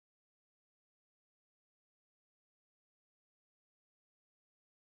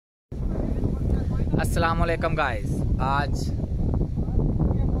अस्सलामुअलैकुम गाइस, आज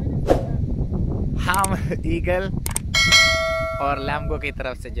हम ईगल और लैम्गो की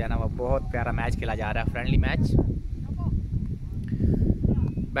तरफ से जो है ना वो बहुत प्यारा मैच खेला जा रहा है, फ्रेंडली मैच।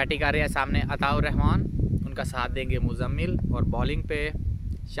 बैटिंग कर रहे हैं सामने अताउर रहमान, उनका साथ देंगे मुजम्मिल और बॉलिंग पे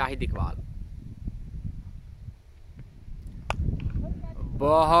शाहिद इकबाल।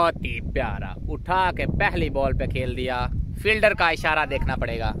 बहुत ही प्यारा उठा के पहली बॉल पे खेल दिया, फील्डर का इशारा देखना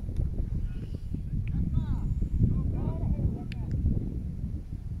पड़ेगा।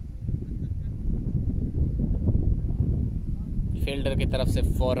 फील्डर की तरफ से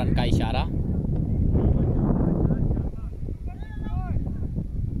फौरन का इशारा।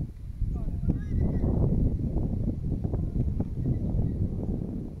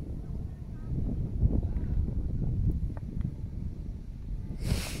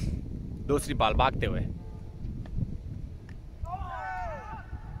 दूसरी बॉल भागते हुए,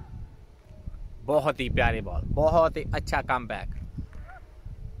 बहुत ही प्यारी बॉल, बहुत ही अच्छा कमबैक।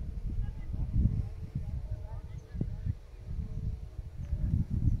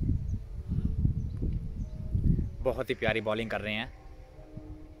 बहुत ही प्यारी बॉलिंग कर रहे हैं।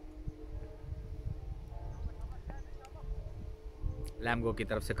 लैम्गो की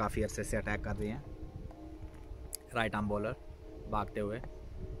तरफ से काफी अरसे से अटैक कर रहे हैं। राइट आर्म बॉलर भागते हुए,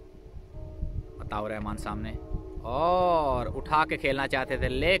 अताउर रहमान सामने और उठा के खेलना चाहते थे,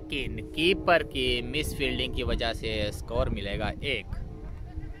 लेकिन कीपर की मिस फील्डिंग की वजह से स्कोर मिलेगा 1।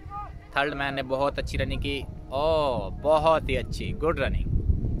 थर्ड मैन ने बहुत अच्छी रनिंग की, ओ बहुत ही अच्छी, गुड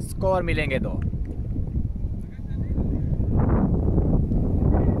रनिंग, स्कोर मिलेंगे 2।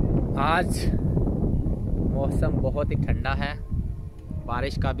 आज मौसम बहुत ही ठंडा है,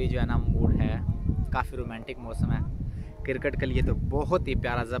 बारिश का भी जो है ना मूड है, काफ़ी रोमांटिक मौसम है। क्रिकेट के लिए तो बहुत ही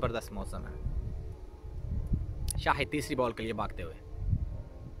प्यारा ज़बरदस्त मौसम है। शाहिद तीसरी बॉल के लिए भागते हुए,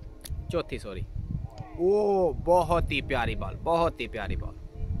 चौथी सॉरी, ओ बहुत ही प्यारी बॉल, बहुत ही प्यारी बॉल,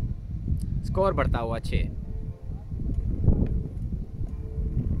 स्कोर बढ़ता हुआ 6।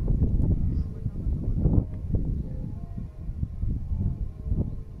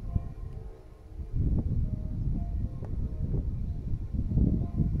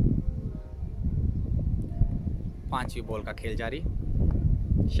 पांचवी बॉल का खेल जारी,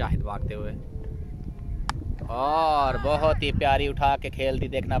 शाहिद भागते हुए और बहुत ही प्यारी उठा के खेल दी,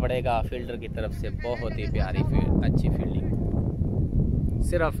 देखना पड़ेगा फील्डर की तरफ से, बहुत ही प्यारी अच्छी फील्डिंग।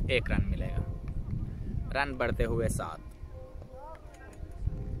 सिर्फ 1 रन मिलेगा, रन बढ़ते हुए 7।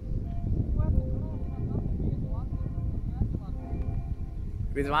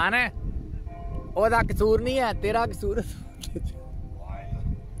 विद्वान है, ओदा कसूर नहीं है, तेरा कसूर।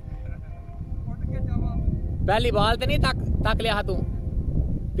 पहली बॉल तो नहीं तक लिया तू,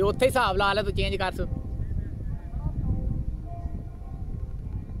 ते उत्थे हिसाब ला ले, तू चेंज कर सु।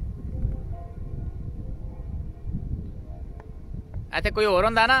 ऐसे कोई और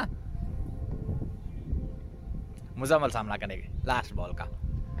होंदा ना, मुजम्मिल सामना करेंगे लास्ट बॉल का,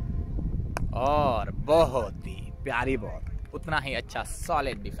 और बहुत ही प्यारी बॉल, उतना ही अच्छा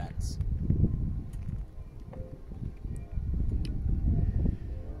सॉलिड डिफेंस।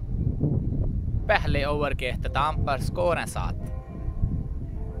 पहले ओवर के इख्तिताम पर स्कोर है 7।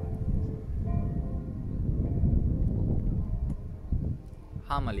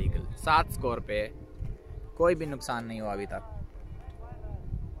 हामल ईगल 7 स्कोर पे, कोई भी नुकसान नहीं हुआ अभी तक।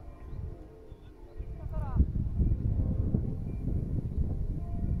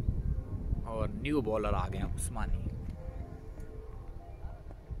 और न्यू बॉलर आ गए उस्मानी,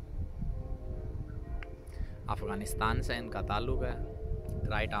 अफगानिस्तान से इनका ताल्लुक है।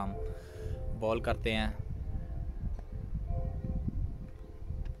 राइट आर्म बॉल करते हैं,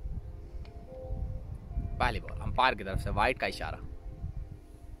 पहली बॉल अंपायर की तरफ से वाइड का इशारा।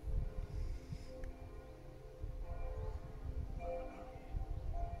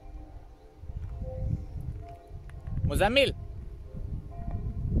 मुजम्मिल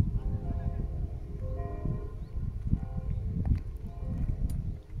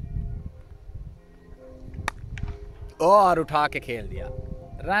और उठा के खेल दिया,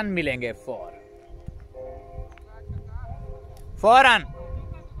 रन मिलेंगे 4 रन,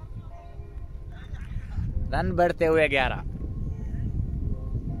 रन बढ़ते हुए 11।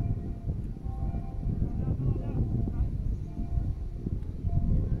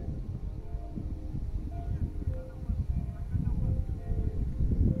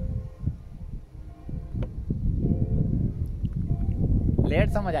 लेट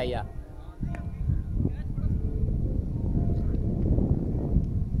समझ आइया,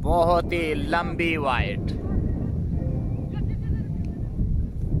 बहुत ही लंबी वाइड,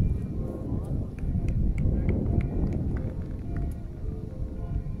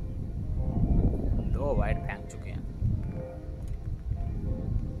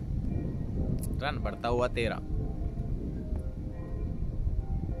 रन बढ़ता हुआ 13।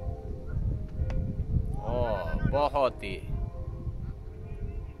 बहुत ही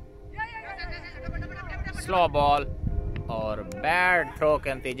स्लो बॉल और बैड थ्रो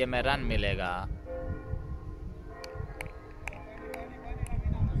के नतीजे में रन मिलेगा।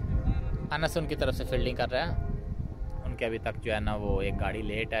 अनस उनकी तरफ से फील्डिंग कर रहा है। उनके अभी तक जो है ना वो एक गाड़ी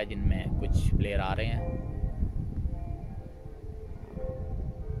लेट है जिनमें कुछ प्लेयर आ रहे हैं।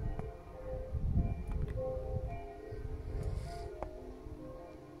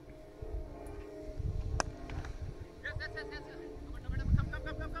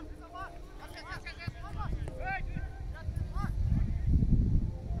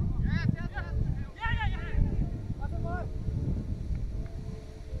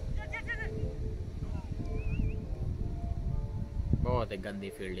 बहुत एक गंदी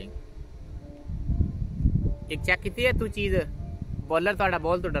फील्डिंग। एक चेक की है तू चीज बॉलर थोड़ा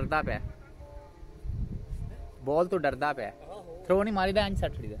बॉल तो डरदा पे बॉल तो डरदा पे थ्रो नहीं मारी दा अंज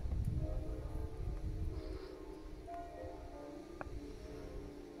सट दी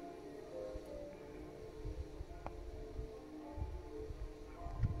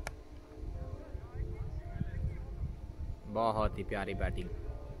बहुत ही प्यारी बैटिंग।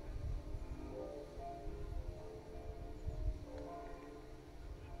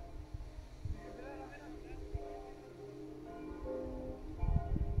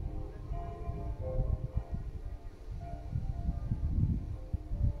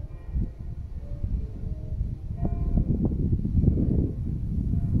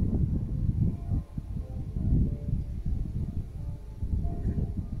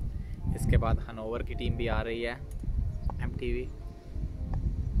 इसके बाद हनोवर की टीम भी आ रही है एमटीवी।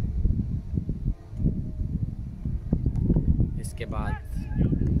 इसके बाद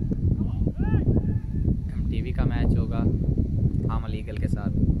एमटीवी का मैच होगा हामल ईगल के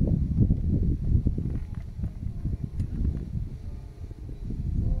साथ।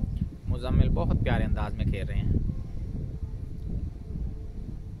 मुजम्मिल बहुत प्यारे अंदाज में खेल रहे हैं।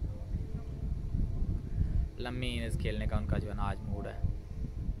 लंबी इनिंग्स खेलने का उनका जो है ना आज मूड है।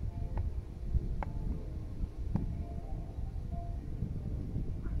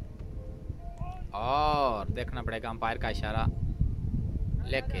 और देखना पड़ेगा अंपायर का इशारा,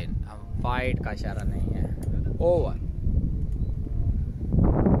 लेकिन फाइट का इशारा नहीं है। ओवर।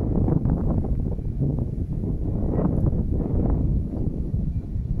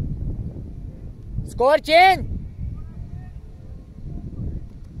 Score change.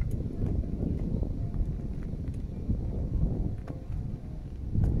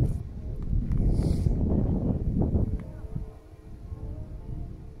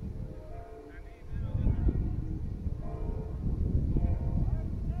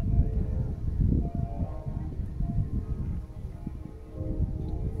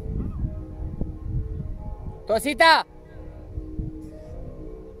 तो सीता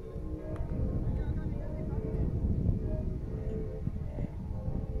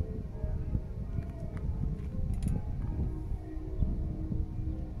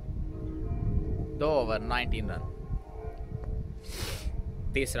दो ओवर 19 रन।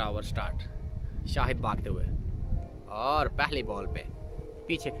 तीसरा ओवर स्टार्ट। शाहिद भागते हुए और पहली बॉल पे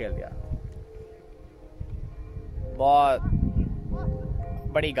पीछे खेल दिया। बहुत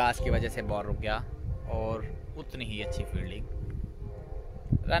बड़ी घास की वजह से बॉल रुक गया और उतनी ही अच्छी फील्डिंग।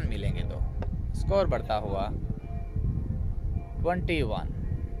 रन मिलेंगे तो स्कोर बढ़ता हुआ 21।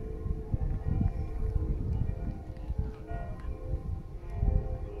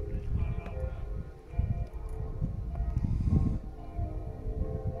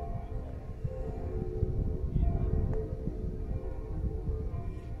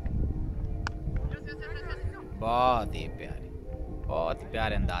 बहुत ही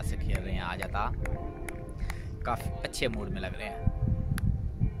प्यारे अंदाज से खेल रहे हैं आज अता। काफी अच्छे मूड में लग रहे हैं।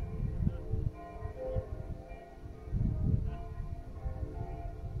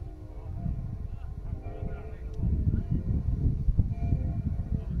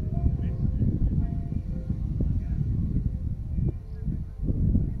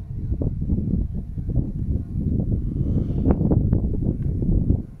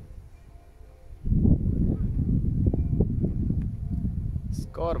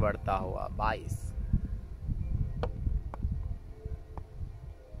 स्कोर बढ़ता हुआ 22।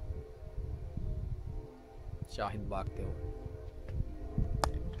 शाहिद भागते हुए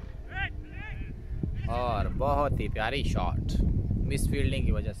और बहुत ही प्यारी शॉट। मिस फील्डिंग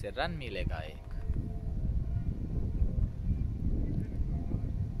की वजह से रन मिलेगा एक।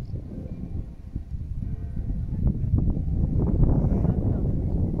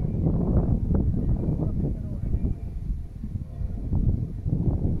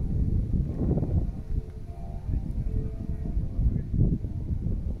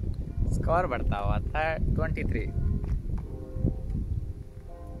 स्कोर बढ़ता हुआ था 23।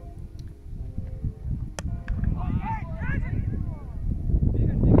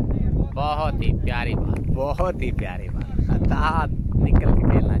 बहुत ही प्यारी बात, बहुत ही प्यारी बात। हताहत निकल के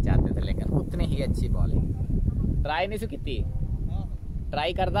खेलना चाहते थे लेकिन उतनी ही अच्छी बॉलिंग। ट्राई नहीं की थी,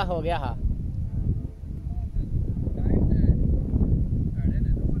 ट्राई करदा हो गया। हाँ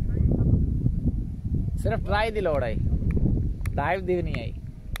सिर्फ ट्राई दी लोड़ आई, डाइव दी नहीं आई।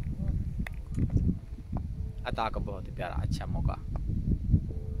 अता का बहुत ही प्यारा अच्छा मौका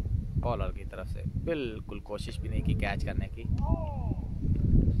बॉलर की तरफ से, बिल्कुल कोशिश भी नहीं की कैच करने की।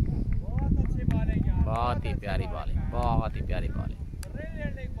 बहुत ही प्यारी बॉलिंग, बहुत ही प्यारी बॉलिंग।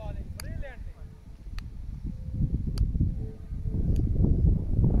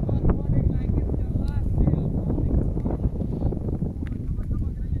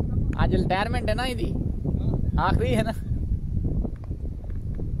 आज रिटायरमेंट है ना, यदि आखिरी है ना।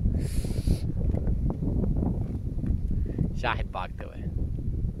 शाहिद भागते हुए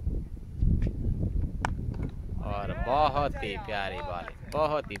और बहुत ही प्यारी बॉलिंग,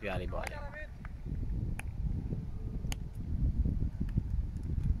 बहुत ही प्यारी बॉलिंग।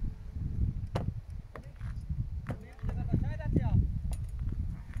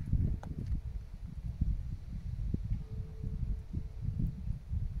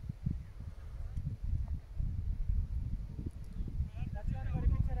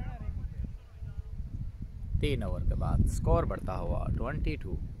 तीन ओवर के बाद स्कोर बढ़ता हुआ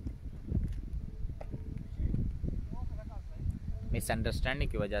 22।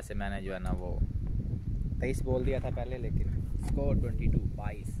 मिसअंडरस्टैंडिंग की वजह से मैंने जो है ना वो 23 बोल दिया था पहले, लेकिन स्कोर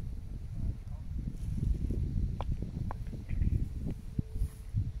 22।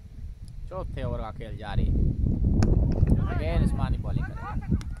 चौथे ओवर का खेल जारी। अगेन उस्मानी बॉलिंग करेगा।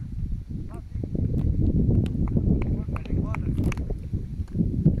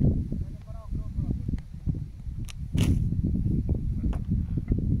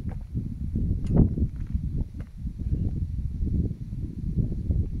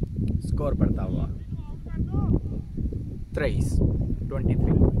 स्कोर बढ़ता हुआ 23।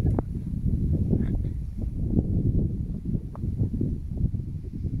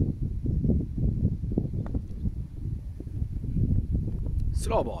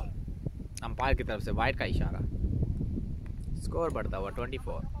 स्लो बॉल, अंपायर की तरफ से वाइड का इशारा। स्कोर बढ़ता हुआ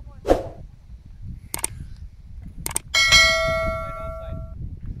 24।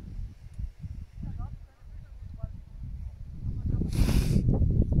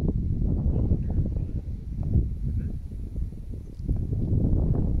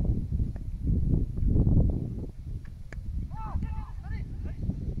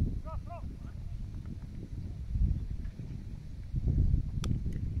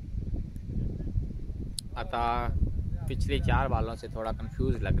 अतः पिछले 4 बालों से थोड़ा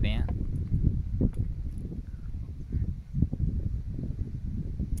कंफ्यूज लग रहे हैं।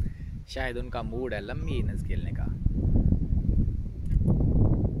 शायद उनका मूड है लंबी इनिंग्स खेलने का।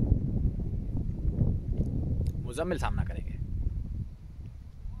 मुजम्मिल सामना करेंगे।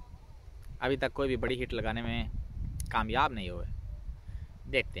 अभी तक कोई भी बड़ी हिट लगाने में कामयाब नहीं हुए,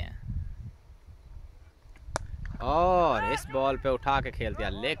 देखते हैं। और इस बॉल पे उठा के खेल दिया,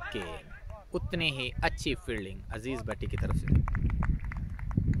 लेकिन उतनी ही अच्छी फील्डिंग अजीज भट्टी की तरफ से।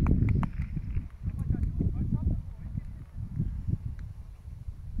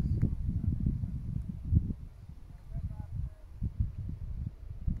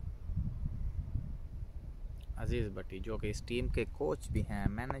 अजीज भट्टी जो कि इस टीम के कोच भी हैं,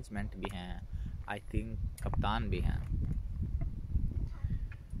 मैनेजमेंट भी हैं, आई थिंक कप्तान भी हैं।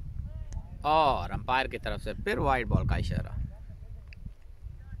 और अंपायर की तरफ से फिर वाइड बॉल का इशारा।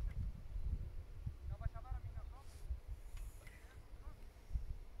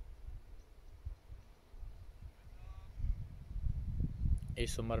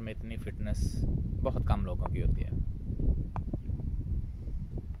 इस उम्र में इतनी फिटनेस बहुत कम लोगों की होती है।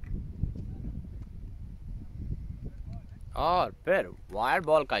 और फिर वाइड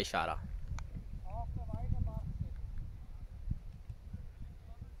बॉल का इशारा।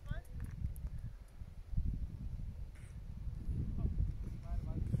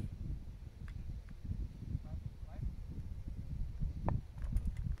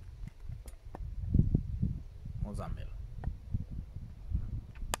 मुजम्मिल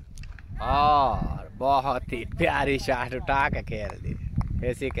और बहुत ही प्यारी शॉट उठा के खेल दी।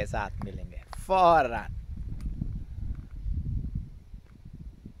 इसी के साथ मिलेंगे 4 रन।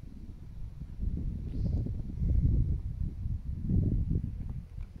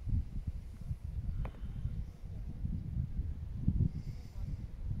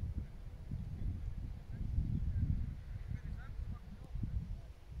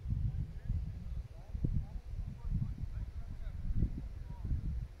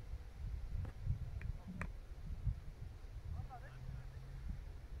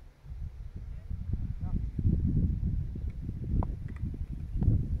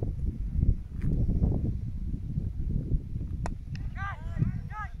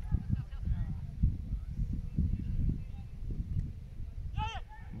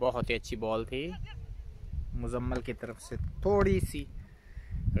 बहुत ही अच्छी बॉल थी। मुजम्मल की तरफ से थोड़ी सी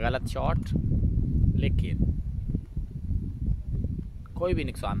गलत शॉट, लेकिन कोई भी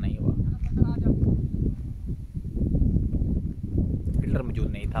नुकसान नहीं हुआ। फील्डर मौजूद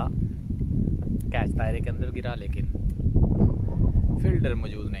नहीं था, कैच दायरे के अंदर गिरा, लेकिन फील्डर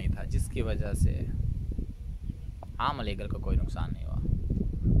मौजूद नहीं था, जिसकी वजह से हामल ईगल को कोई नुकसान नहीं हुआ।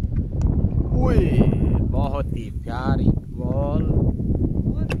 बहुत ही प्यारी बॉल।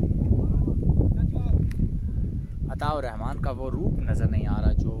 अताउर रहमान का वो रूप नज़र नहीं आ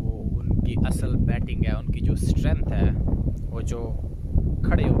रहा, जो उनकी असल बैटिंग है, उनकी जो स्ट्रेंथ है, वो जो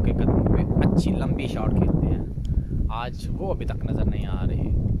खड़े होके कदमों पे अच्छी लंबी शॉट खेलते हैं, आज वो अभी तक नज़र नहीं आ रही।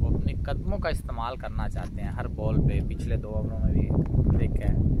 वो अपने कदमों का इस्तेमाल करना चाहते हैं हर बॉल पे। पिछले 2 ओवरों में भी देखा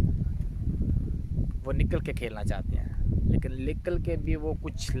है, वो निकल के खेलना चाहते हैं, लेकिन निकल के भी वो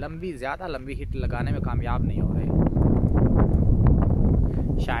कुछ ज़्यादा लंबी हिट लगाने में कामयाब नहीं हो रहे।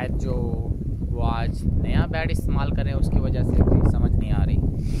 शायद जो वो आज नया बैट इस्तेमाल करें उसकी वजह से कोई समझ नहीं आ रही,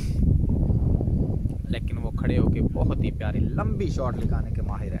 लेकिन वो खड़े होके बहुत ही प्यारी लंबी शॉट लगाने के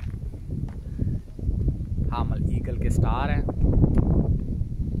माहिर है। हामल ईगल के स्टार हैं।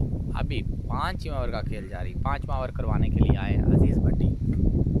 अभी 5वें ओवर का खेल जारी, 5वां ओवर करवाने के लिए आए अजीज भट्टी।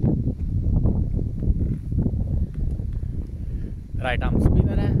 राइट आर्म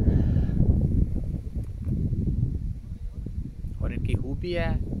स्पिनर है और इनकी खूबी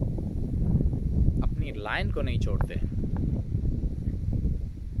है, अपनी लाइन को नहीं छोड़ते।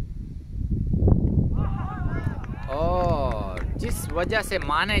 और जिस वजह से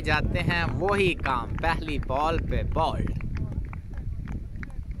माने जाते हैं वही काम पहली बॉल पे बॉल्ड।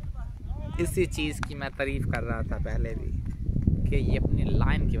 इसी चीज़ की मैं तारीफ कर रहा था पहले भी कि ये अपनी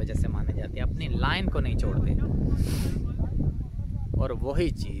लाइन की वजह से माने जाते हैं, अपनी लाइन को नहीं छोड़ते। और वही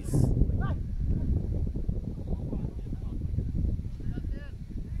चीज़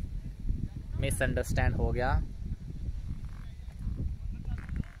मिसअंडरस्टैंड हो गया।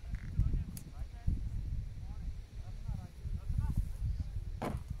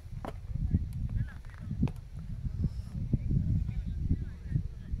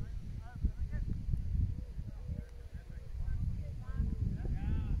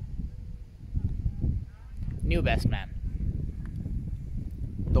 न्यू बैट्समैन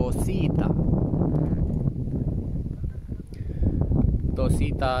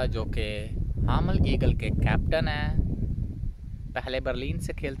तोसीता जो कि हामल ईगल के कैप्टन हैं, पहले बर्लिन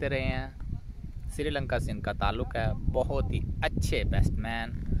से खेलते रहे हैं, श्रीलंका से इनका ताल्लुक़ है। बहुत ही अच्छे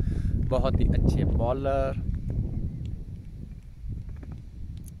बैट्समैन, बहुत ही अच्छे बॉलर,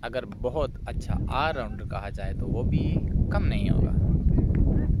 अगर बहुत अच्छा ऑलराउंडर कहा जाए तो वो भी कम नहीं होगा।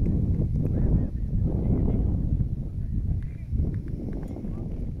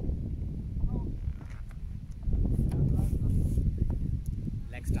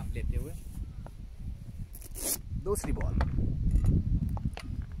 लेग स्टंप लेते हुए दूसरी बॉल,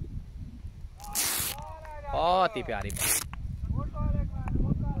 बहुत ही प्यारी बॉल।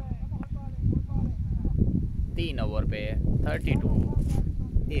 3 ओवर पे 32,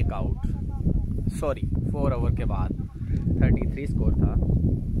 एक आउट, 4 ओवर के बाद 33 स्कोर था।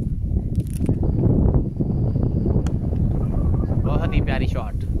 बहुत ही प्यारी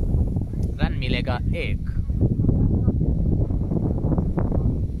शॉट, रन मिलेगा 1।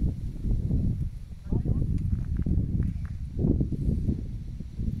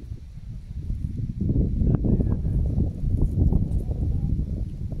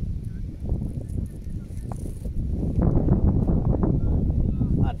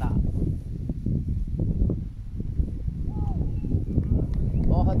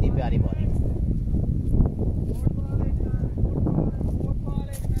 बहुत ही प्यारी बॉलिंग।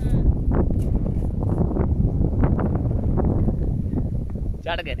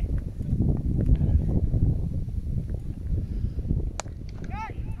 चढ़ गए,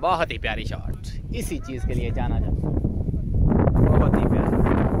 बहुत ही प्यारी शॉट, इसी चीज के लिए जाना जाता है। बहुत ही प्यारी,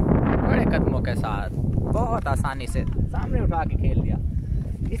 बड़े कदमों के साथ बहुत आसानी से सामने उठा के खेल दिया।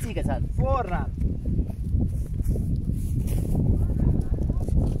 इसी के साथ 4 रन।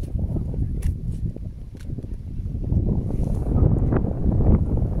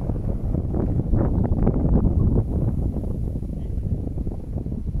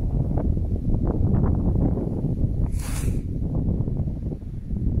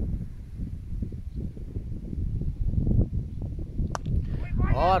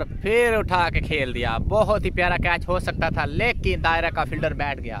 और फिर उठा के खेल दिया। बहुत ही प्यारा कैच हो सकता था, लेकिन दायरा का फील्डर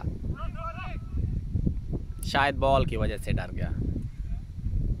बैठ गया, शायद बॉल की वजह से डर गया।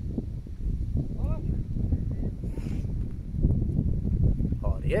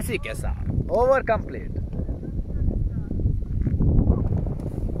 और इसी के साथ ओवर कंप्लीट।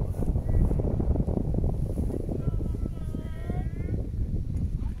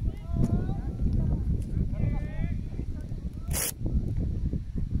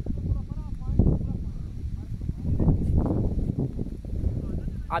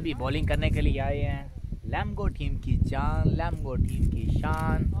 अभी बॉलिंग करने के लिए आए हैं लेमगो टीम की जान, लेमगो टीम की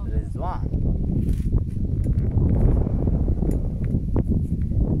शान रिजवान।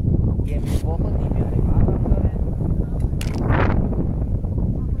 ये बहुत ही प्यारे ऑलराउंडर हैं।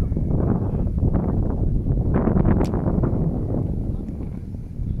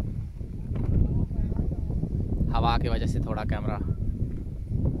 हवा की वजह से थोड़ा कैमरा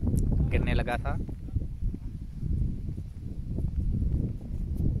गिरने लगा था।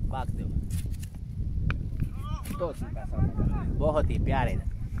 भागते हुए बहुत ही प्यारे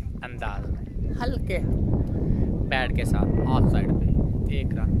अंदाज में हल्के बैट के साथ ऑफ साइड पे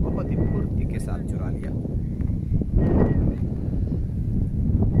एक रन बहुत ही फुर्ती के साथ चुरा लिया।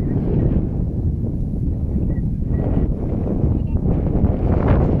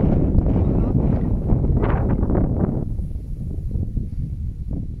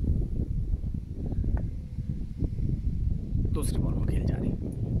 दूसरी बॉल को खेल जा रही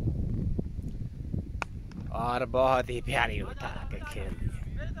और बहुत ही प्यारी उठा के खेल दी।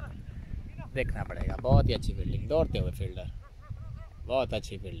 देखना पड़ेगा, बहुत ही अच्छी फील्डिंग, दौड़ते हुए फील्डर, बहुत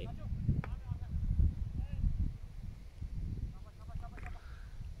अच्छी फील्डिंग।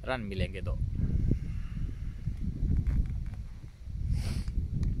 रन मिलेंगे 2।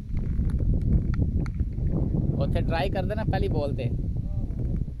 उसे ट्राई कर देना पहली बॉल थे,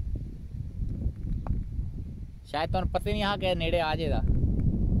 शायद तो पता नहीं यहाँ के नेड़े आ जाएगा।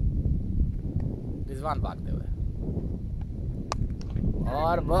 रिजवान भागते हुए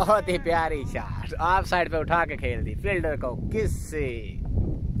और बहुत ही प्यारी शॉट ऑफ साइड पे उठा के खेल दी। फील्डर को किसी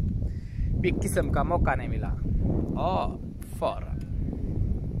भी किस्म का मौका नहीं मिला और फौरन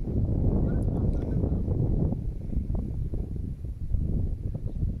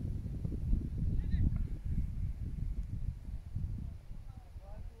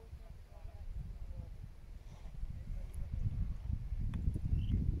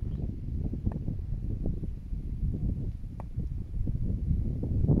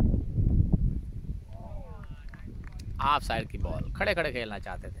ऑफ साइड की बॉल खड़े खड़े खेलना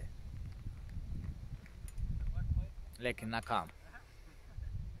चाहते थे लेकिन नाकाम।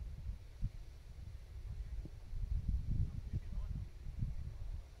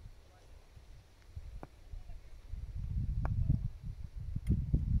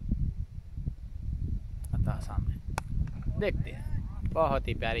 अतः सामने देखते हैं, बहुत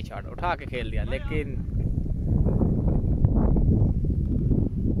ही प्यारी शॉट उठा के खेल दिया लेकिन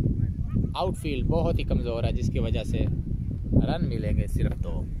आउटफील्ड बहुत ही कमज़ोर है जिसकी वजह से रन मिलेंगे सिर्फ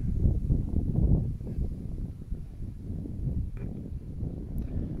 2।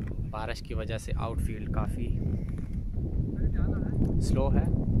 बारिश की वजह से आउटफील्ड काफ़ी स्लो है।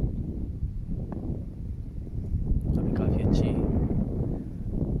 अभी काफ़ी अच्छी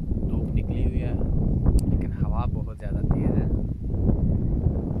धूप निकली हुई है लेकिन हवा बहुत ज़्यादा तेज़ है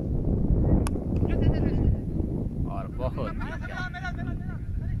और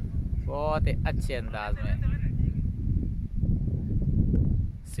बहुत ही अच्छे अंदाज में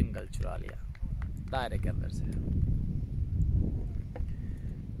सिंगल चुरा लिया दायरे के अंदर से।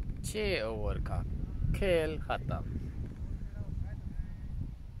 6 ओवर का खेल खत्म।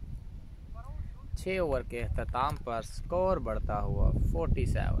 6 ओवर के अख्ताम पर स्कोर बढ़ता हुआ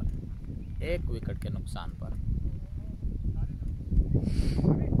 47, 1 विकेट के नुकसान पर।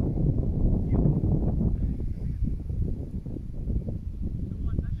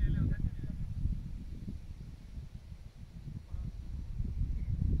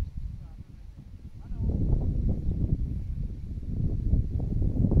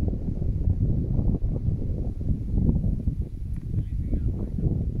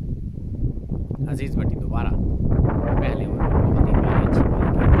 अजीज भट्टी दोबारा पहले ओवर में बहुत ही प्यारी अच्छी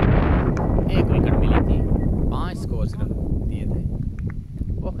बॉलिंग की, 1 विकेट मिली थी, 5 स्कोर सिर्फ दिए थे।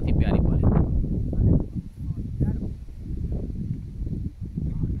 बहुत ही प्यारी बॉलिंग।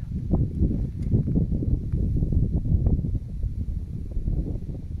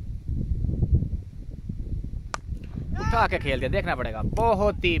 उठा के खेल दिया, देखना पड़ेगा,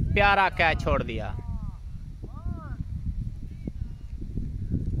 बहुत ही प्यारा कैच छोड़ दिया।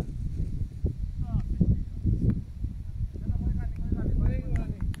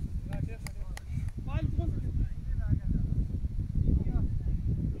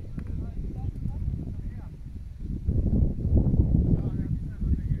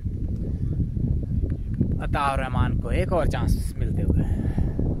 अताउर रहमान को एक और चांस मिलते हुए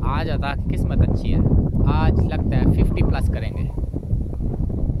आज अता की किस्मत अच्छी है, आज लगता है 50 प्लस करेंगे।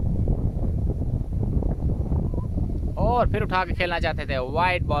 और फिर उठा के खेलना चाहते थे,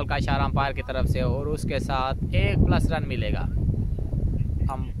 वाइड बॉल का इशारा अंपायर की तरफ से और उसके साथ 1+ रन मिलेगा।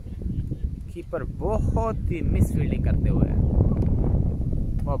 हम कीपर बहुत ही मिस फील्डिंग करते हुए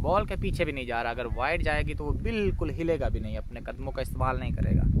वो बॉल के पीछे भी नहीं जा रहा। अगर वाइड जाएगी तो वो बिल्कुल हिलेगा भी नहीं, अपने कदमों का इस्तेमाल नहीं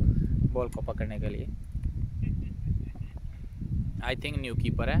करेगा बॉल को पकड़ने के लिए। आई थिंक न्यू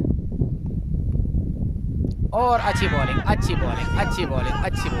कीपर है। और अच्छी बॉलिंग, अच्छी बॉलिंग, अच्छी बॉलिंग,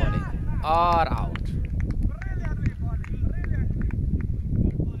 अच्छी बॉलिंग और आउट।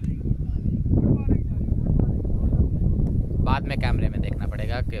 बाद में कैमरे में देखना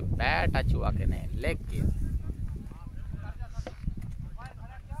पड़ेगा कि बैट टच हुआ कि नहीं, लेग किया।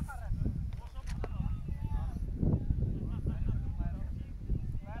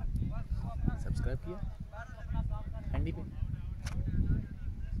 सब्सक्राइब किया हैंडी पे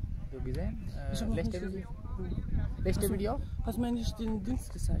जो gesehen letzte Video? Hast du mir nicht den Dings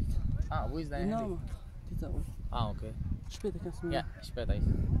gezeigt? Ah, wo ist dein Genau, Handy? dieser unten. Ah, okay. Später kannst du mir. Ja, später.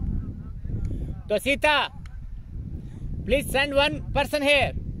 Tosita, please send one person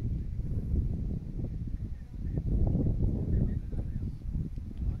here.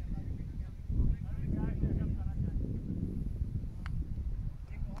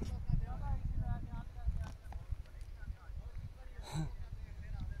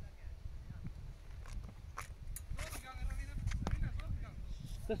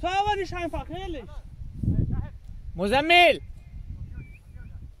 Das war aber nicht einfach, ehrlich. Muzammil!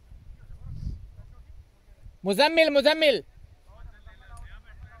 Muzammil, Muzammil!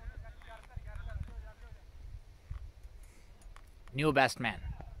 New best man.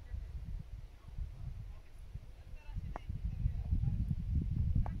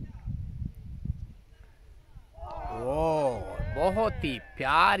 ओह, बहुत ही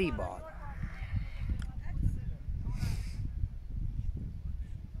प्यारी ball.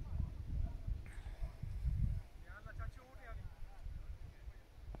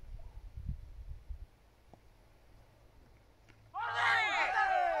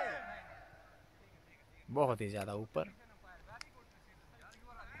 बहुत ही ज्यादा ऊपर।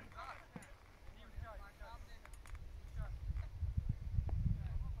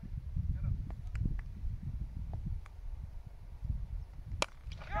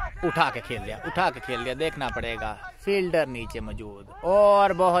 उठा के खेल लिया, उठा के खेल लिया, देखना पड़ेगा। फील्डर नीचे मौजूद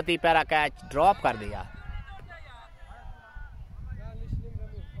और बहुत ही प्यारा कैच ड्रॉप कर दिया।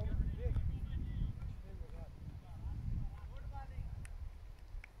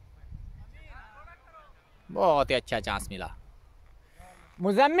 बहुत ही अच्छा चांस मिला।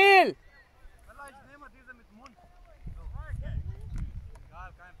 मुजम्मिल,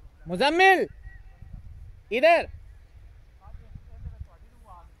 मुजम्मिल इधर।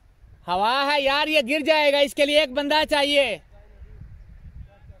 हवा है यार, ये गिर जाएगा, इसके लिए एक बंदा चाहिए।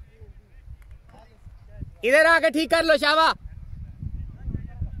 इधर आके ठीक कर लो शाबा।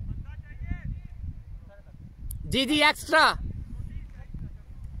 जी जी एक्स्ट्रा,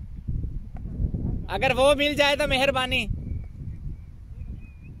 अगर वो मिल जाए तो मेहरबानी।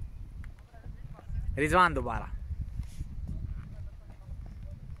 रिजवान दोबारा।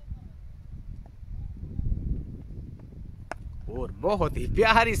 और बहुत ही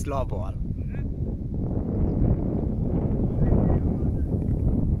प्यारी स्लो बॉल।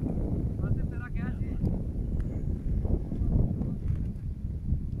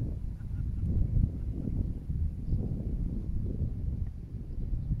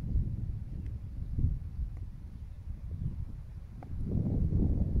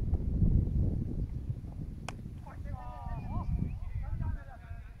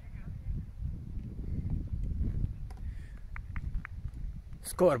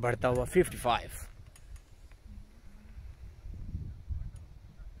 स्कोर बढ़ता हुआ 55।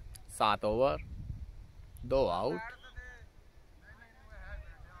 7 ओवर 2 आउट।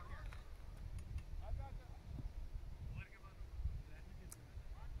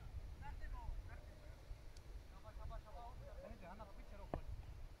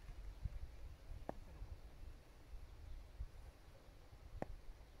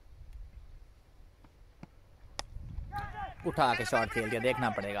 उठा के शॉट खेल दिया, देखना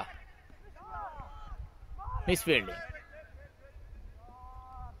पड़ेगा। मिस फील्डिंग,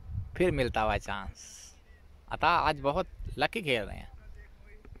 फिर मिलता हुआ चांस। अतः आज बहुत लकी खेल रहे हैं।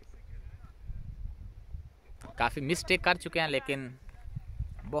 काफी मिस्टेक कर चुके हैं लेकिन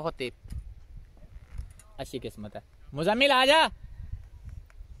बहुत ही अच्छी किस्मत है। मुजम्मिल आजा।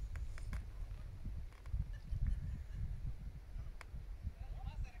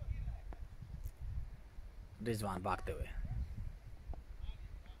 रिजवान भागते हुए।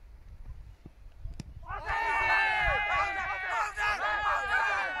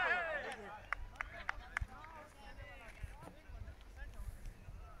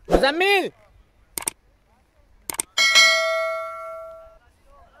 मुजम्मिल,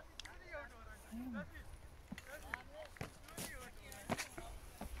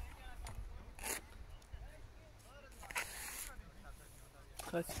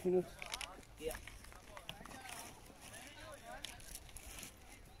 20 Minuten.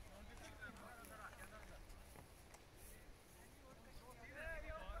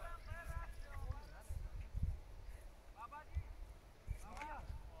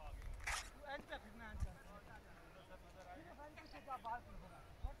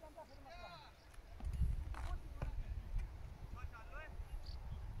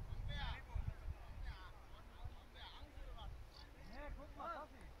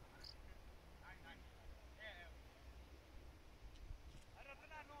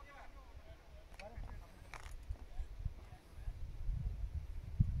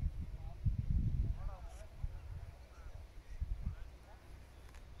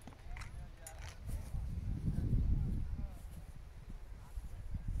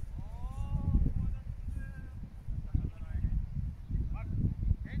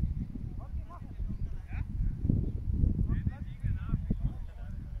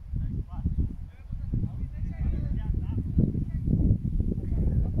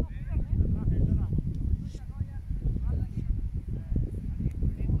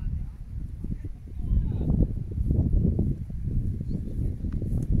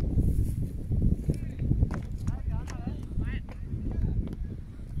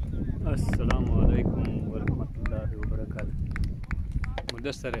 अस्सलामुअलैकुम वरहमतुल्लाहि वबरकातुहू।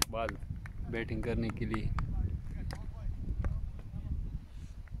 मुदस्सर इकबाल बैटिंग करने के लिए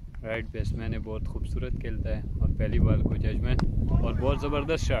राइट बैट्समैन है, बहुत खूबसूरत खेलता है और पहली बॉल को जजमेंट और बहुत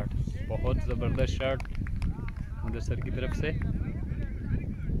ज़बरदस्त शॉट, बहुत ज़बरदस्त शॉट मुदस्सर की तरफ से।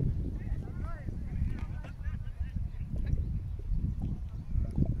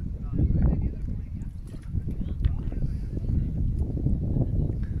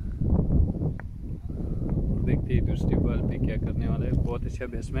 देखते हैं दूसरी बॉल पे क्या करने वाला है। बहुत अच्छा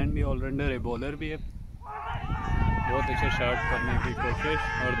बैट्समैन भी, ऑलराउंडर है, बॉलर भी है। बहुत अच्छा शॉट करने की कोशिश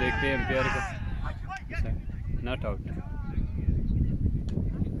और देखते हैं एम्पायर को। Not out,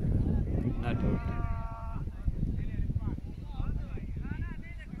 not out.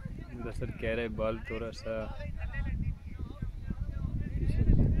 Mudassar कह रहे बॉल थोड़ा सा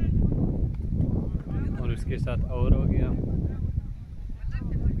और उसके साथ और हो गया।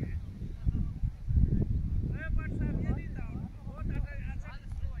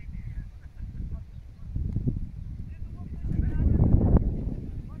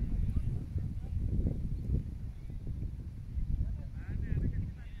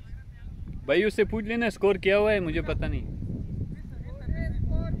 भाई उससे पूछ लेना स्कोर क्या हुआ है, मुझे पता नहीं।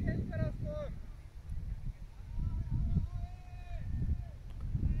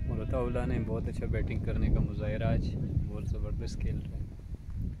 मुल्ताउल्लाह ने बहुत अच्छा बैटिंग करने का मुजाहिरा आज, बहुत ज़बरदस्त खेल रहे हैं।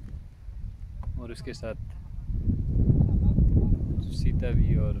 और उसके साथ सीता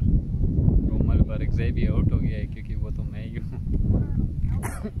भी और कोमल बारकज़ई भी आउट हो गया है क्योंकि वो तो मैं ही हूँ।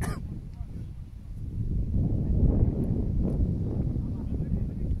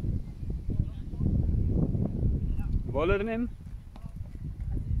 बॉलर नेम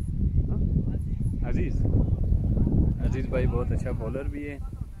अजीज़, अजीज़ भाई बहुत अच्छा बॉलर भी है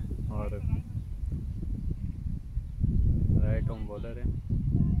और राइट आर्म बॉलर है।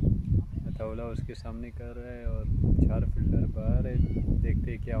 मुल्ताउल्लाह उसके सामने कर रहा है और 4 फील्डर बाहर है।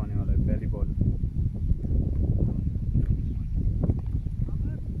 देखते हैं क्या होने वाला है पहली बॉल।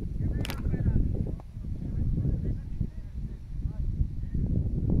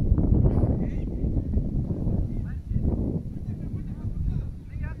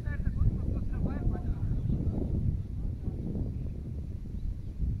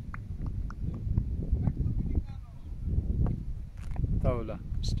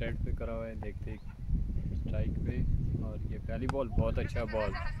 स्ट्रेट पे करा हुआ है, देखते स्ट्राइक पे। और ये पहली बॉल, बहुत अच्छा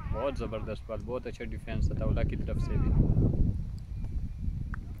बॉल, बहुत ज़बरदस्त बॉल, बहुत अच्छा डिफेंस अताउल्लाह की तरफ से भी,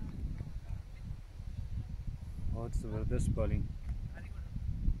 बहुत ज़बरदस्त बॉलिंग।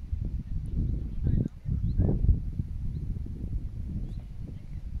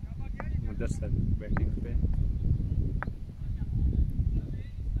 मुदस्सर बैटिंग पे,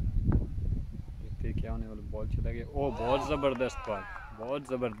 देखते क्या होने वाला। बॉल चला गया, ओ बहुत ज़बरदस्त बॉल, बहुत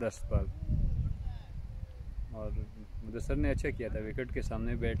ज़बरदस्त बॉल। और मुदस्सर ने अच्छा किया था, विकेट के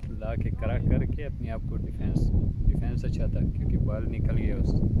सामने बैट ला के करा करके अपने आप को डिफेंस अच्छा था क्योंकि बॉल निकल गया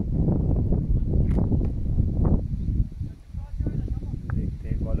उससे। देखते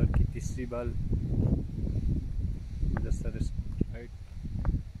हैं बॉलर की तीसरी बॉल। मुदस्सर राइट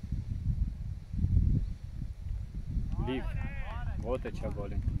लीव, बहुत अच्छा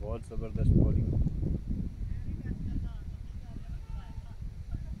बॉलिंग, बहुत ज़बरदस्त बॉलिंग।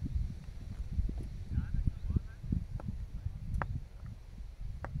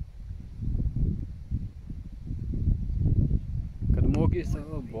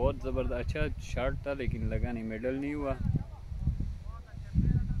 बहुत ज़बरदस्त अच्छा शॉट था लेकिन लगा नहीं, मेडल नहीं हुआ।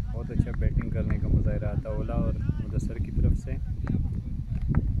 बहुत अच्छा बैटिंग करने का मुजाहरा था ओला और मुदस्सर की तरफ से।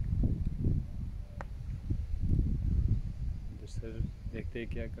 मुदस्सर देखते हैं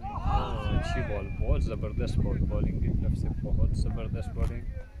क्या करना। अच्छी बॉल, बहुत ज़बरदस्त बॉल, बॉलिंग की तरफ से बहुत ज़बरदस्त बॉलिंग।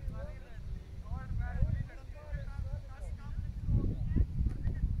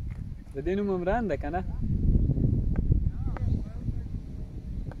 بدينهم ممران ده كان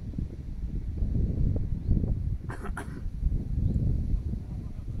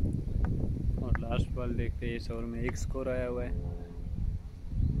और लास्ट बॉल देखते हैं इस ओवर में एक स्कोर आया हुआ है।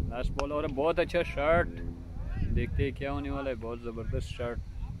 लास्ट बॉल और बहुत अच्छा शॉट, देखते हैं क्या होने वाला है। बहुत ज़बरदस्त शॉट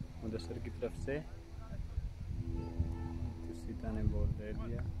मुदस्सर की तरफ से। सीता ने बॉल दे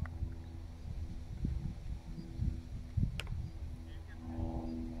दिया।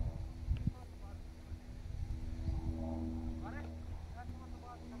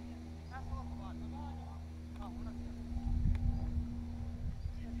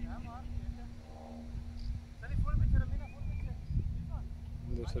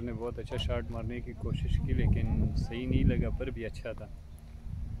 मुदस्सर ने बहुत अच्छा शॉट मारने की कोशिश की लेकिन सही नहीं लगा, पर भी अच्छा था।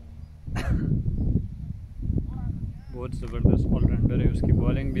 बहुत ज़बरदस्त ऑलराउंडर है, उसकी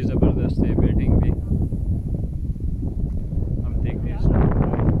बॉलिंग भी ज़बरदस्त है, बैटिंग भी। हम देखते हैं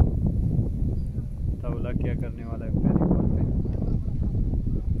तावला क्या करने वाला है पहली बॉल पे।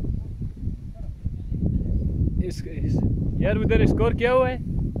 यार उधर स्कोर क्या हुआ है?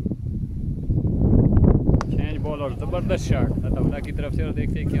 चेंज बॉल और ज़बरदस्त शॉट तावला की तरफ से और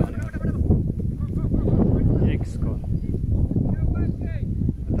देखते हैं क्या होने वाला है। एक स्कोर।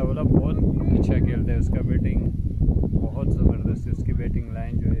 तावला बहुत अच्छा खेलता है, उसका बैटिंग बहुत ज़बरदस्त है। उसकी बैटिंग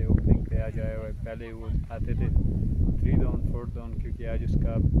लाइन जो है ओपनिंग पे आ जाए हुआ है। पहले वो आते थे 3 डाउन 4 डाउन, क्योंकि आज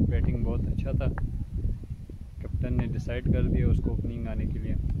उसका बैटिंग बहुत अच्छा था। कैप्टन ने डिसाइड कर दिया उसको ओपनिंग आने के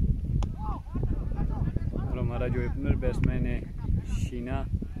लिए। और हमारा जो ओपनर बैट्समैन है शीना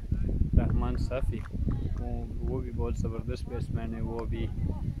रहमान साफ़ी, वो भी बहुत ज़बरदस्त बैट्समैन है। वो भी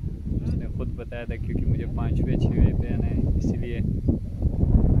उसने ख़ुद बताया था क्योंकि मुझे 5वें 6वें पे आना है, इसीलिए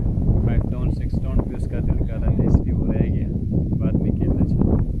 5 डाउन 6 डाउन भी उसका दिल कर रहा था, इसलिए वो रह गया, बाद में खेलना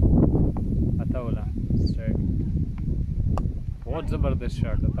चाहिए। अताउला स्ट्राइक, बहुत ज़बरदस्त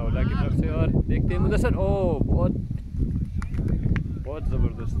शॉट अताउला की तरफ से। और देखते हैं मुदस्सर, ओ बहुत बहुत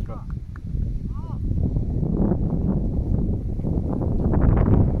ज़बरदस्त थ्रो।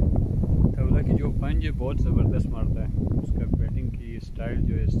 अताउला की जो पंच है बहुत ज़बरदस्त मारता है, उसका बैटिंग की स्टाइल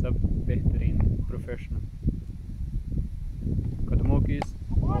जो है सब बेहतरीन, प्रोफेशनल। कदमों की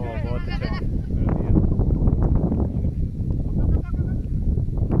बहुत अच्छा कर दिया।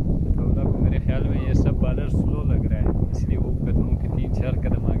 तावला को मेरे ख्याल में ये सब बॉलर स्लो लग रहा है, इसलिए वो कदमों के 3-4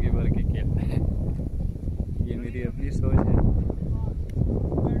 कदम आगे बढ़ के खेलते हैं। ये मेरी अपनी सोच है।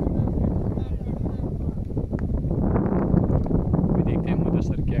 अभी देखते हैं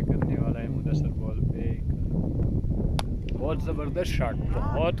मुदस्सर क्या करने वाला है। मुदस्सर बॉल पे बहुत ज़बरदस्त शॉट,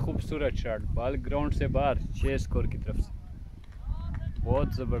 बहुत खूबसूरत शॉट, बॉल ग्राउंड से बाहर 6 स्कोर की तरफ से।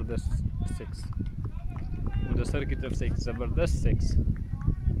 बहुत ज़बरदस्त 6 मुदस्सर की तरफ से, एक ज़बरदस्त 6,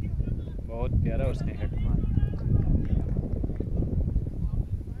 बहुत प्यारा उसने हेड मारा।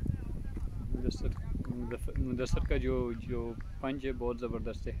 मुदस्सर का जो पंच है बहुत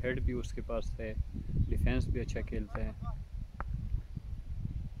ज़बरदस्त है, हेड भी उसके पास है, डिफेंस भी अच्छा खेलता है।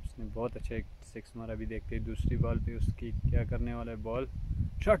 उसने बहुत अच्छा एक 6 मारा। भी देखते हैं दूसरी बॉल पे उसकी क्या करने वाला है। बॉल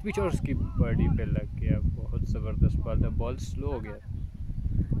शॉर्ट पिच और उसकी बॉडी पे लग गया, बहुत ज़बरदस्त बॉल था, बॉल स्लो हो गया।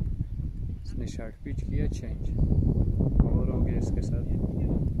 इसने शॉर्ट पिच किया, चेंज और हो गया इसके साथ।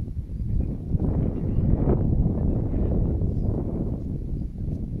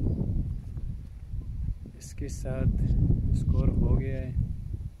 इसके साथ स्कोर हो गया है।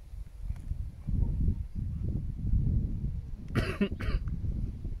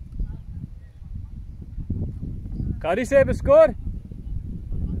 कारी साहब score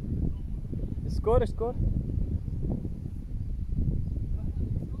score score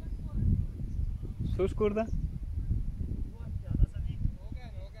so scored da?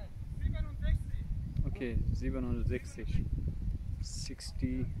 Okay, 67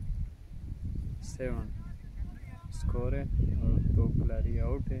 67 score है और 2 खिलाड़ी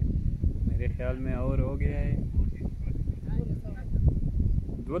आउट है। मेरे ख्याल में और हो गया है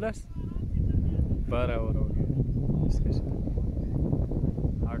 12 ओवर हो गया इसके साथ।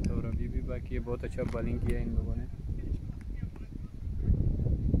 8 ओवर अभी भी बाकी है। बहुत अच्छा बॉलिंग किया इन लोगों ने।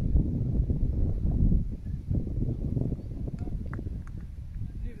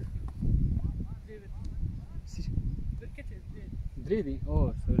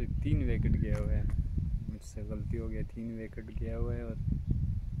 सॉरी 3 विकेट गया हुआ है, मुझसे गलती हो गया, 3 विकेट गया हुआ है। और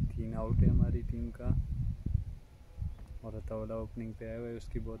आउट है हमारी टीम का। और अताउला ओपनिंग पे आया हुआ है,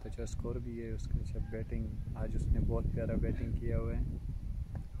 उसकी बहुत अच्छा स्कोर भी है, उसका अच्छा बैटिंग, आज उसने बहुत प्यारा बैटिंग किया हुआ है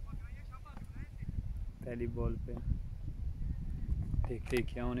पहली बॉल पे। देखते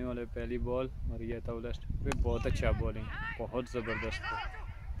क्या होने वाला है पहली बॉल। और ये अताउला पे बहुत अच्छा बॉलिंग, बहुत ज़बरदस्त है।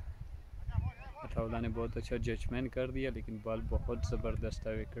 अताउला ने बहुत अच्छा जजमेंट कर दिया, लेकिन बॉल बहुत ज़बरदस्त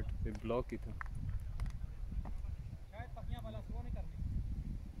है, विकेट पे ब्लॉक ही था।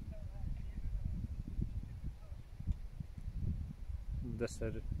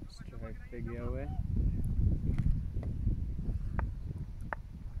 मुदस्सर स्ट्राइक पे गया हुआ है।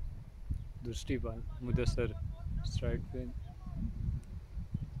 दूसरी बॉल मुदस्सर स्ट्राइक पे,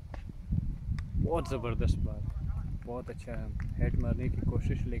 बहुत ज़बरदस्त बॉल, बहुत अच्छा हेड मारने की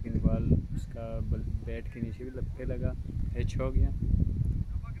कोशिश, लेकिन बॉल उसका बैट के नीचे भी लपके लगा, एच हो गया।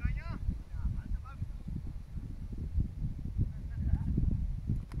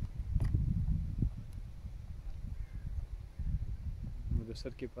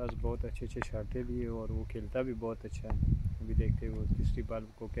 मुदस्सर के पास बहुत अच्छे अच्छे शॉटें भी है और वो खेलता भी बहुत अच्छा है। अभी देखते हैं वो तीसरी बॉल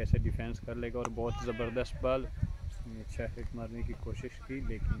को कैसे डिफेंस कर लेगा। और बहुत ज़बरदस्त बॉल, उसने अच्छा हिट मारने की कोशिश की,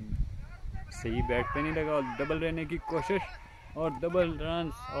 लेकिन सही बैट पे नहीं लगा और डबल रहने की कोशिश और डबल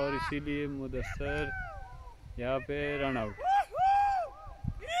रन, और इसीलिए मुदस्सर यहाँ पे रन आउट।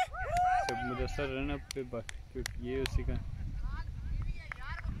 जब मुदस्सर रन अप पे क्योंकि ये उसी का,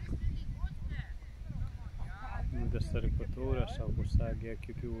 मुदस्सर को थोड़ा सा गुस्सा आ गया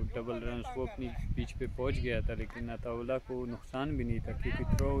क्योंकि वो डबल रन वो अपनी पिच पे पहुंच गया था, लेकिन अताउला को नुकसान भी नहीं था क्योंकि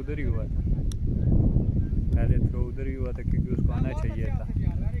थ्रो उधर ही हुआ था। पहले थ्रो उधर ही हुआ था क्योंकि उसको आना चाहिए था।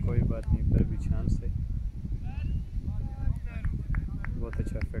 कोई बात नहीं, पर भी चांस है। बहुत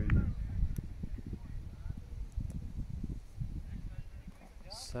अच्छा फील्ड।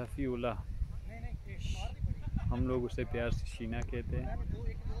 साफीउल्लाह, हम लोग उसे प्यार से शीना कहते हैं।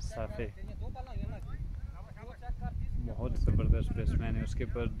 साफे बहुत ज़बरदस्त बैट्समैन है, उसके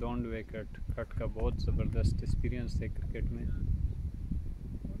पास डोंट विकेट कट का बहुत ज़बरदस्त एक्सपीरियंस है क्रिकेट में।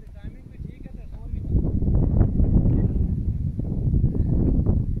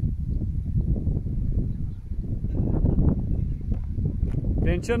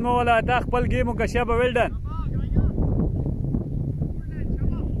 टेंशन में वाला था खपल गेम का शाबा वेल डन।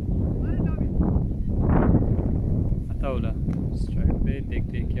 अताउला स्ट्राइक पे,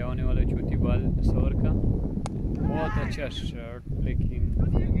 देखते हैं क्या होने वाला है। चौथी बॉल इस ओवर का, बहुत अच्छा शॉट, लेकिन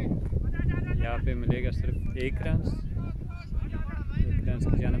यहाँ पे मिलेगा सिर्फ एक रन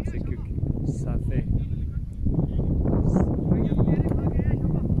की जानब से, क्योंकि साफे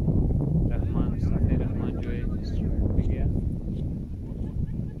रहमान जो है स्ट्राइक पे गया।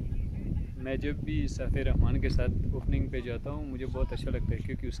 मैं जब भी साफे रहमान के साथ ओपनिंग पे जाता हूँ मुझे बहुत अच्छा लगता है,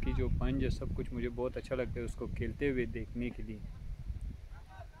 क्योंकि उसकी जो पंच है सब कुछ मुझे बहुत अच्छा लगता है उसको खेलते हुए देखने के लिए।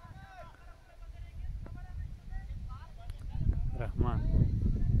 रहमान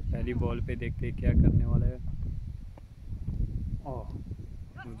पहली बॉल पे, देखते हैं क्या करने वाला है। ओह,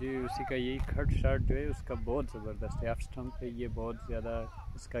 मुझे उसी का यही खट शॉट जो है उसका बहुत ज़बरदस्त है ऑफ स्टंप पे। ये बहुत ज़्यादा,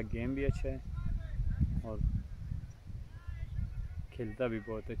 इसका गेम भी अच्छा है और खेलता भी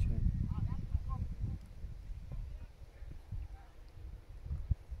बहुत अच्छा है।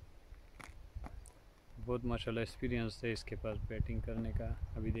 बहुत माशाल्लाह एक्सपीरियंस है इसके पास बैटिंग करने का।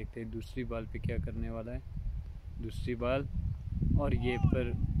 अभी देखते हैं दूसरी बॉल पे क्या करने वाला है। दूसरी बॉल, और ये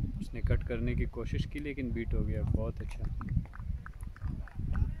पर उसने कट करने की कोशिश की लेकिन बीट हो गया। बहुत अच्छा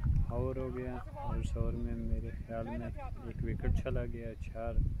ओवर हो गया, और इस ओवर में मेरे ख्याल में एक विकेट चला गया।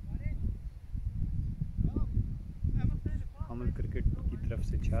 4 हमल क्रिकेट की तरफ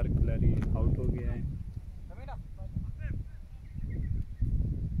से 4 खिलाड़ी आउट हो गया है।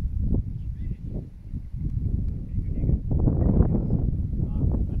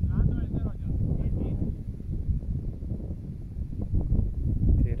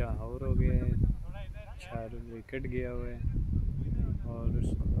 ओवर हो गया है, 4 विकेट गया हुआ है और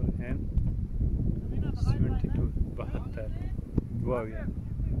स्कोर है 72 हुआ गया।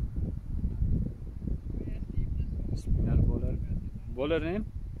 स्पिनर बॉलर ने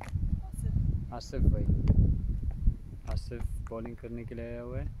आसिफ भाई, आसिफ बॉलिंग करने के लिए आया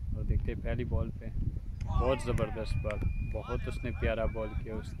हुआ है। और देखते हैं पहली बॉल पे बहुत ज़बरदस्त बॉल, बहुत उसने प्यारा बॉल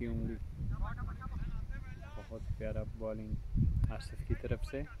किया, उसकी उंगली बहुत प्यारा बॉलिंग आसिफ की तरफ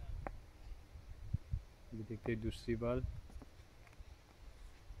से। अभी देखते हैं दूसरी बॉल,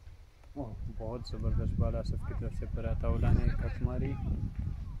 ओह बहुत ज़बरदस्त बॉल आसिफ की तरफ से, पर अताउला ने कट मारी,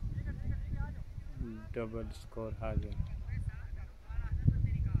 डबल स्कोर आ गया।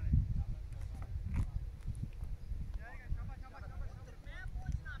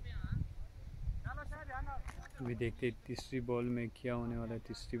 अभी देखते हैं तीसरी बॉल में क्या होने वाला है।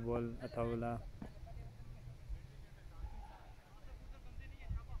 तीसरी बॉल अताउला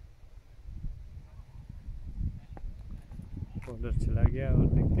बॉलर चला गया और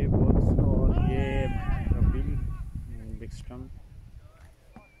देखते हैं बॉल्स और ये बिग स्टम्प,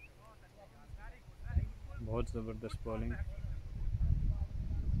 बहुत ज़बरदस्त बॉलिंग।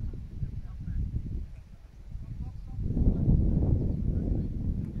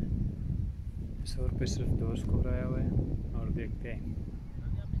 इस ओवर पे सिर्फ 2 स्कोर आया हुआ है और देखते हैं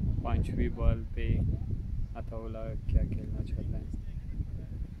 5वीं बॉल पे अताउला क्या खेलना चाहता है।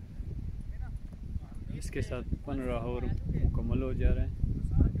 इसके साथ 15 ओवर मुकम्मल हो जा रहे हैं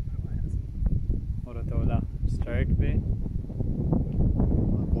और अताउला स्ट्राइट पे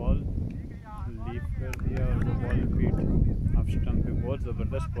बॉल लीव कर दिया और वो बॉल बीट ऑफ स्टंप पे बहुत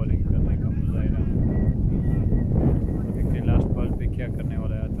ज़बरदस्त बॉलिंग करने का मुजाहिरा। देखते लास्ट बॉल पे क्या करने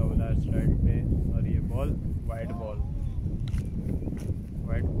वाला है अताउला स्ट्राइट पे और ये बॉल वाइड बॉल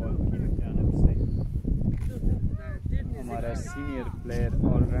की जानिब से हमारा सीनियर प्लेयर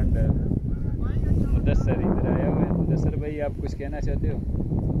ऑलराउंडर मुदस्सर इधर आया हुआ है। मुदस्सर भाई आप कुछ कहना चाहते हो?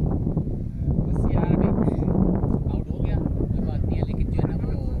 बस यार अभी आउट हो गया, कोई बात नहीं है, लेकिन जो है ना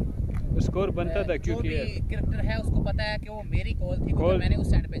वो स्कोर बनता था क्योंकि क्रिकेटर है उसको पता है कि वो मेरी कॉल थी, तो मैंने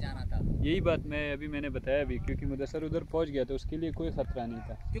उस साइड पे जाना था। यही बात मैंने बताया अभी, क्योंकि मुदस्सर उधर पहुंच गया था, उसके लिए कोई खतरा नहीं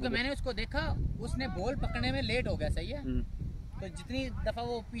था। क्योंकि मैंने उसको देखा, उसने बॉल पकड़ने में लेट हो गया, सही है, तो जितनी दफा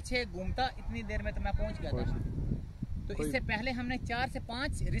वो पीछे घूमता इतनी देर में तो मैं पहुंच गया था। तो इससे पहले हमने 4 से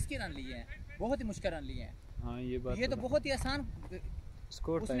 5 रिस्की रन लिए हैं, बहुत ही मुश्किल रन लिए हैं। हाँ ये बात, ये तो बहुत ही आसान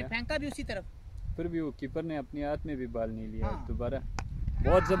स्कोर उसने फेंका भी उसी तरफ, फिर भी वो कीपर ने अपने हाथ में भी बॉल नहीं लिया। हाँ। दोबारा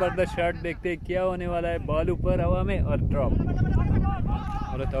बहुत ज़बरदस्त शॉट, देखते हैं क्या होने वाला है। बॉल ऊपर हवा में और ड्रॉप,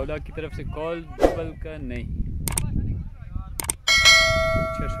 और अताउला की तरफ से कॉल डबल का नहीं।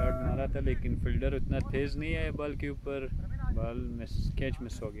 अच्छा शॉट मारा था लेकिन फील्डर उतना तेज़ नहीं है बॉल के ऊपर, बॉल कैच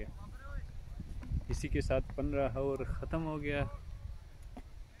मिस हो गया। इसी के साथ 15 ओवर ख़त्म हो गया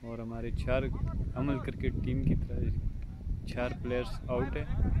और हमारे 4 हमल क्रिकेट टीम की तरफ 4 प्लेयर्स आउट है।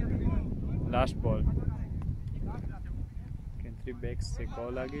 लास्ट बॉल कैंट्री बैक्स से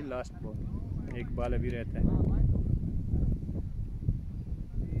कॉल आ गई, लास्ट बॉल, एक बॉल अभी रहता है।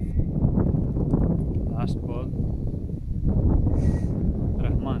 लास्ट बॉल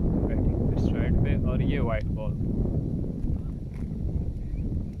रहमान बैटिंग पे स्ट्राइट पे और ये वाइट बॉल।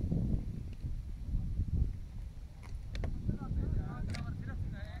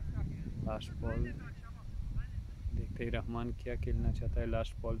 लास्ट बॉल देखते ही रहमान क्या खेलना चाहता है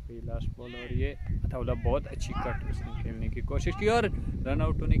लास्ट बॉल पे। लास्ट बॉल और ये अताउला बहुत अच्छी कट उसने खेलने की कोशिश की और रन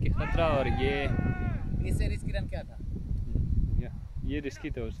आउट होने की खतरा, और ये इससे रिस्की रन क्या था? ये रिस्की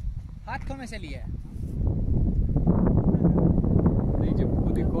था, उस हाथ क्यों में से लिया है? नहीं, जब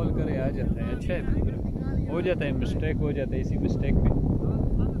खुद ही कॉल करे आ जाता है, अच्छा है, हो जाता है, मिस्टेक हो जाता है। इसी मिस्टेक पे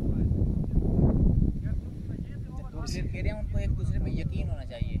दूसरे खेल रहे हैं, उनको एक दूसरे में यकीन होना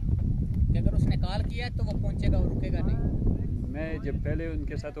चाहिए कि अगर उसने कॉल किया तो वो पहुंचेगा और रुकेगा नहीं। मैं जब पहले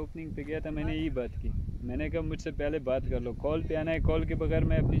उनके साथ ओपनिंग पे गया था, मैंने यही बात की, मैंने कहा मुझसे पहले बात कर लो, कॉल पे आना है, कॉल के बगैर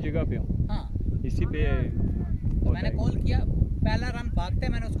मैं अपनी जगह पे हूँ। हाँ, इसी पे तो मैंने कॉल किया, पहला रन भागते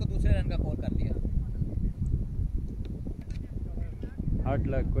मैंने उसको दूसरे रन का कॉल कर दिया। हार्ड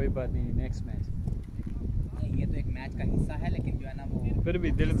लक, कोई बात नहीं, नेक्स्ट मैच। ये तो एक मैच का हिस्सा है, लेकिन जो है ना वो फिर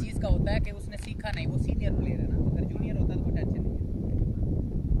भी दिल चीज़ का होता है कि उसने सीखा नहीं, वो सीनियर प्लेयर है ना, अगर जूनियर होता तो कोई टेंशन नहीं है।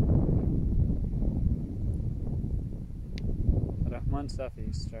 रहमान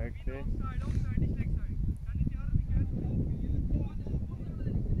साफी स्ट्राइक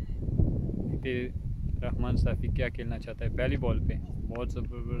पे, रहमान साफी क्या खेलना चाहता है पहली बॉल पे, बहुत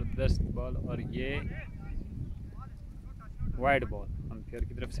ज़बरदस्त बॉल और ये वाइड बॉल, अंपायर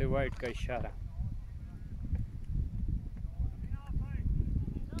की तरफ से वाइड का इशारा।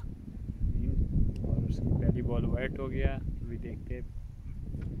 और उसकी पहली बॉल वाइड हो गया। अभी देखते,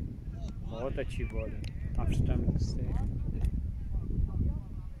 बहुत अच्छी बॉल है ऑफ स्टंप से,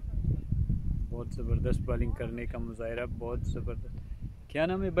 बहुत ज़बरदस्त बॉलिंग करने का मुजाहिरा, बहुत ज़बरदस्त। क्या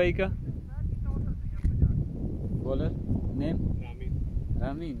नाम है भाई का? बॉलर नेम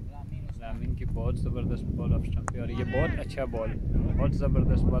रामीन की बहुत ज़बरदस्त बॉल ऑफ स्टंप पे, और ये बहुत अच्छा बॉल, बहुत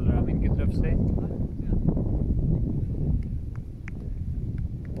ज़बरदस्त बॉल रामीन की तरफ से,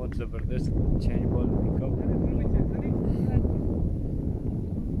 बहुत ज़बरदस्त चेंज बॉल पिकअप।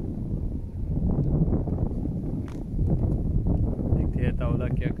 देखते हैं अताउला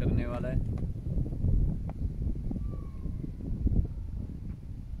क्या करने वाला है,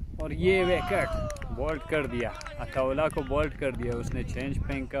 और ये विकेट बॉल्ट कर दिया, अताउला को बॉल्ट कर दिया उसने, चेंज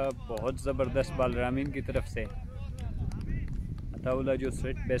फेंका, बहुत ज़बरदस्त बॉल रामीन की तरफ से। अताउल्ला जो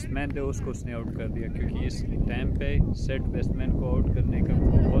सेट बैट्समैन थे उसको उसने आउट कर दिया, क्योंकि इस टाइम पे सेट बैट्समैन को आउट करने का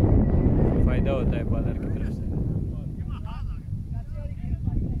बहुत फ़ायदा होता है बॉलर की तरफ से।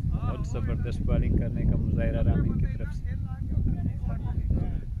 बहुत ज़बरदस्त बॉलिंग करने का मुजाहिरा रामीन की तरफ से।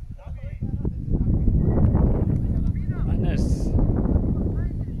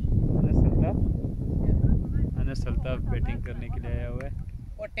 अनस अल्ताफ बैटिंग करने के लिए आया हुआ है।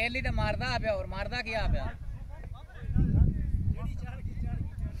 वो टेली ने मारदा आ गया और मारदा किया आ गया।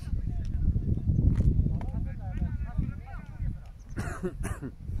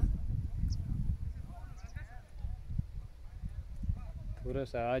 थोड़ा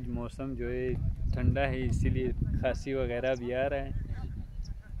सा आज मौसम जो है ठंडा है, इसीलिए खांसी वगैरह भी आ रहा है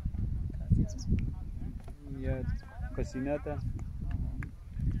या पसीना था।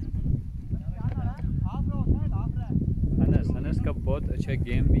 अनस का बहुत अच्छा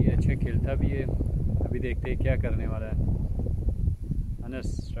गेम भी है, अच्छा खेलता भी है। अभी देखते हैं क्या करने वाला है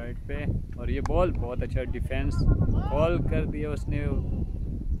अनस राइट पे, और ये बॉल बहुत अच्छा डिफेंस कॉल कर दिया उसने,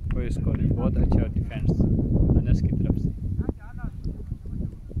 कोई स्कोर नहीं, बहुत अच्छा डिफेंस अनस की तरफ से।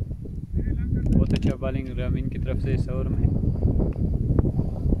 बहुत अच्छा बॉलिंग रामीन की तरफ से इस ओवर में,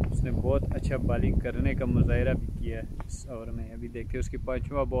 उसने बहुत अच्छा बॉलिंग करने का मुजाहिरा भी किया है इस ओवर में। अभी देखिए उसकी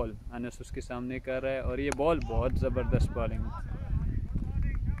 5वां बॉल अनस उसके सामने कर रहा है, और ये बॉल बहुत ज़बरदस्त बॉलिंग।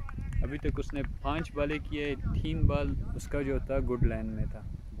 अभी तक उसने 5 बॉलें किए, 3 बॉल उसका जो था गुड लाइन में था।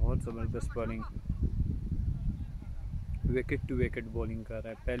 बहुत ज़बरदस्त bowling, wicket to wicket bowling कर रहा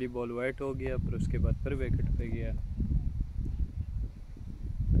है। पहली बॉल वाइट हो गया, फिर उसके बाद फिर विकेट पे गया,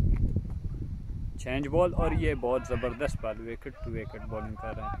 चेंज बॉल, और ये बहुत ज़बरदस्त ball wicket to wicket bowling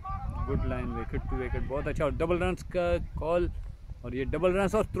कर रहा है। Good line wicket to wicket, बहुत अच्छा, और डबल रन का कॉल, और ये डबल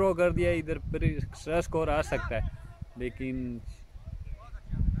रन और थ्रो कर दिया। इधर फिर एक्स्ट्रा स्कोर आ सकता है, लेकिन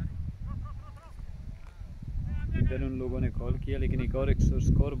इधर उन लोगों ने कॉल किया, लेकिन एक और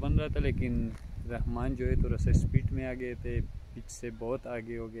स्कोर बन रहा था, लेकिन रहमान जो है थोड़ा सा स्पीड में आ गए थे, पिच से बहुत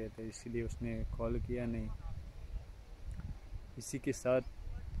आगे हो गए थे, इसीलिए उसने कॉल किया नहीं। इसी के साथ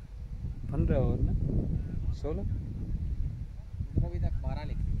बन रहा और ना 16 अभी तक 12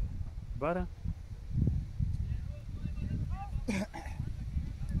 लिखी है। 12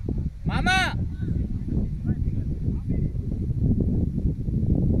 मामा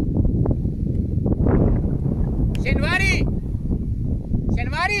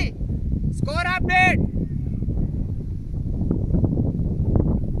शनिवारी स्कोर अपडेट।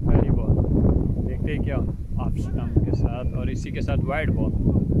 पहली बॉल देखते हैं क्या ऑफ स्टंप के साथ, और इसी के साथ वाइड बॉल।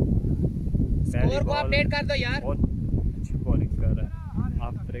 स्कोर को अपडेट कर दो यार। बहुत अच्छी बॉलिंग कर रहा है,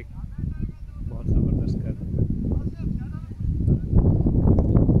 ऑफ ब्रेक बहुत ज़बरदस्त कर रहा है।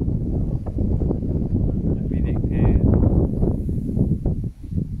 अभी देखते हैं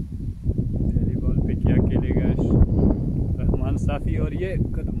पहली बॉल पे क्या खेलेगा रहमान साफ़ी, और ये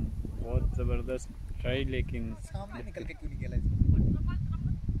कदम बहुत ज़बरदस्त ट्राई, लेकिन सामने निकल के क्यों नहीं खेला?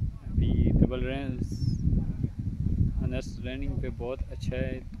 अभी डबल रन अनस रनिंग पे बहुत अच्छा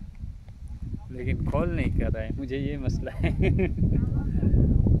है, लेकिन कॉल नहीं कर रहा है, मुझे ये मसला है।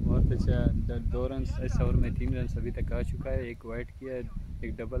 बहुत अच्छा 2 रन इस ओवर में, 3 रन अभी तक आ चुका है, एक वाइड किया है,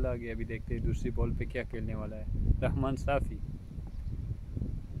 एक डबल आ गया। अभी देखते हैं दूसरी बॉल पे क्या खेलने वाला है रहमान साफ़ी,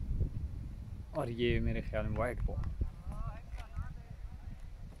 और ये मेरे ख्याल में वाइड बॉल।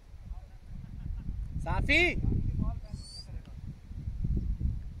 साफी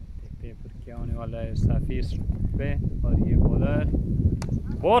देखते हैं फिर क्या होने वाला है साफ़ी इस पे, और ये बॉलर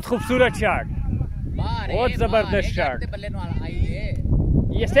बहुत खूबसूरत शॉट, बहुत ज़बरदस्त शॉट।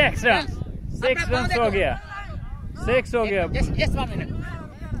 ये 6 रन हो गया, 6 हो गया।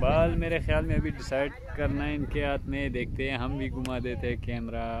 बॉल मेरे ख्याल में अभी डिसाइड करना है इनके हाथ में, देखते हैं, हम भी घुमा देते हैं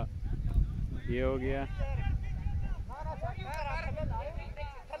कैमरा। ये हो गया,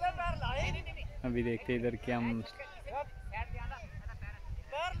 अभी देखते हैं इधर क्या हम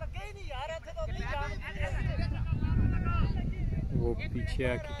वो पीछे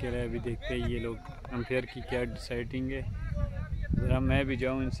आके कह रहा है। अभी देखते हैं ये लोग अंपायर की क्या डिसाइडिंग है, ज़रा मैं भी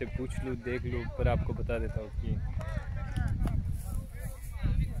जाऊं इनसे पूछ लूँ, देख लूँ, पर आपको बता देता हूँ कि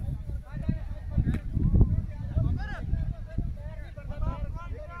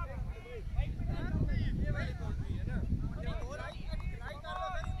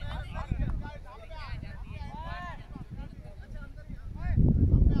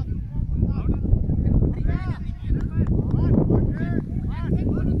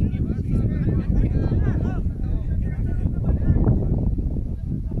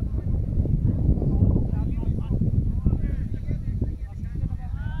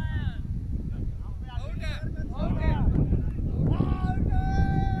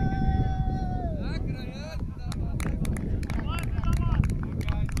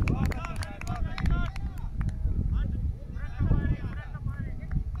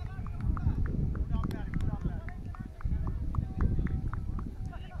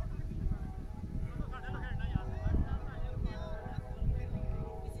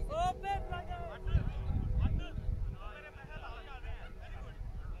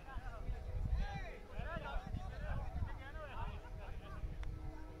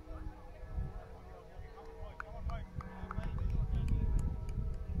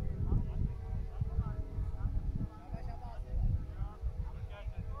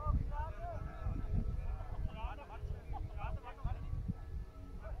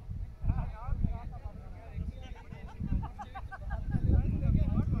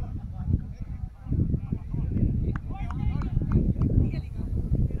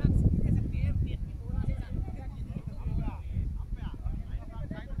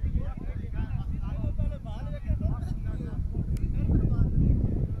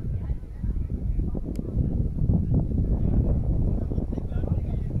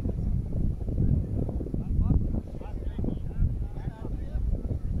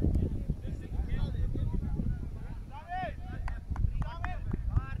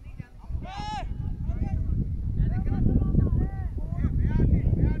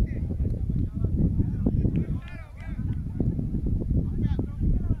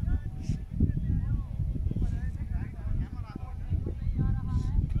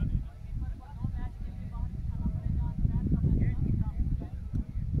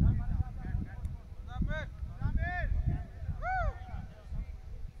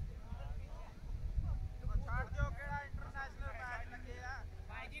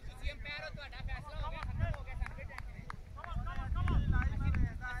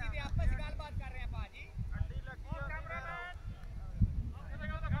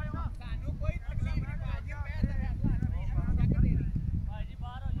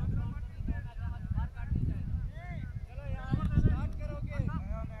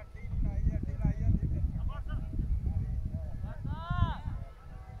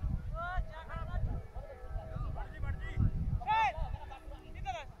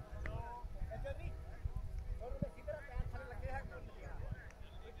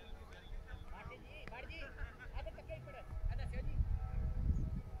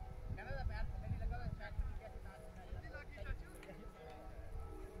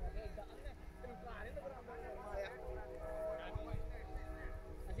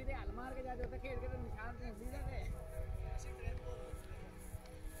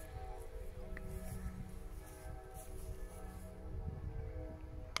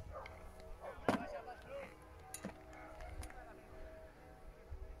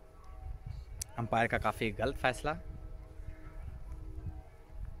अंपायर का काफ़ी गलत फैसला,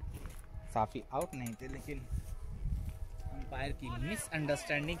 साफी आउट नहीं थे लेकिन अंपायर की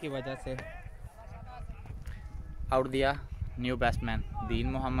मिसअंडरस्टैंडिंग की वजह से आउट दिया न्यू बैट्समैन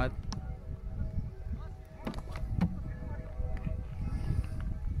दीन मोहम्मद।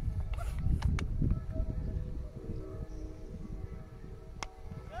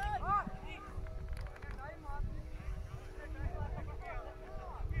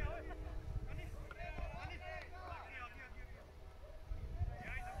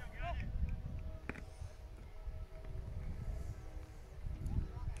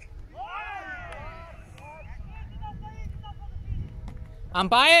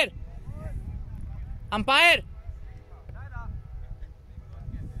 अंपायर अंपायर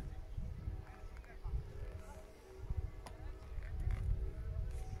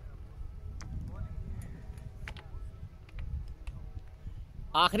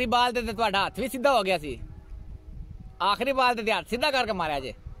आखिरी बाल ते तुहाडा हाथ भी सीधा हो गया सी। आखिरी बाल ते हाथ सीधा करके मारिया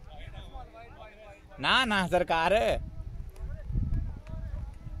जे ना ना सरकार।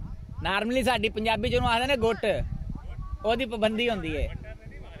 नॉर्मली साडी पंजाबी जिन्हों आखदे ने गुट ओदी पाबंदी होंदी है।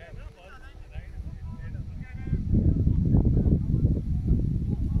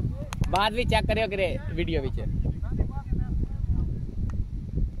 बाद भी चेक करियो करे वीडियो विच।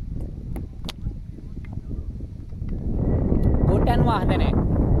 गोटा नूं आखदे ने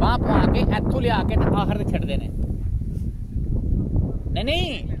बांह पवा के इत्थों लिया के आखिर ते छड्डदे ने। नहीं नहीं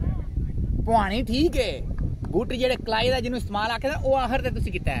पवानी ठीक है, बूट जेह्ड़े कलाई दा जिन्हों इस्तेमाल आखे वो आखिर ते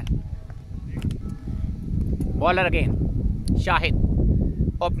तुसीं कीता है। Bowler again Shahid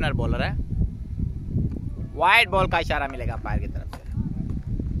opener bowler है। वाइड बॉल का इशारा मिलेगा अंपायर की तरफ से।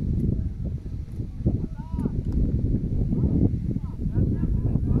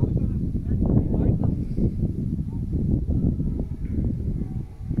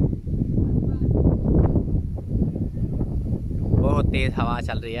 बहुत तेज हवा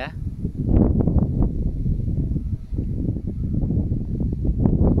चल रही है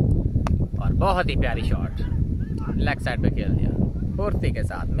और बहुत ही प्यारी शॉट लेग साइड पे खेल दिया। फुर्ती के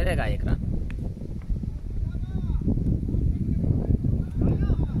साथ मिलेगा एक रन।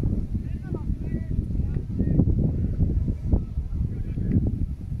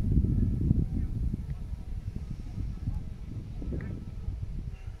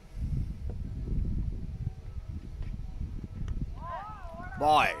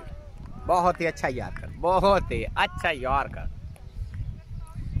 बॉल बहुत ही अच्छा यॉर्कर, बहुत ही अच्छा यॉर्कर।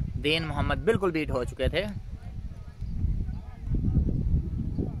 दीन मोहम्मद बिल्कुल बीट हो चुके थे।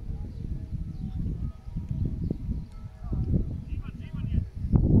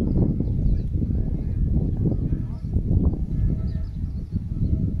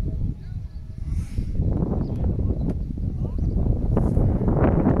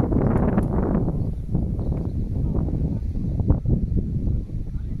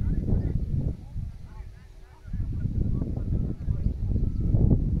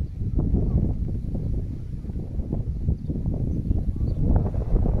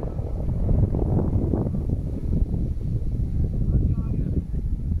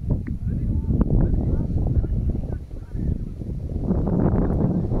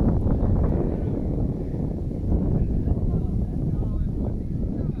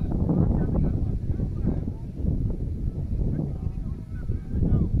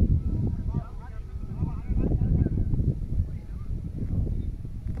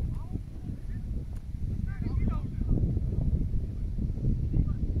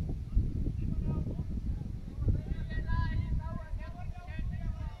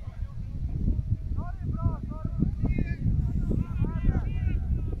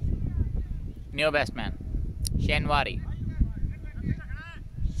 New batsman Shinwari.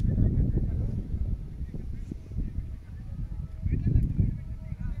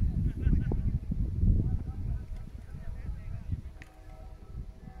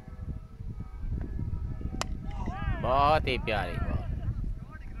 बहुत ही प्यारी बॉल,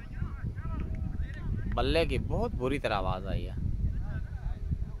 बल्ले की बहुत बुरी तरह आवाज आई है।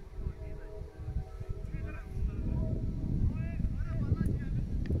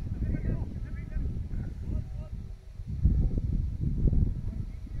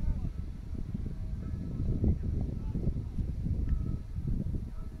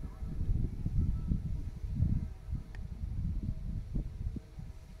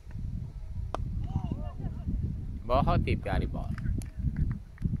 बहुत ही प्यारी बॉल।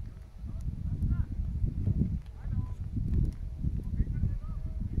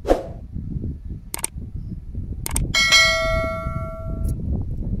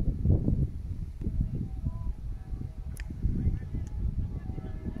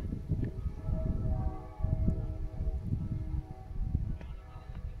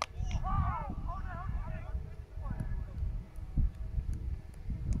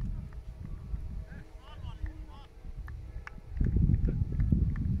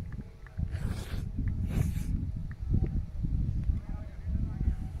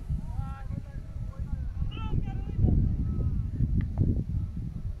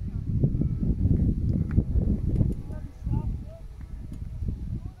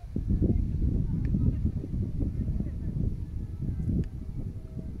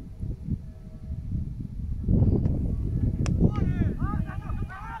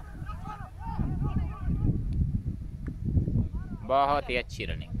 बहुत ही अच्छी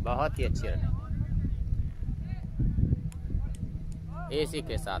रनिंग, बहुत ही अच्छी रनिंग। इसी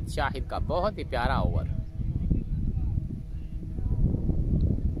के साथ शाहिद का बहुत ही प्यारा ओवर।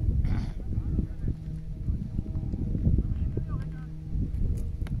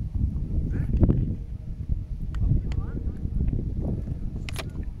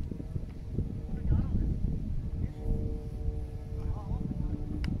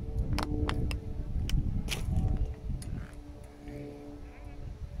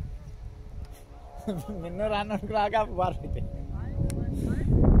 मैनू रन करा के बाहर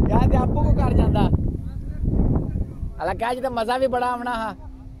याद आपू को कर जाता हालांकि क्या जिदा मजा भी बड़ा आना हा।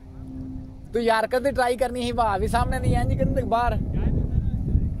 तू यार कर ट्राई करनी ही वाह भी सामने नहीं है जी कहते बाहर।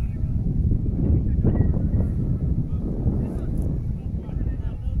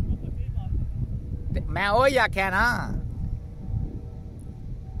 मैं वही आख्या ना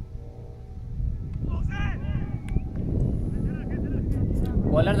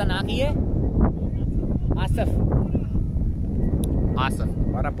बॉलर का नाम की है आसफ। आसफ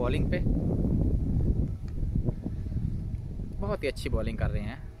हमारा बॉलिंग पे बहुत ही अच्छी बॉलिंग कर रहे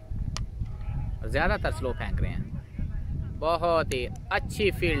हैं और ज्यादातर स्लो फेंक रहे हैं। बहुत ही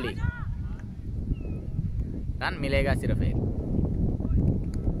अच्छी फील्डिंग, रन मिलेगा सिर्फ एक।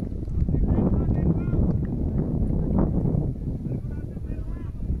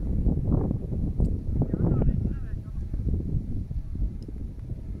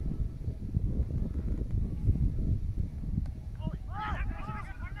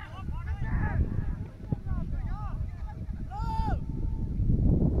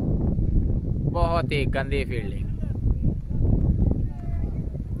 बहुत ही गंदी फील्डिंग,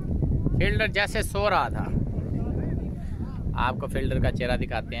 फील्डर जैसे सो रहा था। आपको फील्डर का चेहरा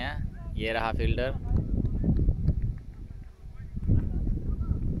दिखाते हैं, ये रहा फील्डर।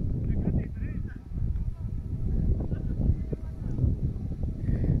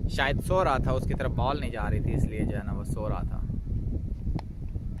 शायद सो रहा था, उसकी तरफ बॉल नहीं जा रही थी इसलिए जो है ना वो सो रहा था।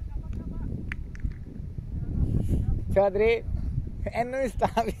 चौधरी इन्होंने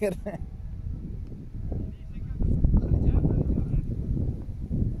स्टार कर रहे हैं।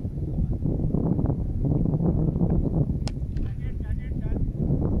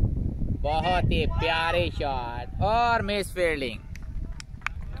 बहुत ही प्यारे शॉट और मिस फील्डिंग।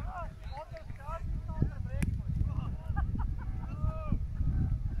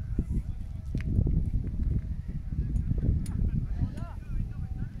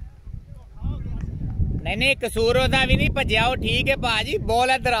 नहीं कसूर ओदा भी नहीं भज्या, वो ठीक है भाजी,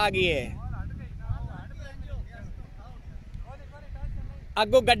 बॉल इधर आ गई है।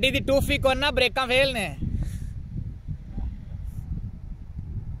 अगो गड्डी दी टूफी को ना ब्रेकां फेल ने।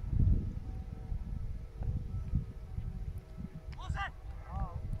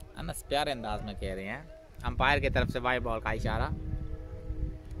 अनस प्यारे अंदाज में कह रहे हैं, अंपायर की तरफ से वाइड बॉल का इशारा।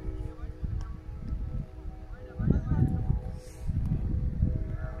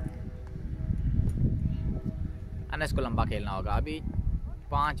 अनस को लंबा खेलना होगा, अभी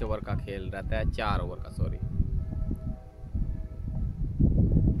 5 ओवर का खेल रहता है, 4 ओवर का सॉरी।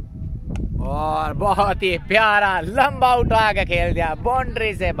 और बहुत ही प्यारा लंबा उठा के खेल दिया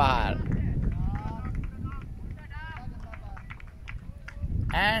बाउंड्री से बाहर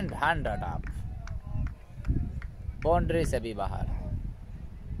एंड 100 अप, बाउंड्री से भी बाहर।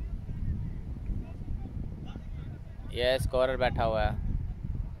 ये स्कोरर बैठा हुआ है,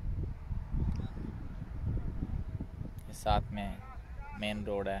 साथ में मेन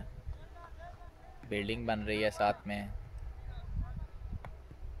रोड है, बिल्डिंग बन रही है साथ में।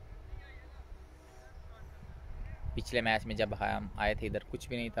 पिछले मैच में जब हम आए थे इधर कुछ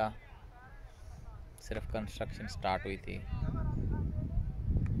भी नहीं था, सिर्फ कंस्ट्रक्शन स्टार्ट हुई थी।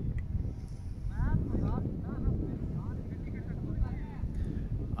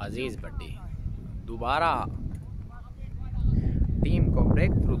 अजीज भट्टी दोबारा टीम को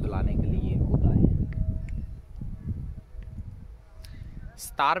ब्रेक थ्रू दिलाने के लिए खुद आए।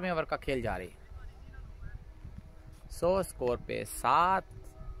 17वें ओवर का खेल जारी, 100 स्कोर पे 7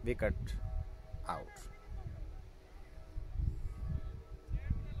 विकेट आउट।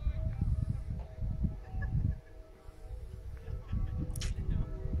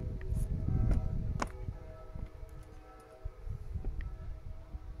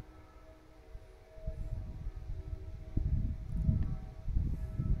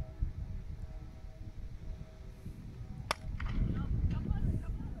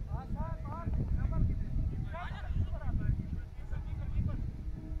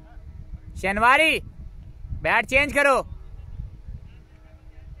 शनिवारी बैट चेंज करो।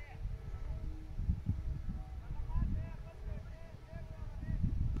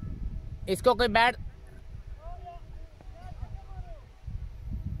 इसको कोई बैट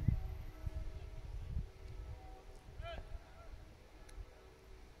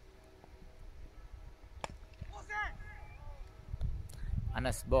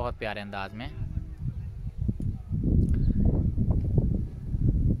अनस बहुत प्यारे अंदाज में।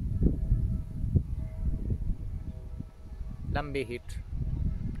 लंबी हिट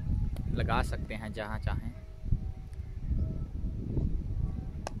लगा सकते हैं जहां चाहें,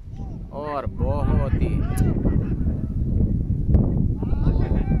 और बहुत ही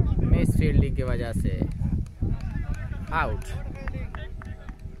मिस फील्डिंग की वजह से आउट।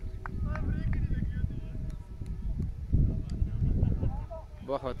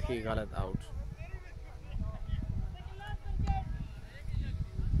 बहुत ही गलत आउट।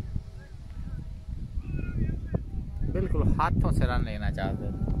 बिल्कुल हाथों से रन लेना चाहते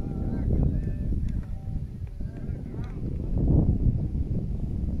थे।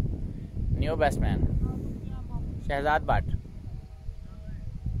 New batsman Shahzad Bhatt.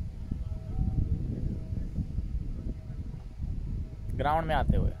 Ground में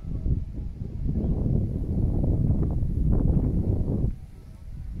आते हुए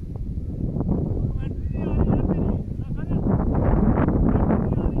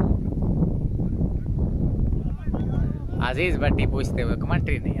अजीज भट्टी पूछते हुए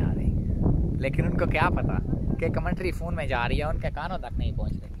कमेंट्री नहीं आ रही, लेकिन उनको क्या पता कि कमेंट्री फ़ोन में जा रही है, उनके कानों तक नहीं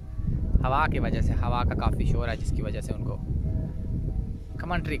पहुंच रही। हवा की वजह से, हवा का काफ़ी शोर है जिसकी वजह से उनको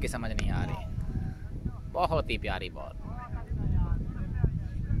कमेंट्री की समझ नहीं आ रही। बहुत ही प्यारी बॉल।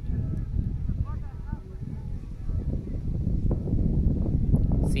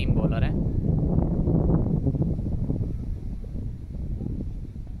 सीम बॉलर है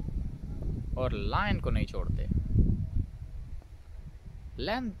और लाइन को नहीं छोड़ते।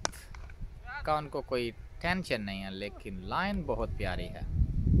 लेंथ का उनको कोई टेंशन नहीं है, लेकिन लाइन बहुत प्यारी है।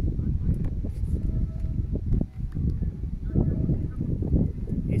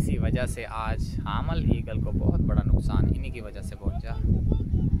 इसी वजह से आज हामल ईगल को बहुत बड़ा नुकसान इन्हीं की वजह से पहुंचा।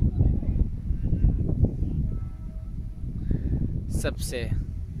 सबसे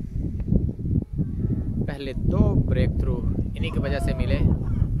पहले 2 ब्रेक थ्रू इन्हीं की वजह से मिले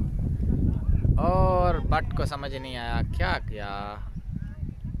और बट को समझ नहीं आया क्या किया,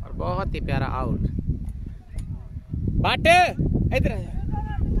 और बहुत ही प्यारा आउट। बट इधर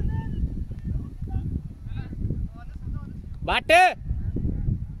बट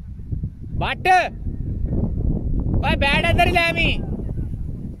बट ओए बैट इधर ही ले।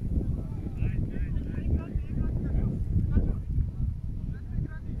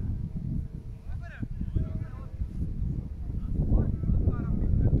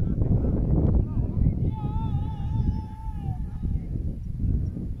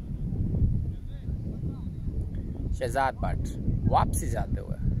 शहजाद भट्ट वापसी जाते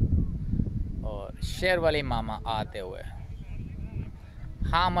हुए और शेरवली मामा आते हुए।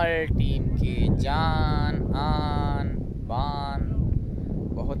 हामल टीम की जान आन बान,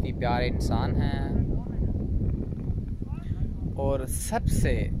 बहुत ही प्यारे इंसान हैं, और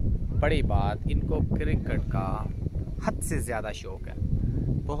सबसे बड़ी बात इनको क्रिकेट का हद से ज़्यादा शौक़ है।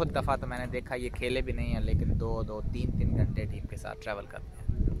 बहुत दफ़ा तो मैंने देखा ये खेले भी नहीं हैं, लेकिन 2-2, 3-3 घंटे टीम के साथ ट्रैवल करते हैं।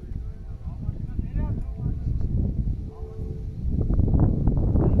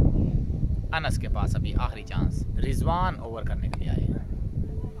 अनस के पास अभी आखिरी चांस, रिजवान ओवर करने के लिए आए हैं।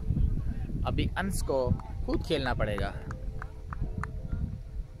 अभी अनस को खुद खेलना पड़ेगा,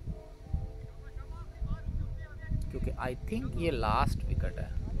 क्योंकि आई थिंक ये लास्ट विकेट है।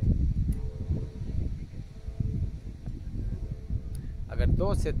 अगर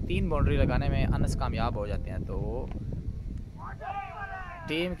 2 से 3 बाउंड्री लगाने में अनस कामयाब हो जाते हैं तो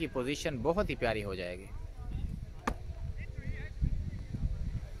टीम की पोजीशन बहुत ही प्यारी हो जाएगी।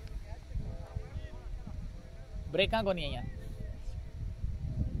 ब्रेक को नहीं आई,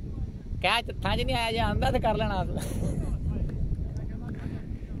 कैच था जी नहीं आया, जो आंदा तो कर लेना।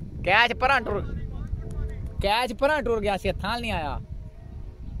 कैच परा टुर गया सी, थाल नहीं आया।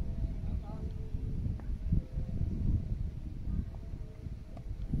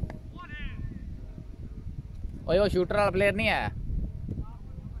 ओए वो शूटर वाला प्लेयर नहीं आया।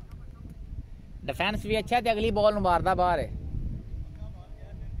 डिफेंस भी अच्छा है, अगली बॉल मारदा बाहर है।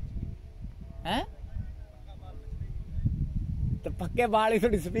 हैं तो पक्के बाल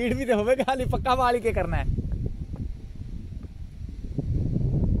थोड़ी स्पीड भी तो होगा, खाली पक्का बाल ही क्या करना है।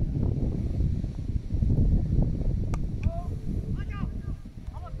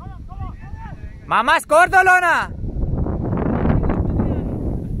 मामा स्कोर तो लो ना।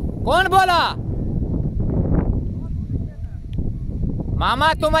 कौन बोला?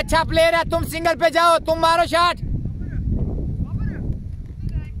 मामा तुम अच्छा प्लेयर है, तुम सिंगल पे जाओ, तुम मारो शॉट।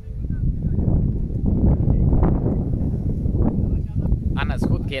 अनस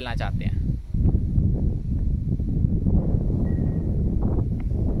खुद खेलना चाहते हैं।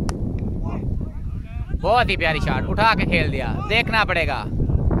 बहुत ही प्यारी शॉट, उठा के खेल दिया, देखना पड़ेगा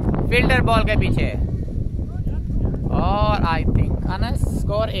फील्डर बॉल के पीछे। और आई थिंक अनस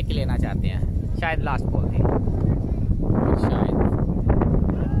स्कोर एक ही लेना चाहते हैं, शायद लास्ट बॉल थी शायद।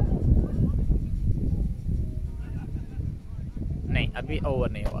 नहीं, अभी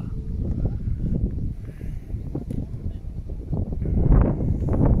ओवर नहीं हुआ।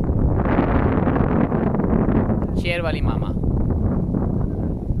 शेर वाली मामा,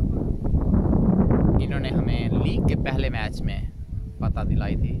 इन्होंने हमें लीग के पहले मैच में पता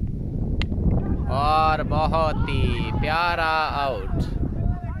दिलाई थी और बहुत ही प्यारा आउट।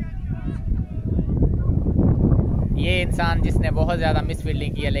 ये इंसान जिसने बहुत ज़्यादा मिस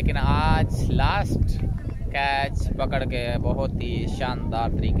फील्डिंग की है, लेकिन आज लास्ट कैच पकड़ के बहुत ही शानदार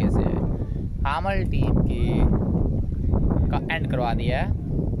तरीके से हामल टीम की का एंड करवा दिया है।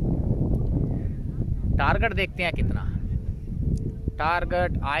 टारगेट देखते हैं कितना।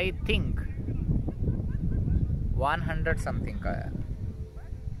 टारगेट आई थिंक 100 समथिंग का है।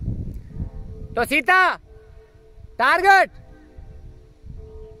 तो Sita target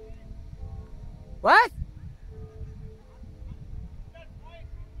what?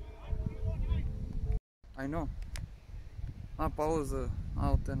 I know. Pause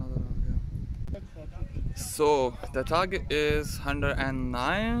out another. Yeah. So the target is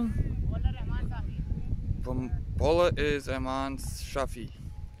 109. Bowler is Hameln Shafi.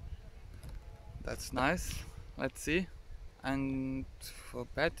 That's nice. Let's see. And for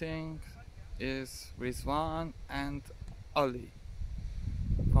batting is Rizwan and Ali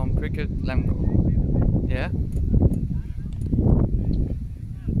from Cricket Lemgo. Yeah.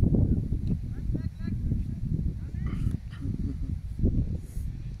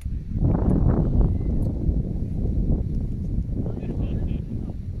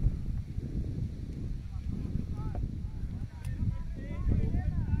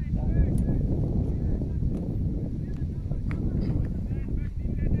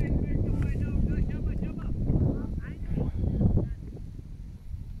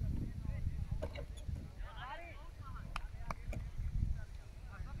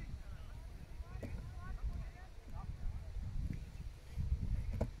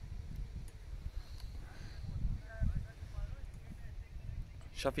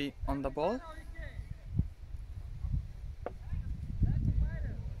 Shafi on the ball.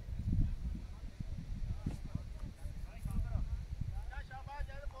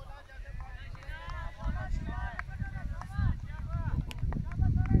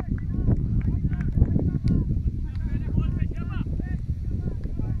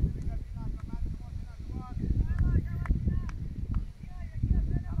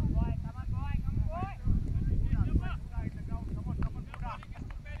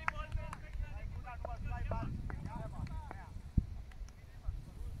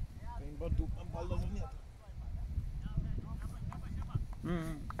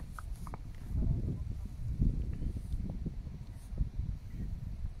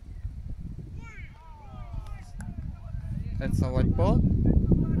 That's a white ball.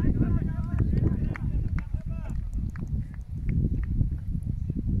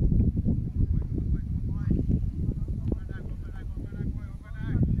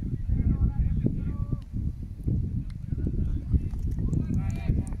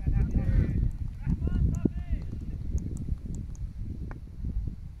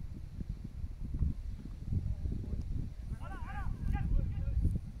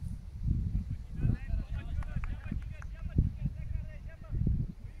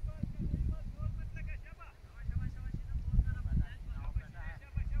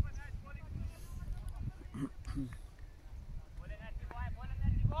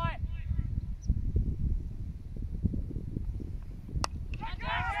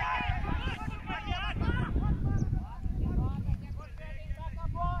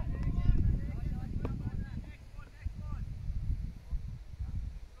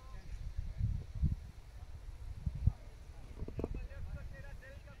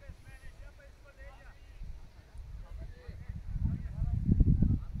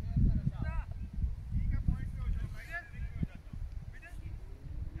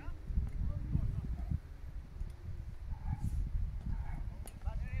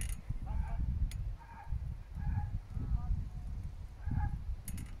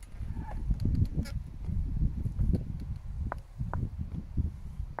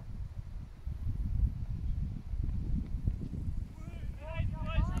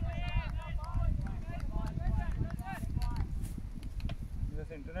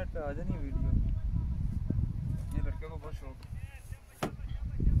 Internet पे आ जानी video, ये लड़के को बहुत शौक है।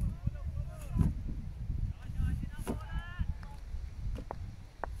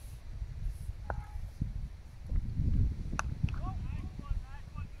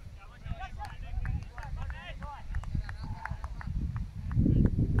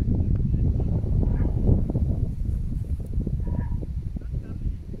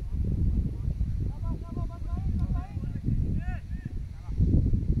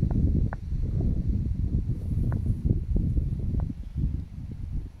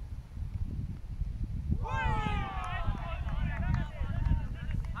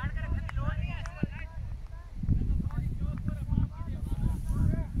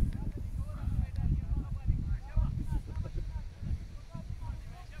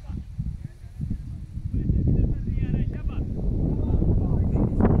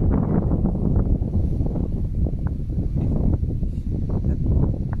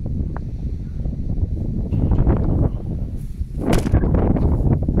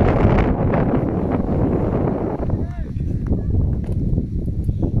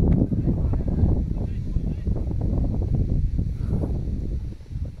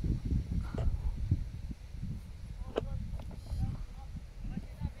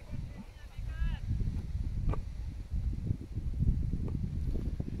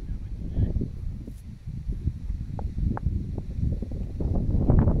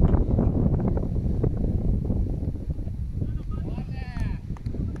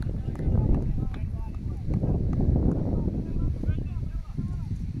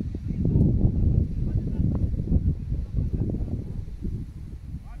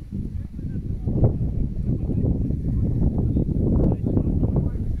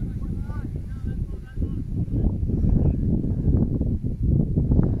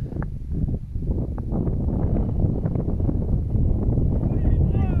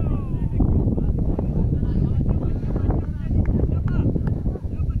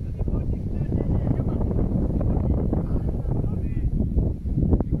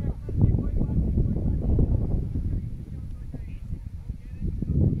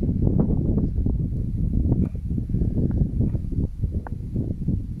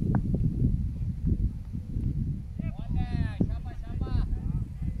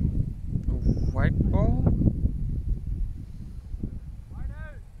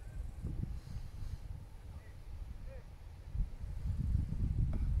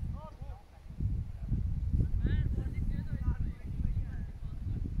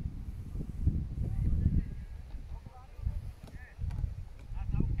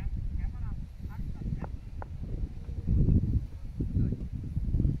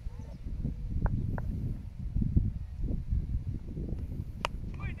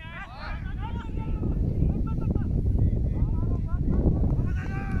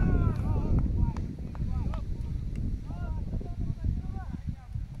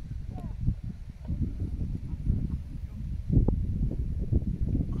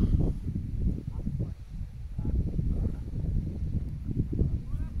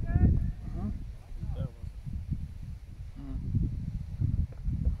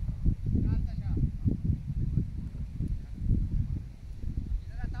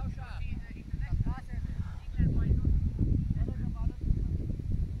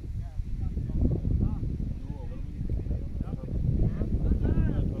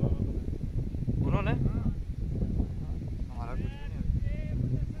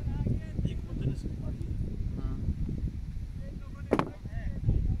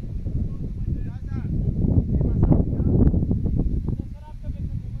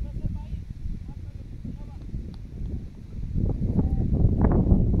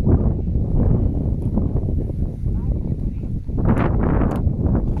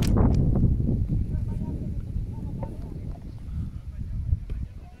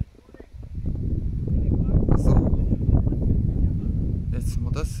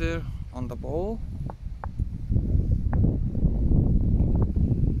 Mudssar on the ball.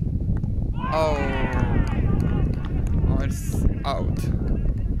 Oh, it's out.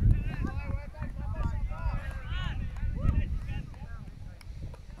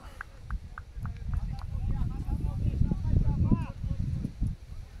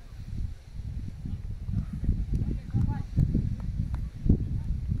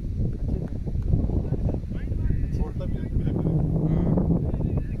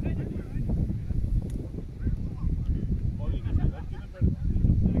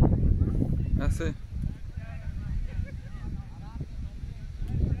 ऐसे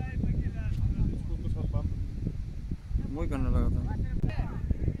वही करने लगा था।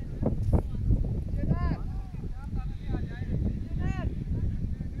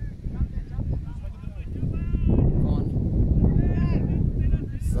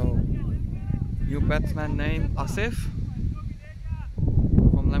 So, new batsman named Asif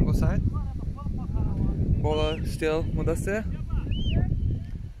from Lemgo side. Bowler still Mudssar.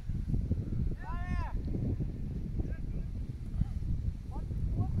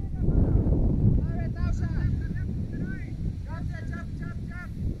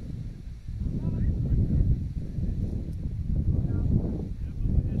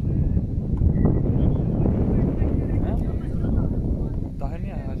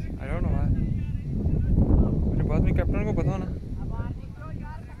 I don't know why. मुझे बाद में कैप्टन को बताओ ना।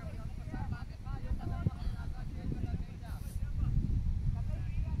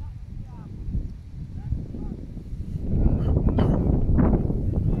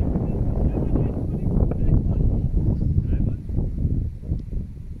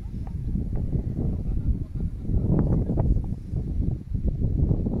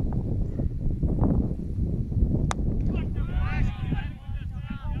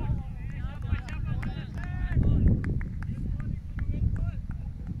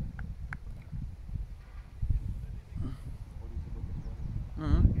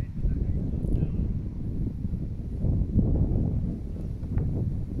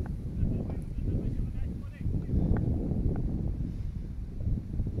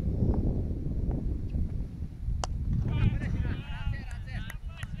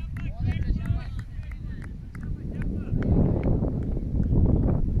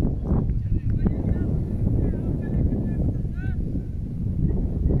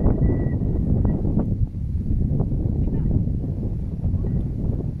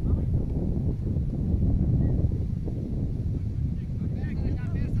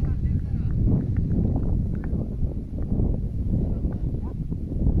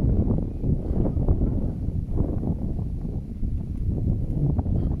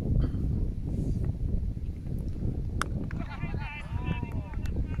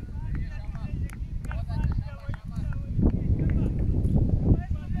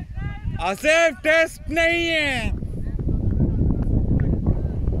 आसिफ टेस्ट नहीं है।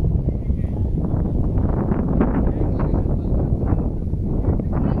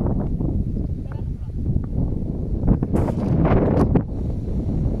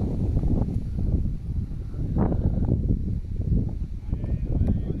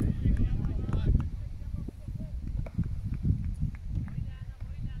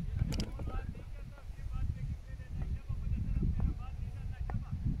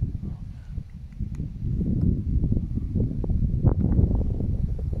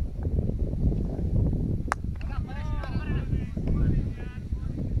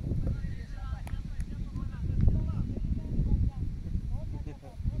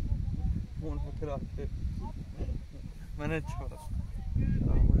 मैंने छोड़ा।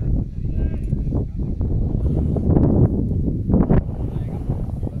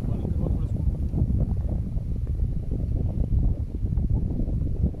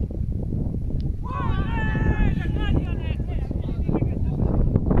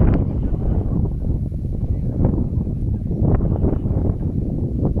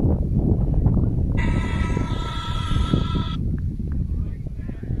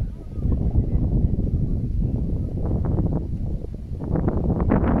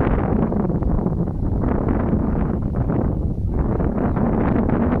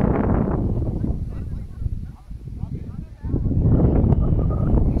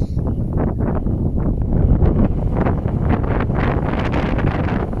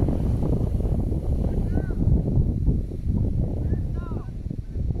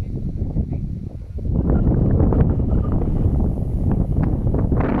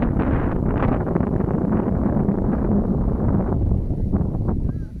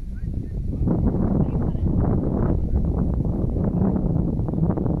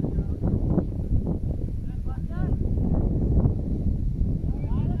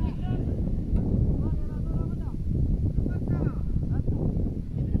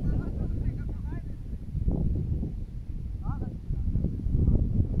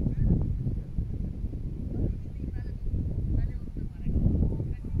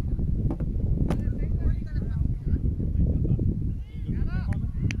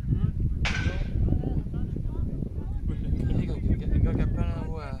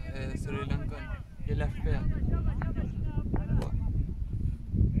 लेफ्ट पे है।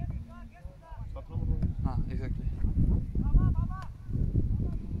 हाँ एग्जैक्टली।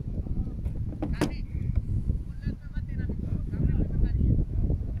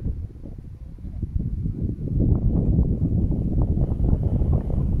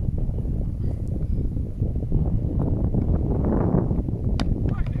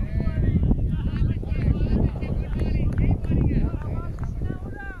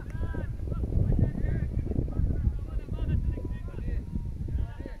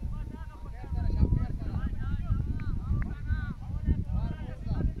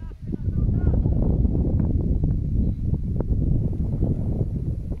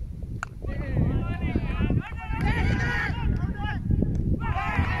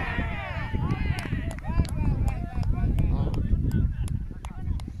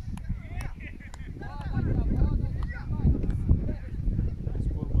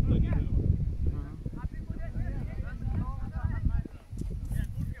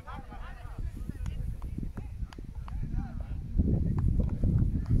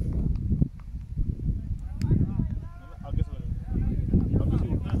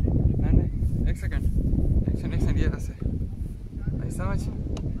 एक सेकंड ये ऐसे समझ।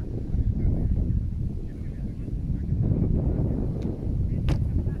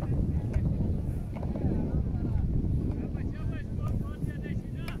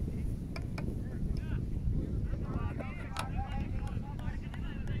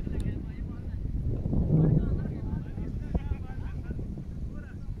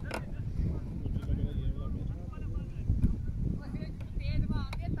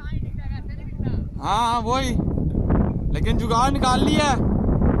 हाँ वही, लेकिन जुगाड़ निकाल लिया।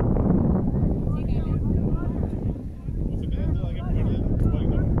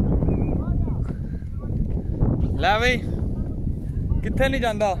 ले भाई किथे नहीं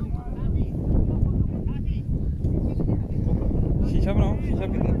जाता। शीशा बनाओ, शीशा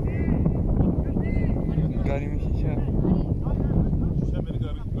भी गाड़ी में शीशा मेरी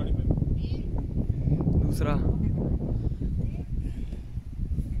गाड़ी में दूसरा।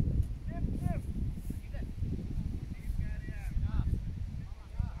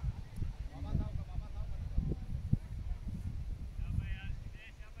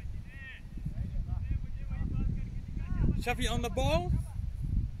 Shafi on the ball.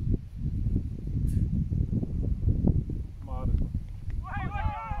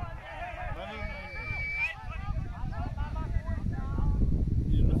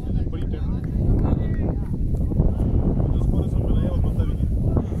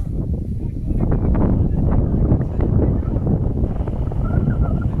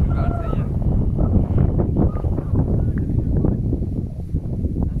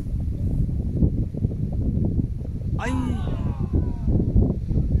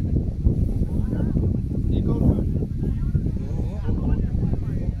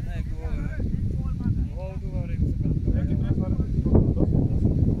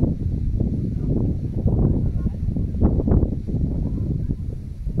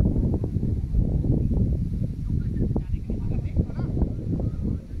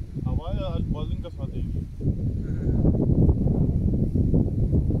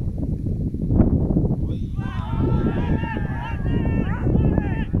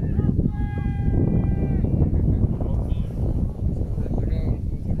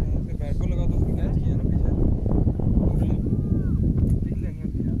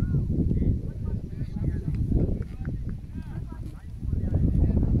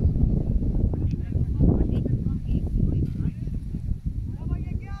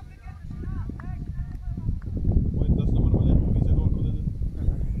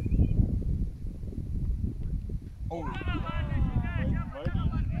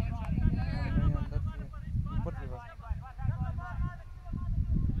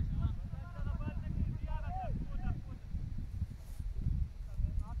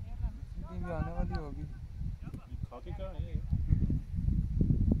 आने वाली होगी खाके क्या है।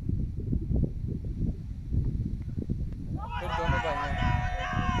 फिर दोनों भाई हैं,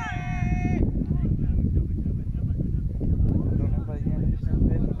 दोनों भाई हैं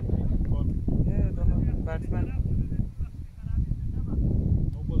ये दोनों batsman.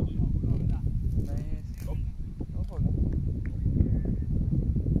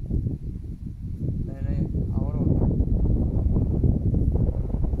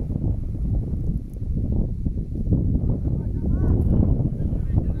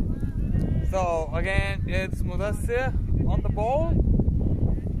 So again, it's Mudssar on the ball.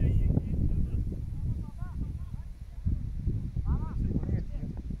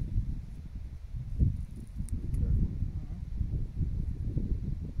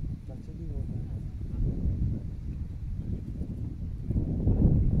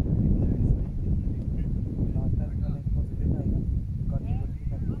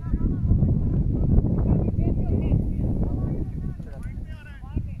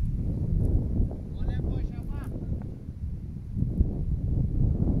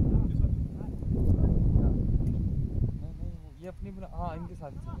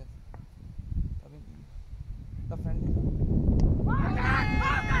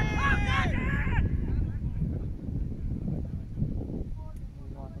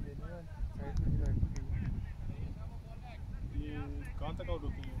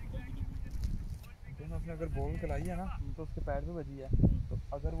 Ball खिलाई है ना तो उसके पैर पे बजी है, तो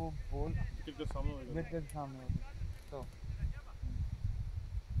अगर वो बॉल विकेट के सामने होगी तो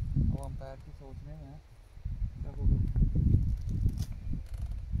वो अंपायर की सोचने में है क्या होगा।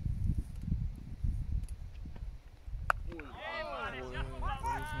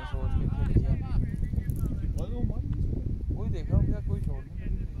 उसने सोच के खेली है, वही देखा यार, कोई शॉट नहीं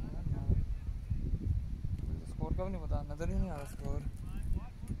लगी, स्कोर का भी नहीं पता, नजर ही नहीं आ रहा स्कोर।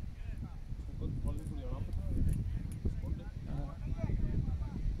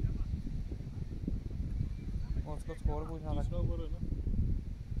 उसको स्कोर पूछना था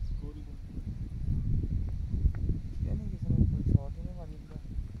क्या, नहीं किसी ने कोई शॉट ही नहीं मारी इनका।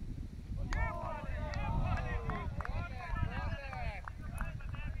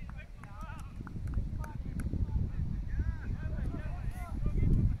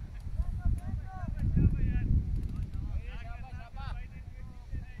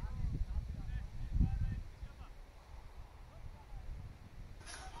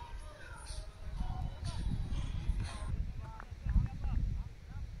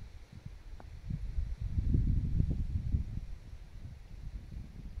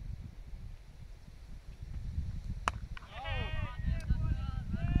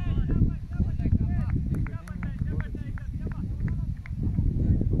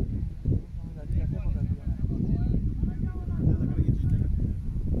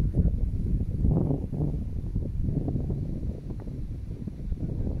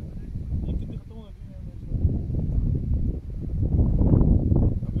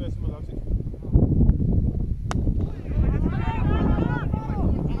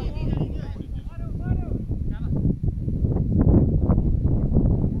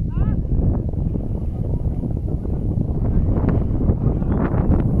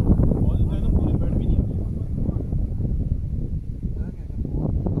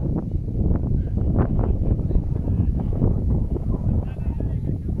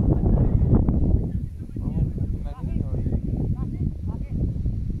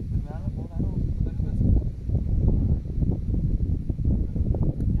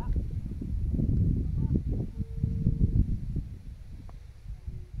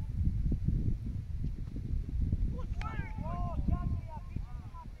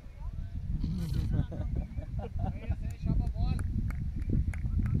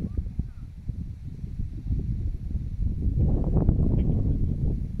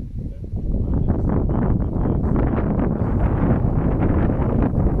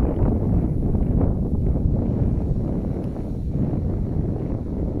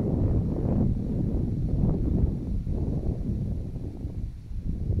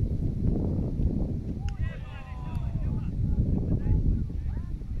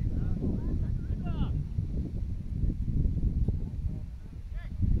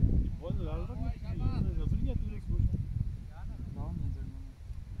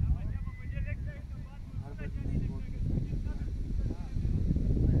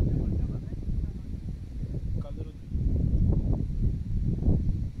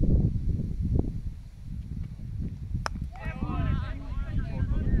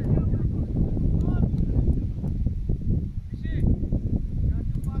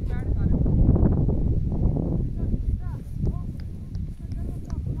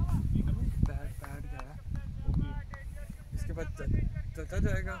 चलता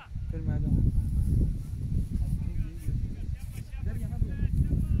जाएगा फिर मैं जाऊँ।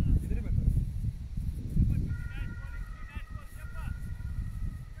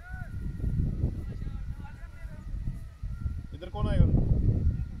 इधर कौन आएगा?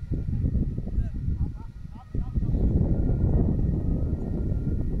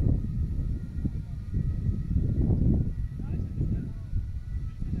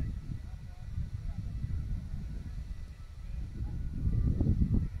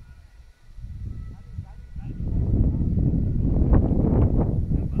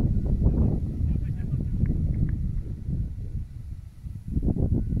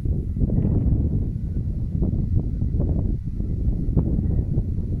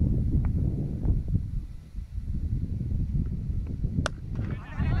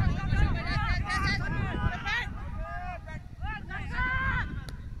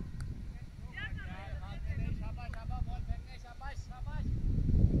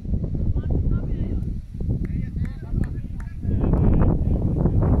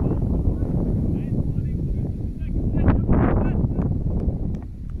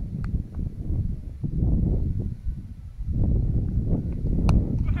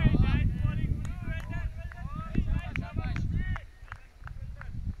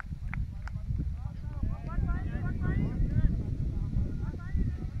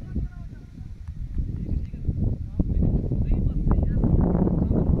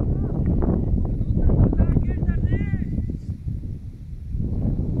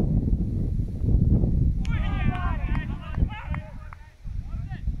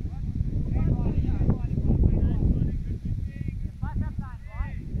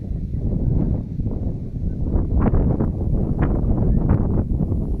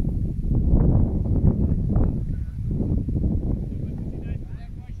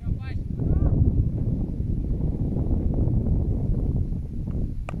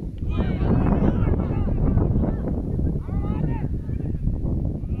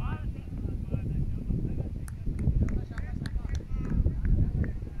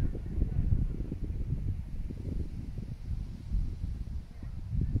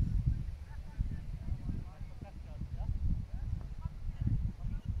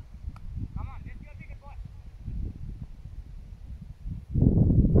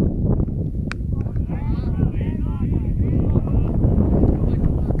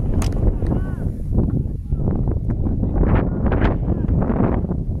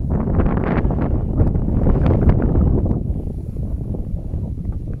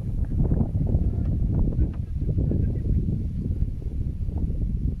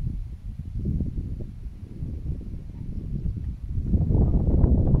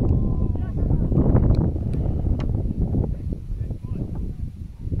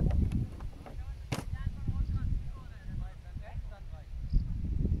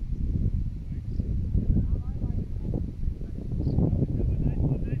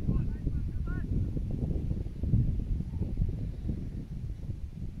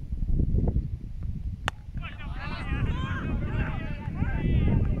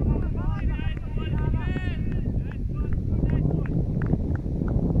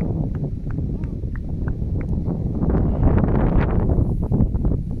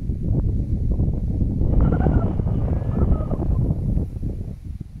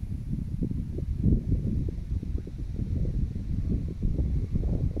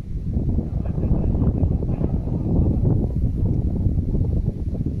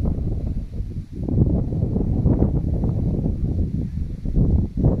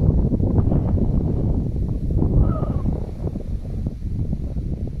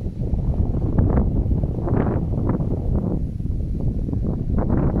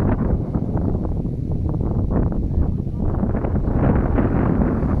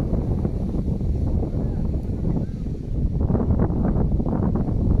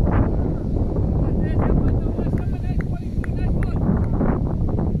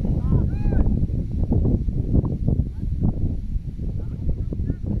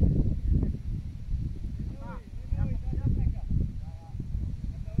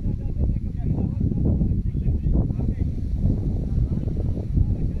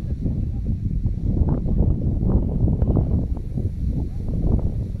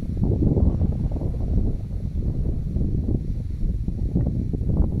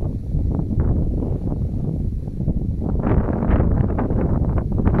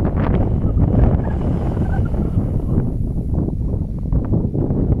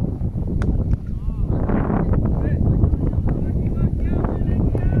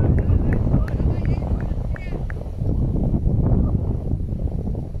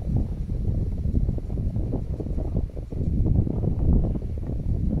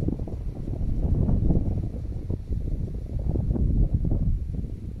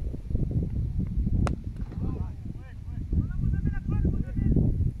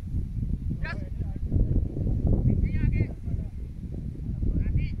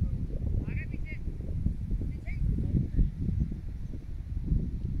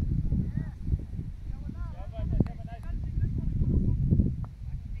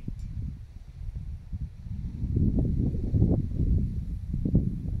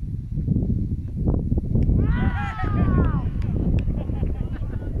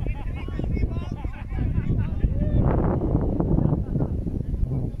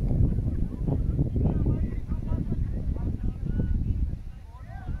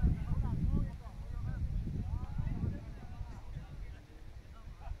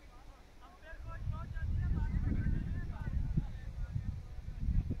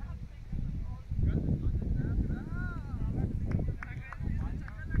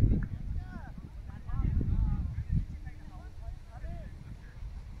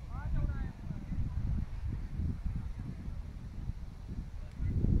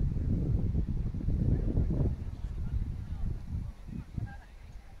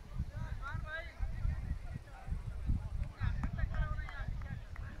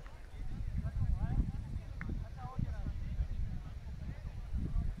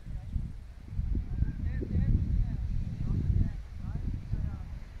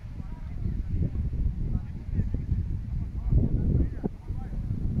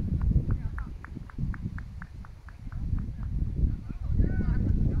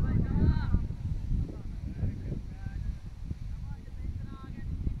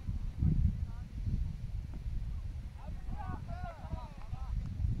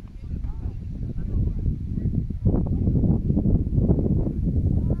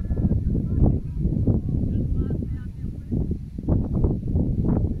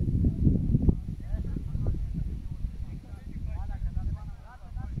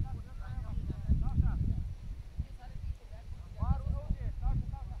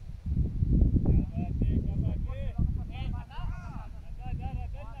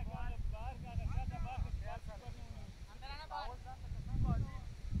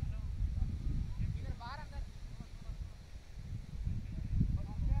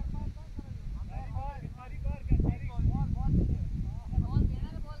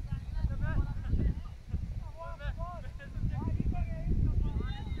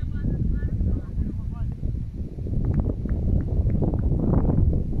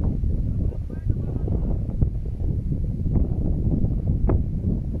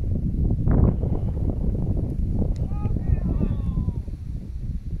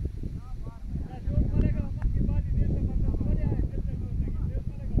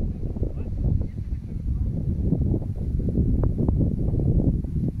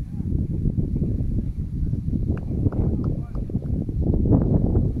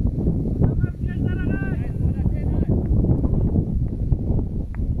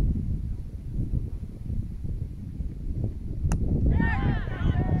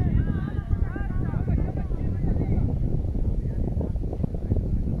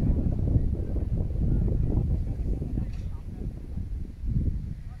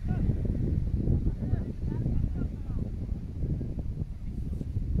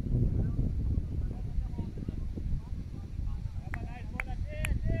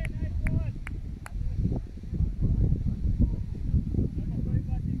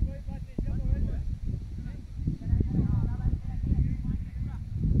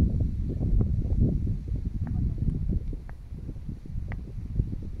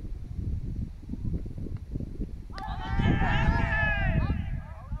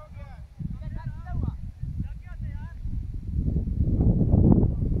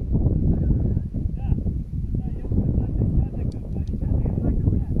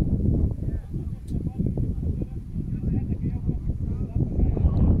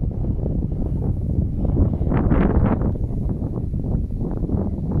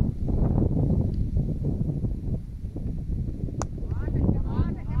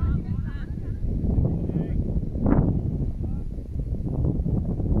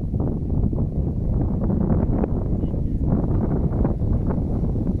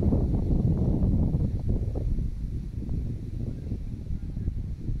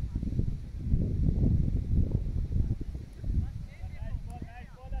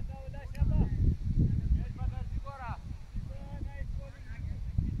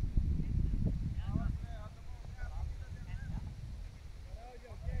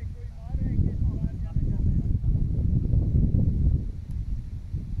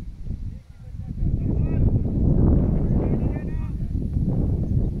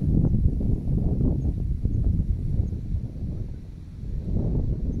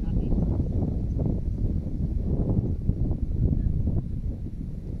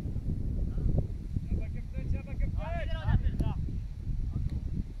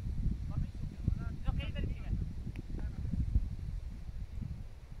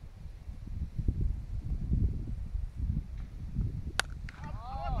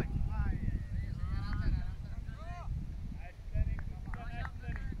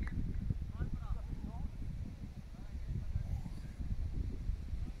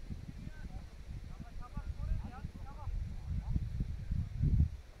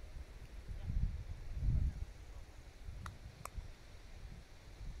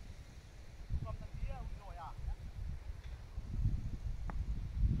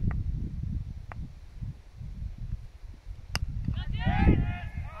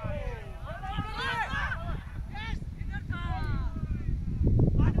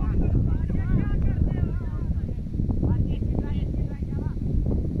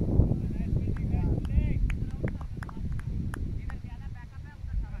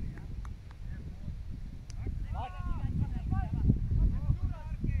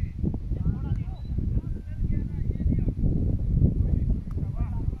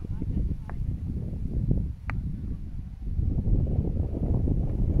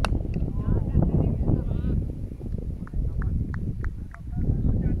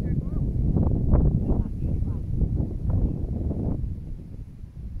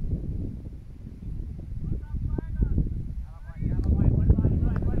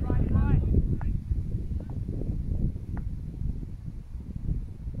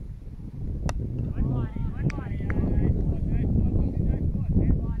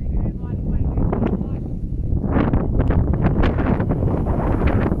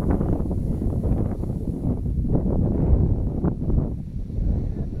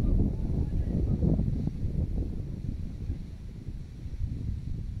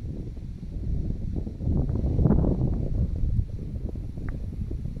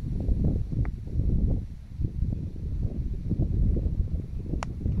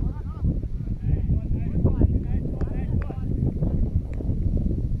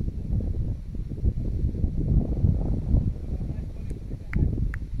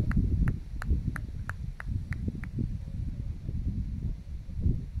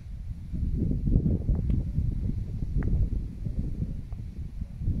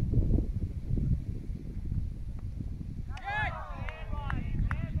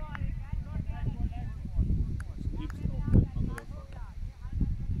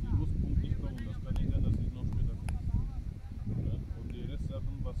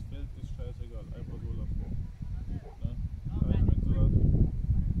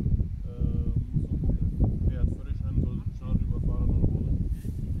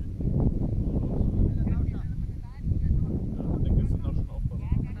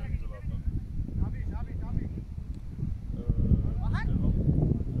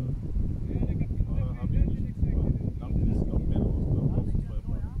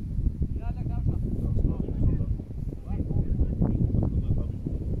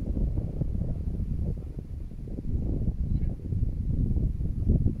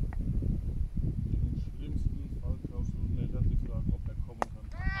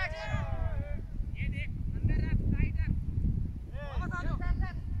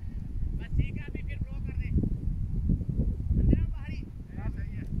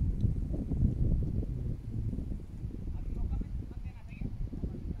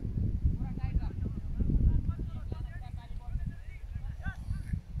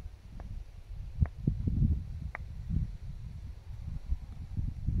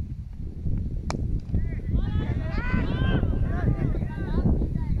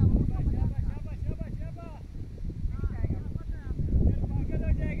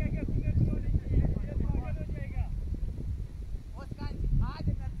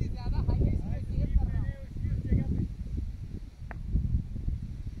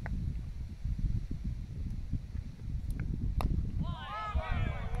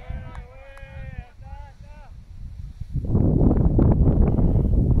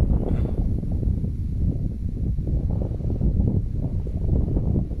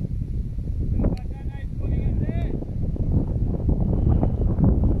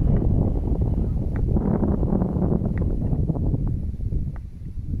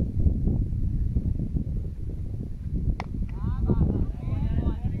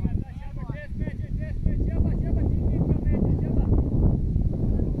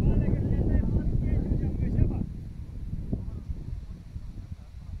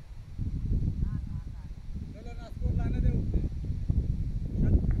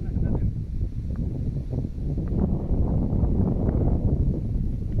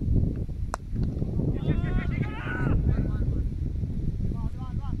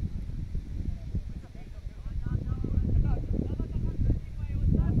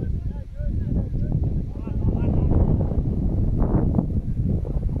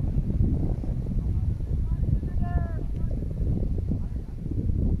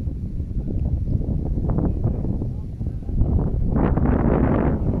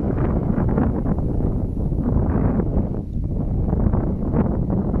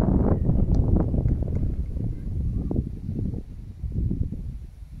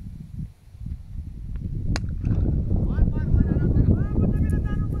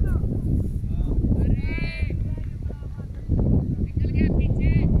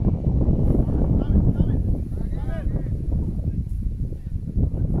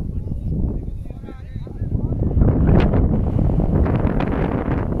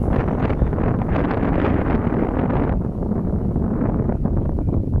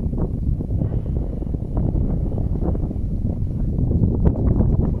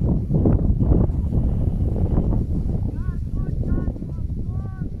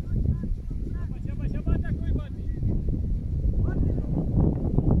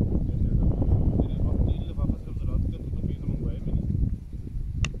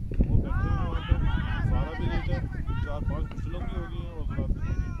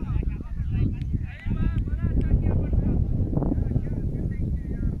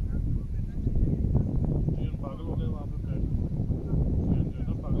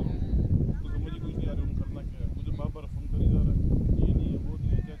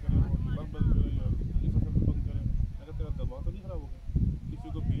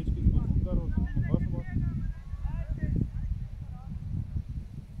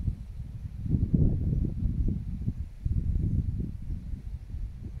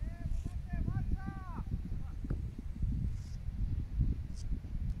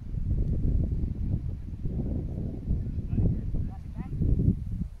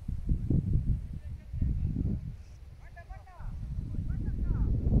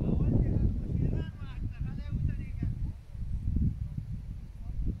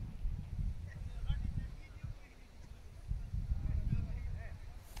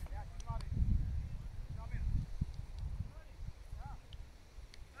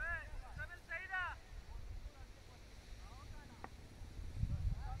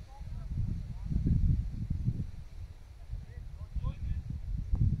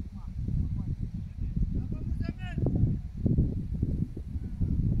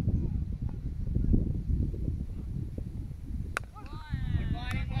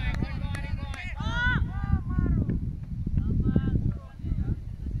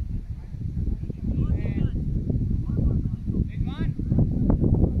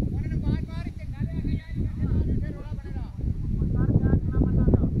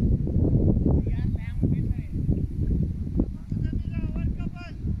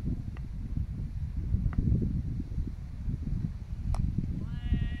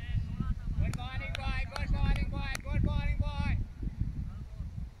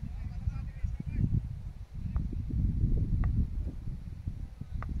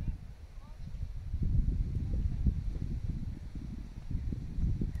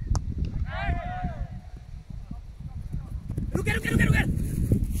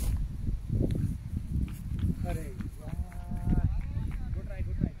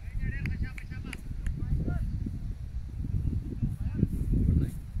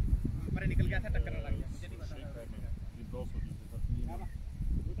 निकल गया था, टक्कर लग गया, मुझे नहीं पता।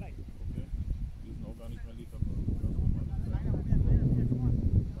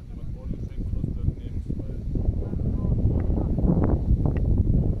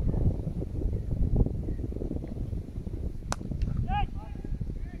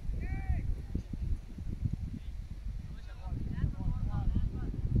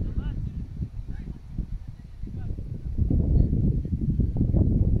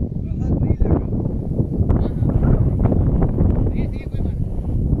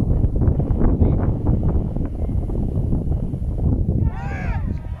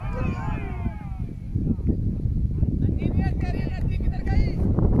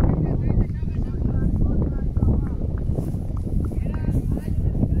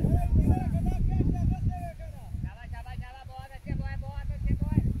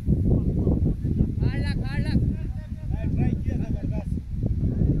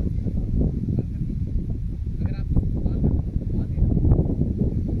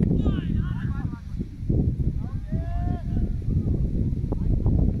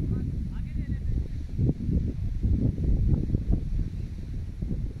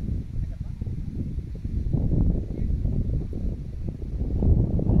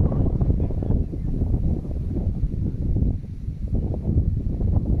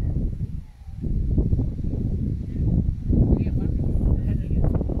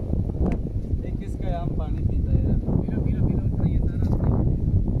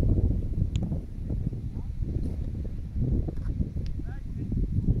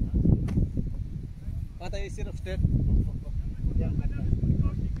 पता है सिर्फ state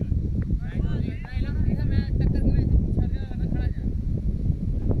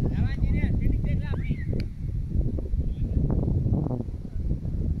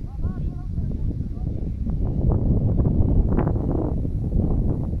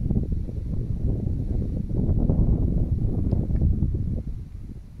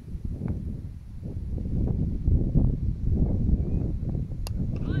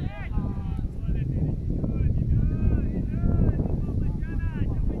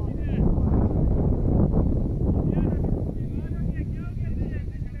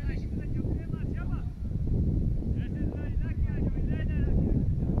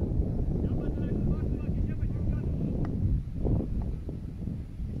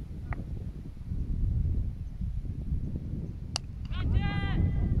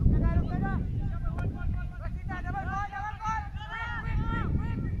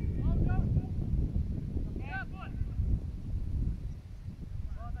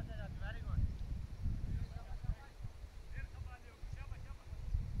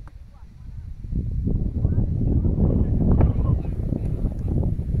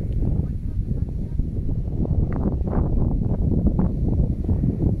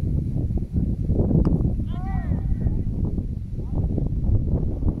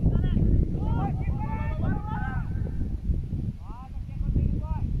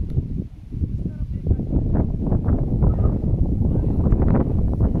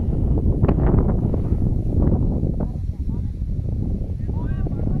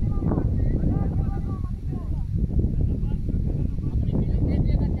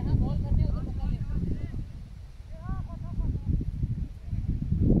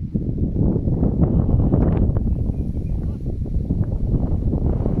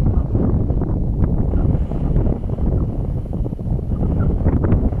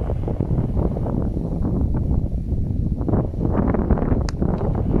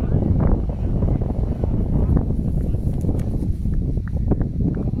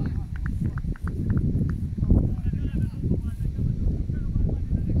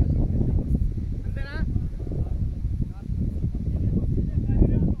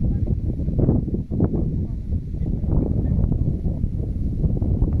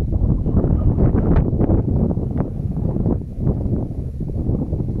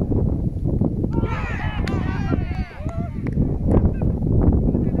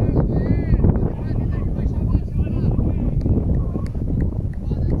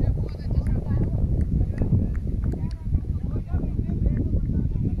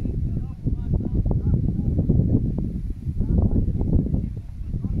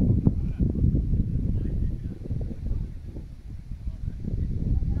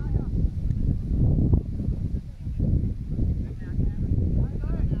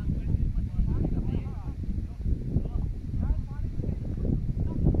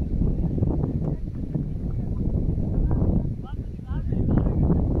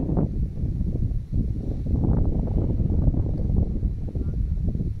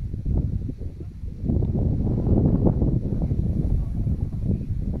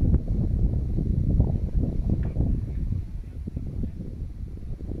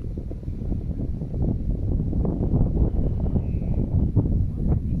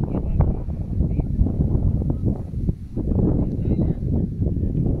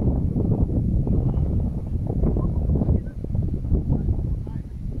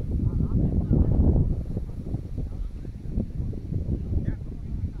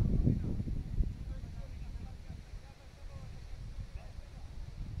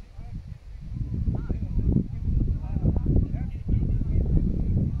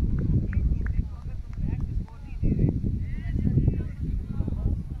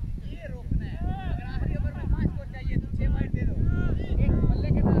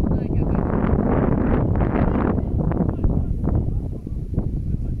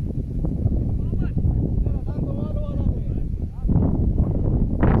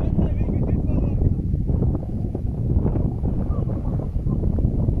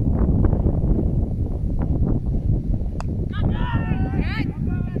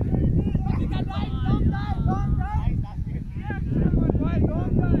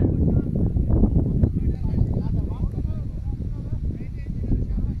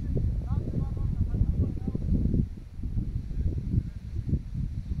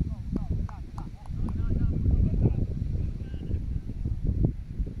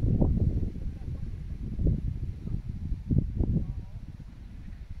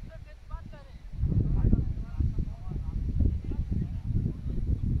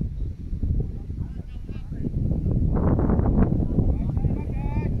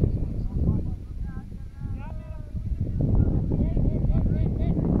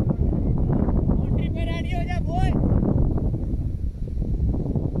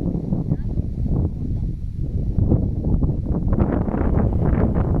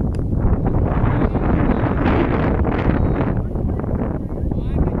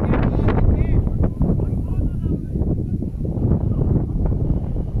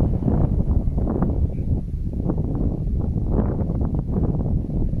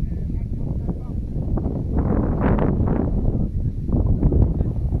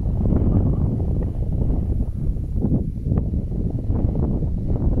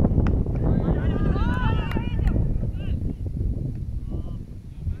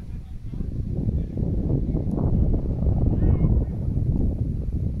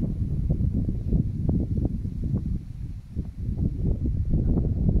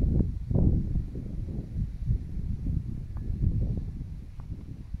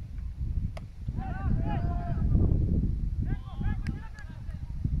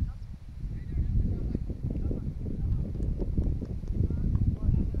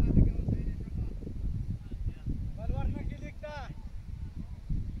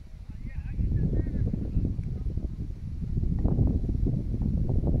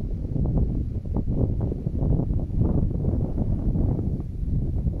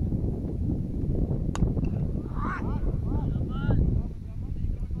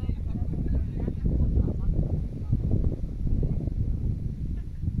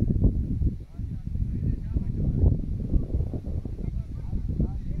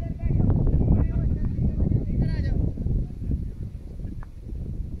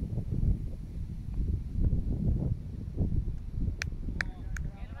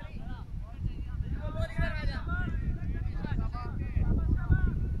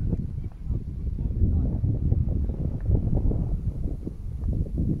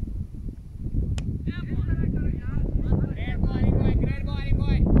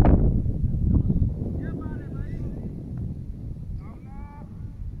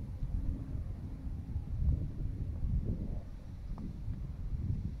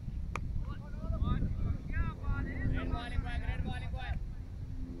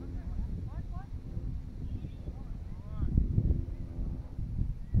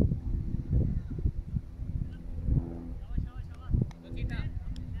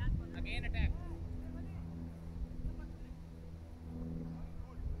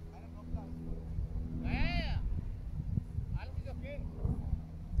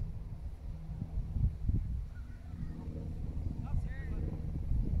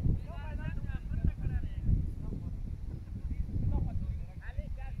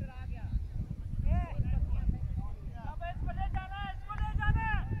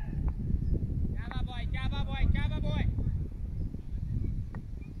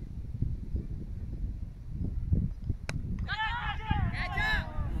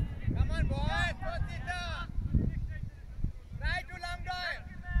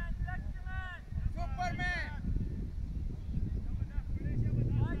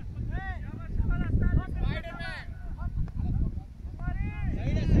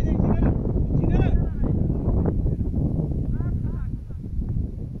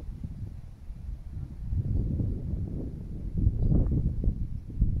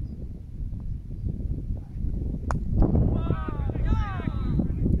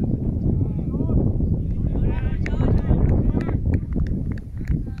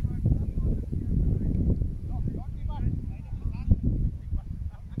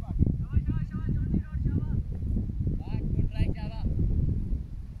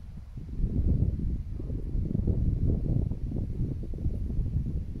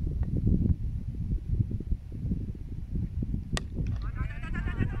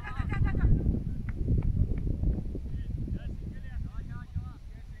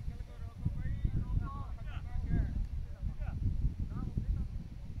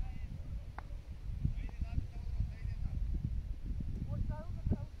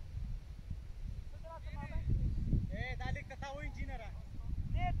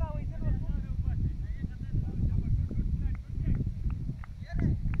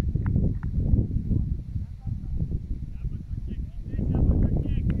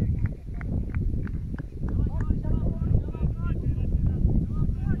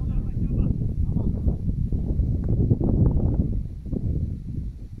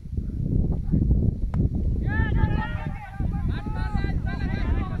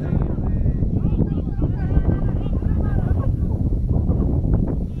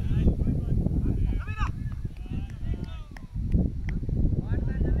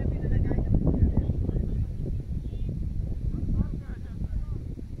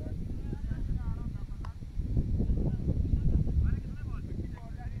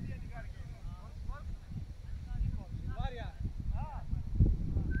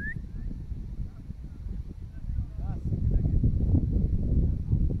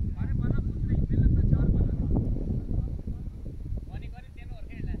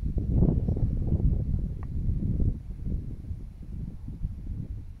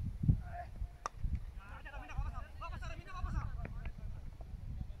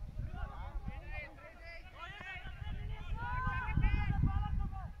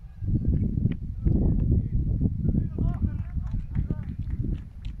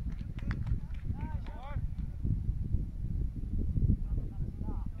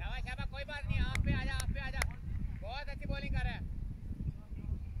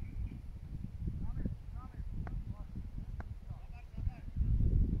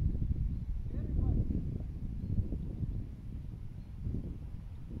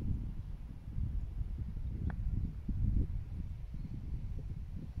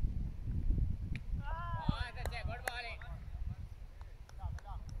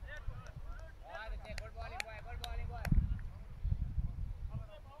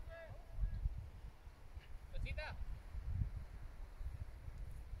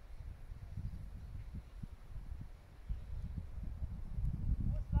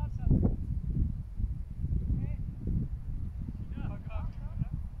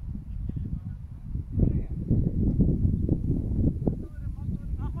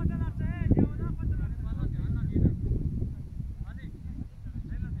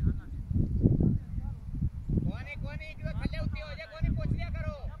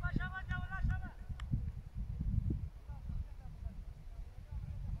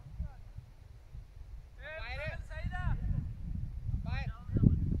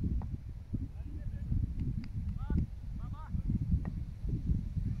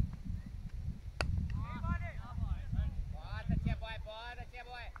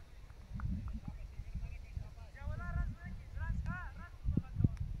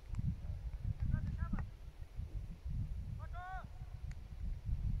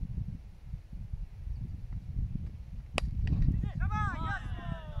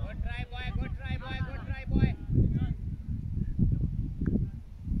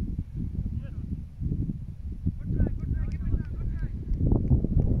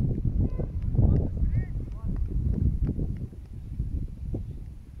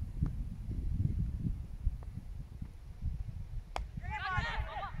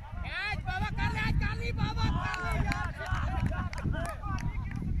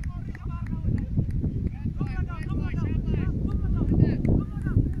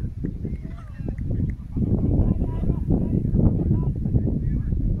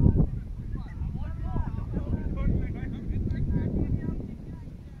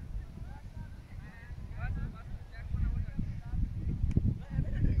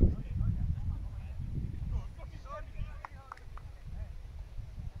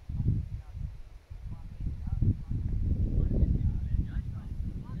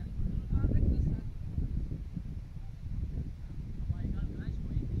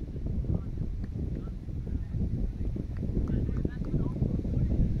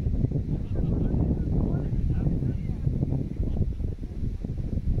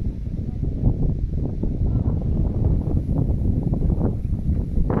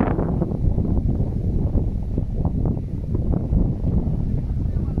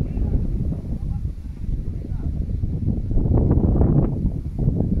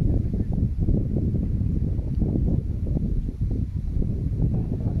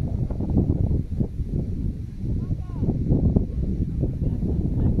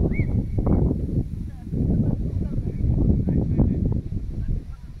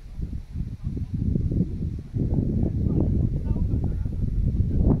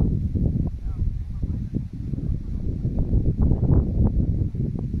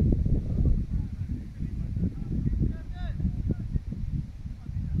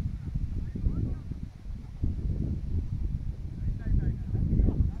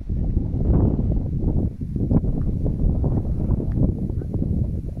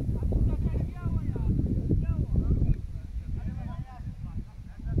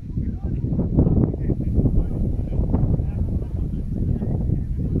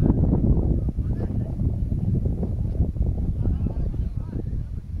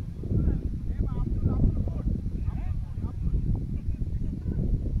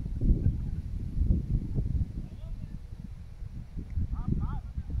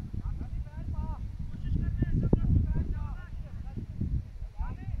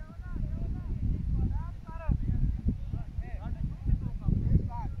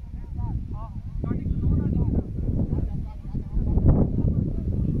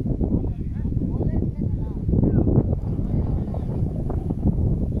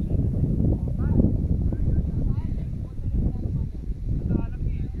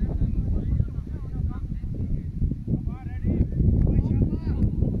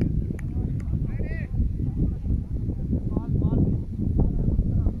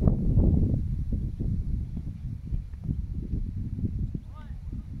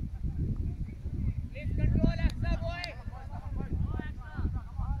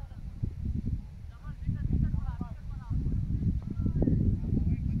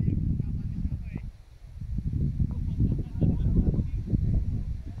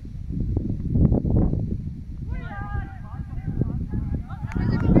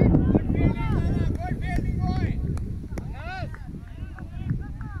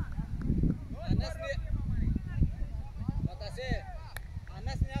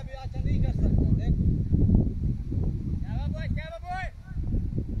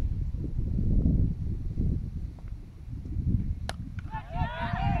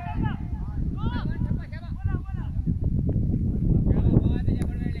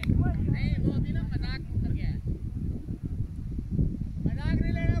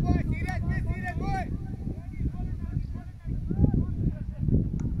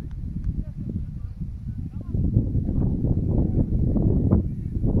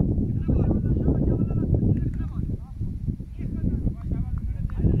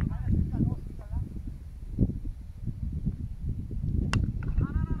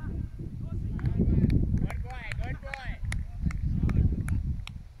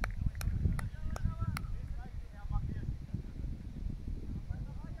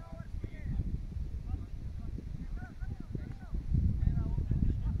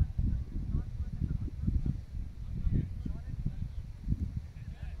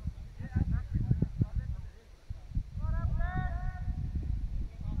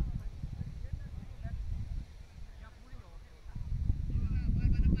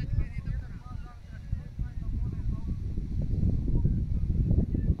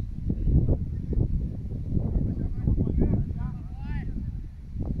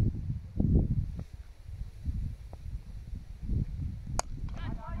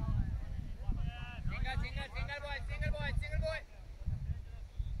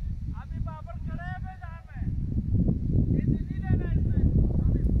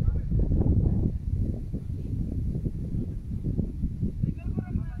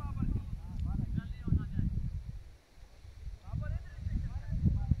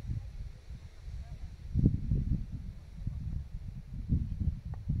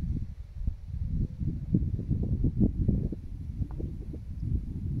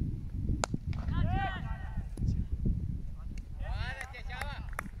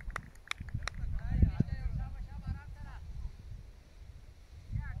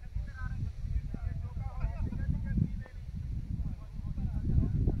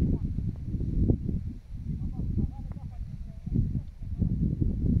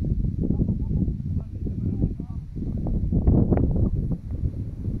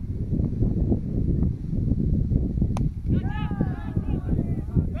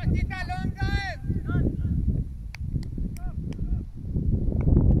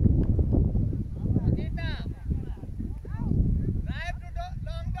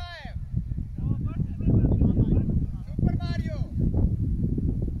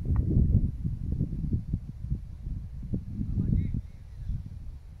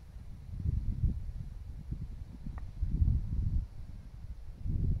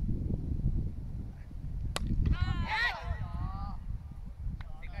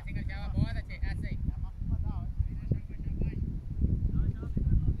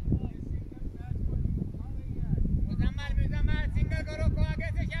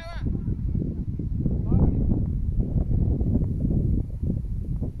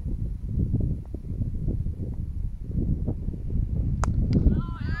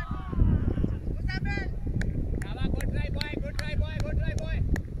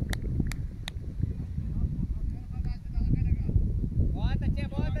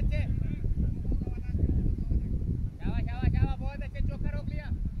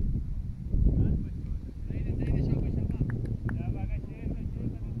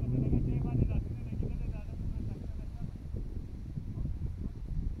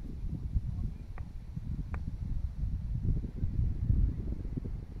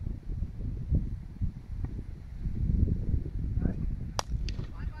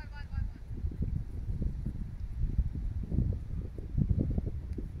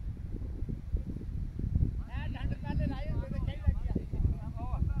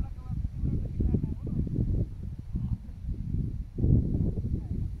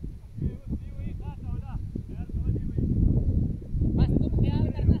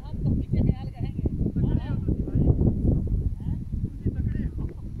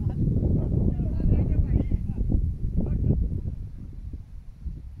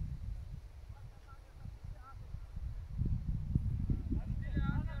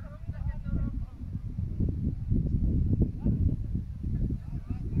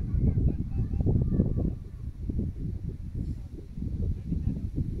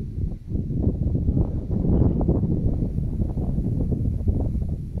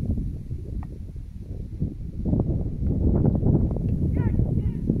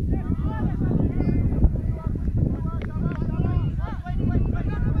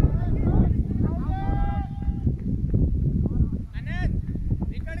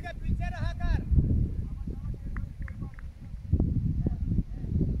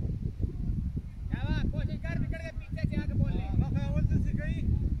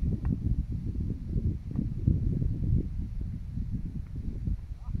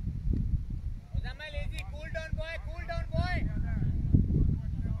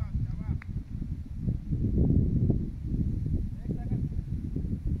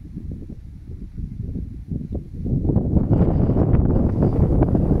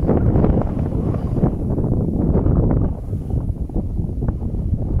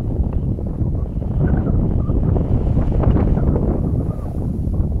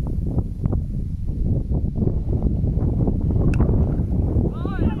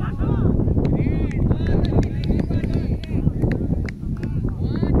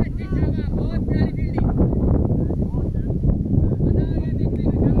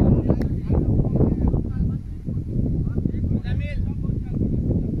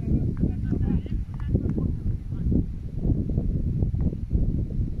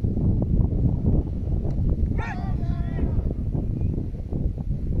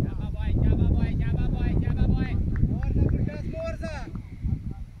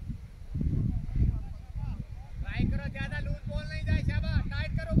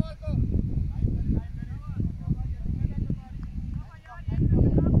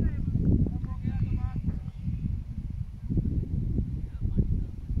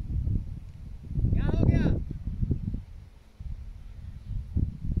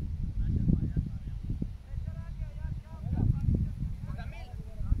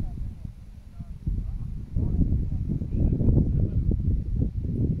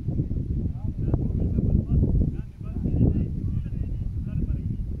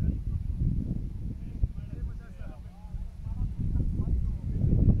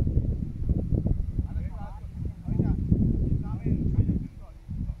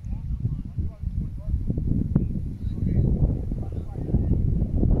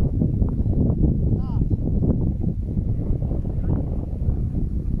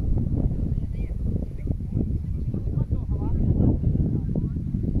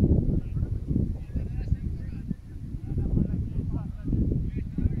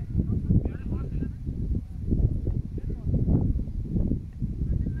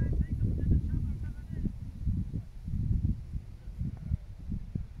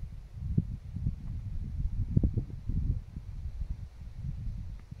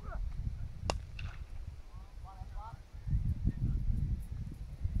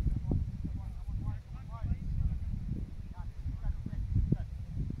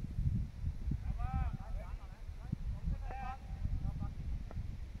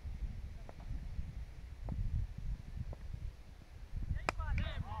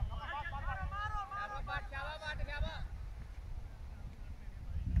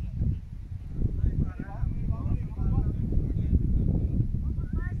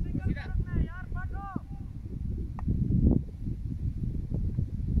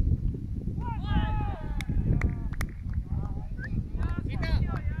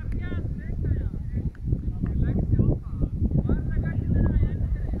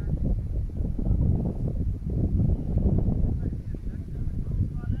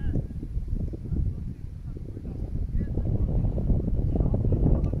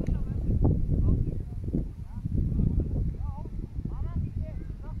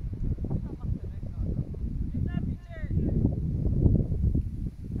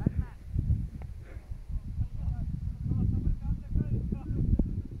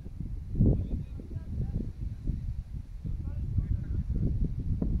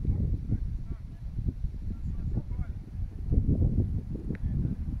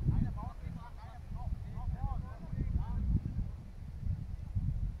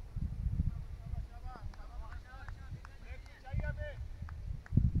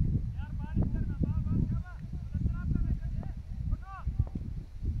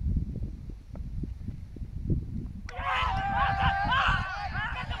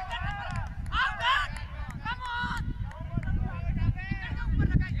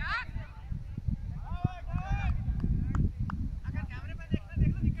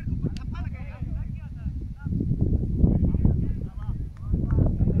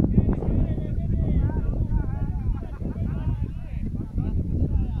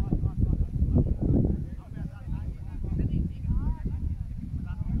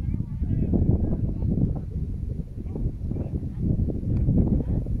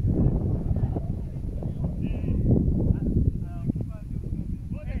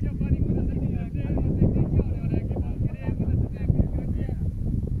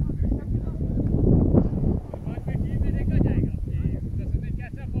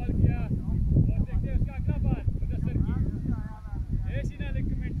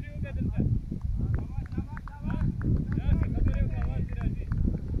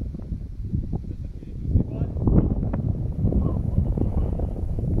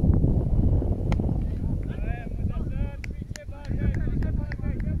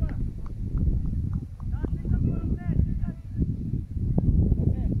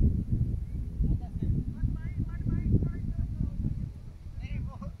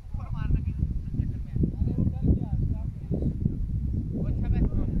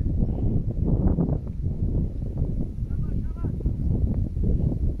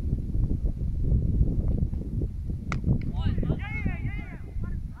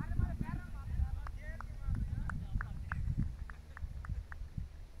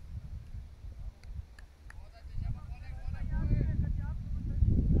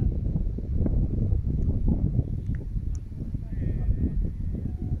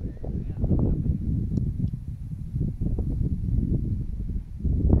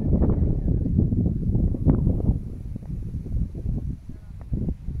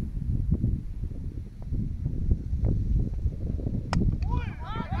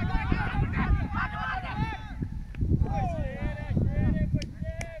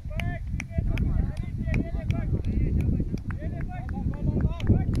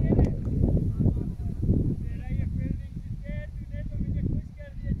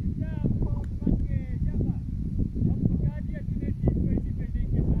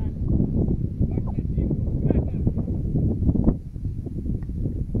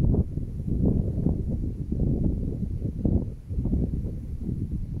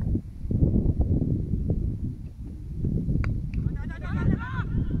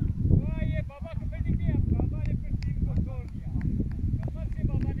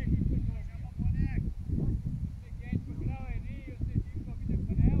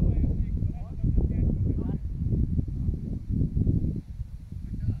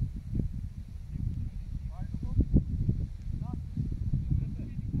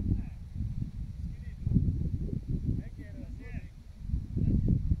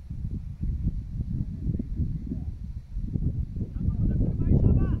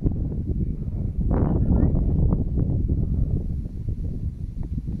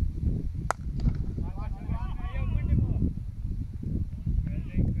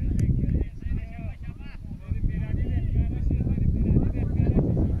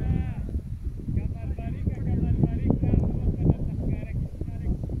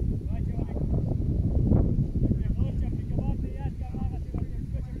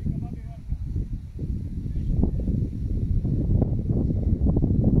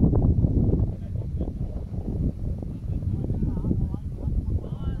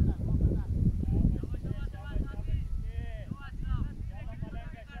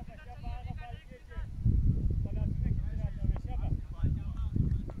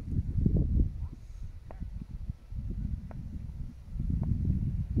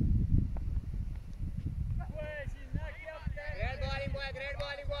boy, great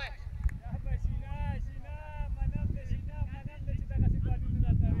bowling boy.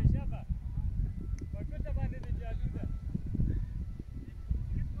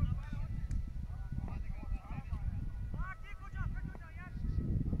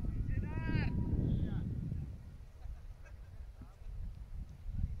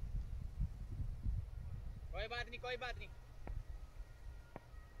 कोई बात नहीं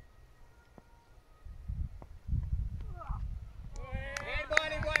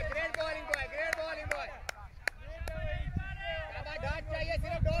great bowling boy शाबाश डॉट चाहिए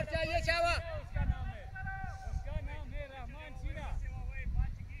सिर्फ डॉट चाहिए शाबाश उसका नाम है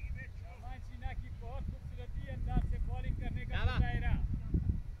रहमान शीना की बहुत खूबसूरती अंदाज से बॉलिंग करने का मुजाहिरा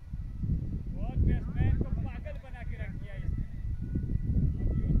बहुत बैट्समैन को पागल बना के रख दिया इसने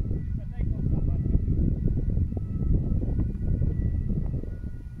पता ही कौन सा बात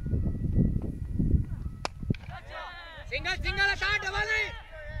सिंगल अटैक डबल नहीं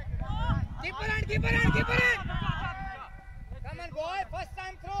keeper and come on boy first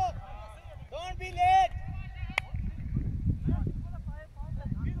time throw don't be late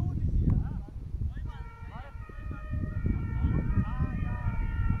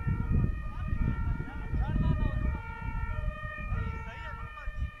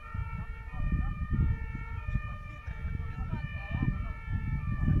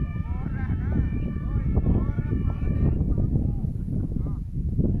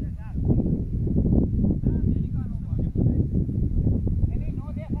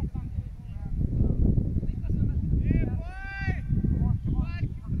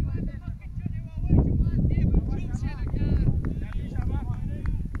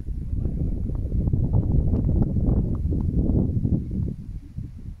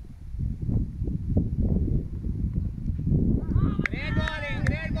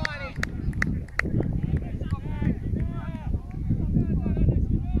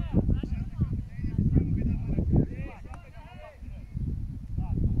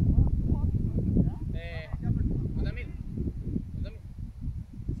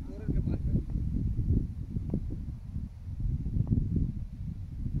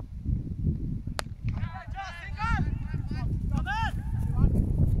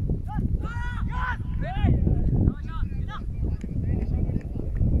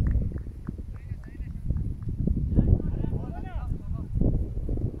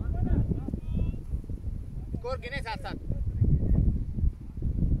score गिने साथ साथ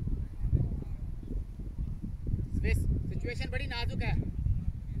सिचुएशन बड़ी नाजुक है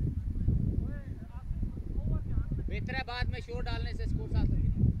बेहतर है बाद में शोर डालने से स्कोर साथ होगी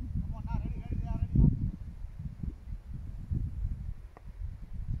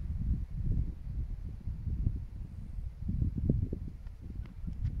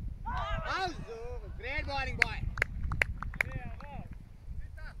great bowling boy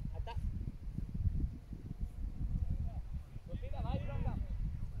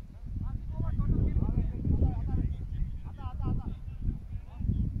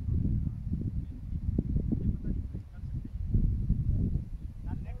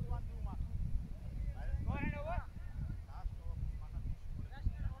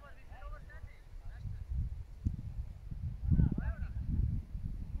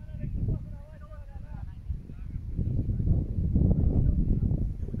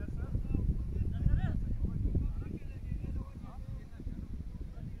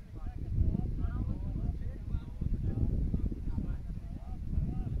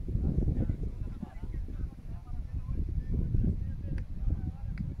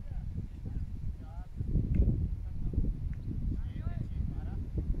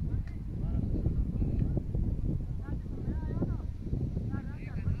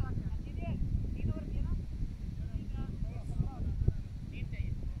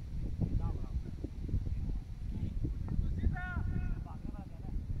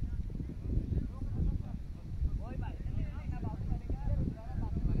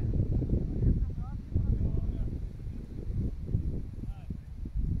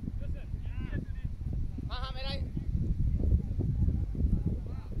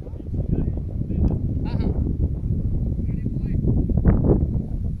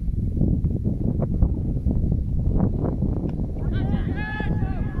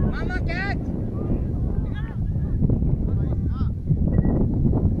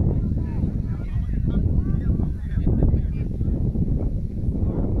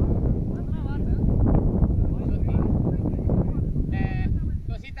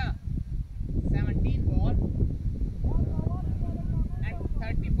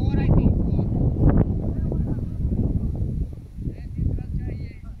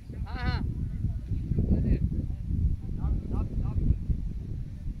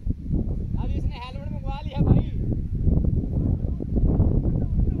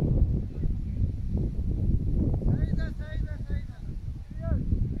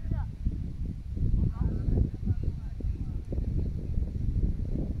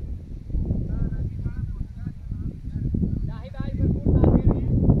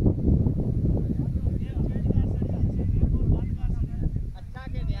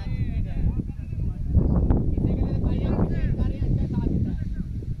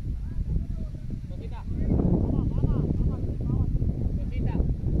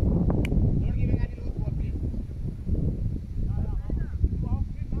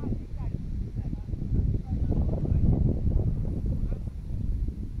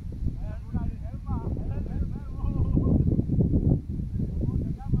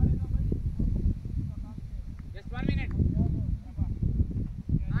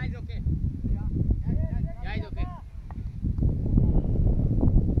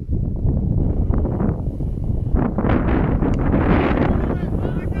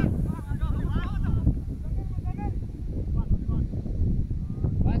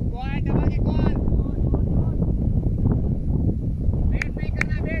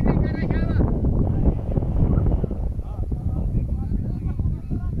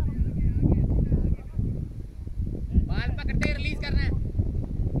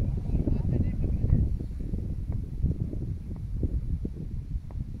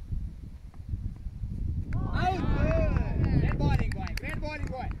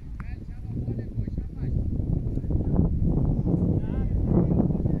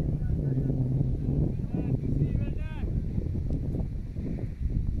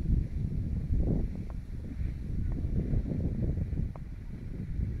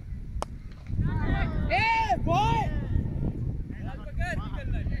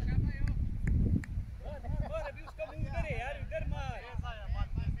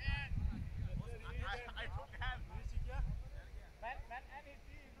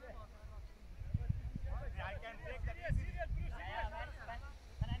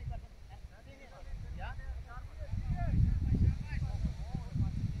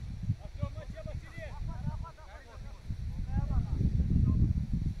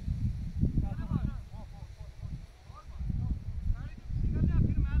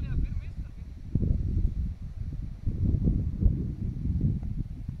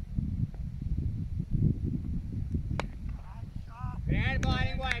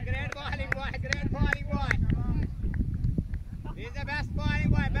the best bowling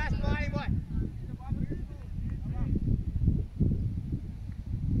boy, best bowling boy.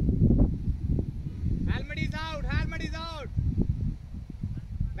 Helmet is out, helmet is out.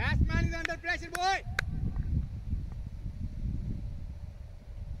 Batsman is under pressure, boy.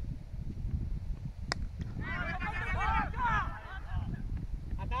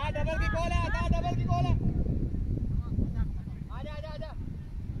 आता डबल की बॉल है, आता डबल की बॉल है. आजा आजा आजा.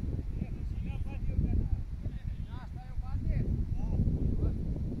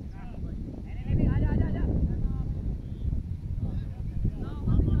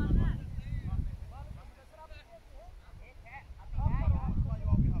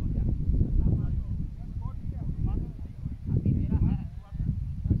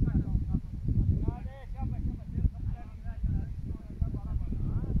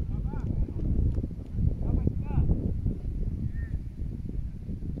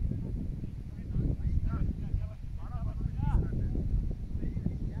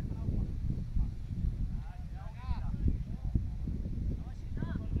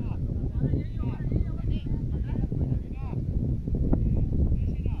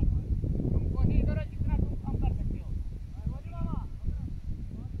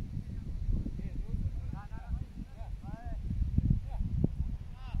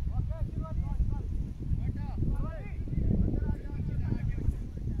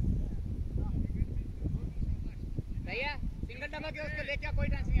 डबल के उसको लेके कोई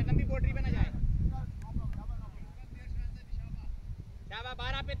टेंशन नहीं है, लंबी बाउंड्री पे ना जाए. शाबाश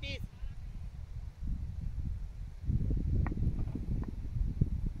 12 पे 30.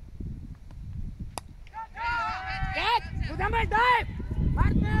 कैच मुजम्मिल डाइव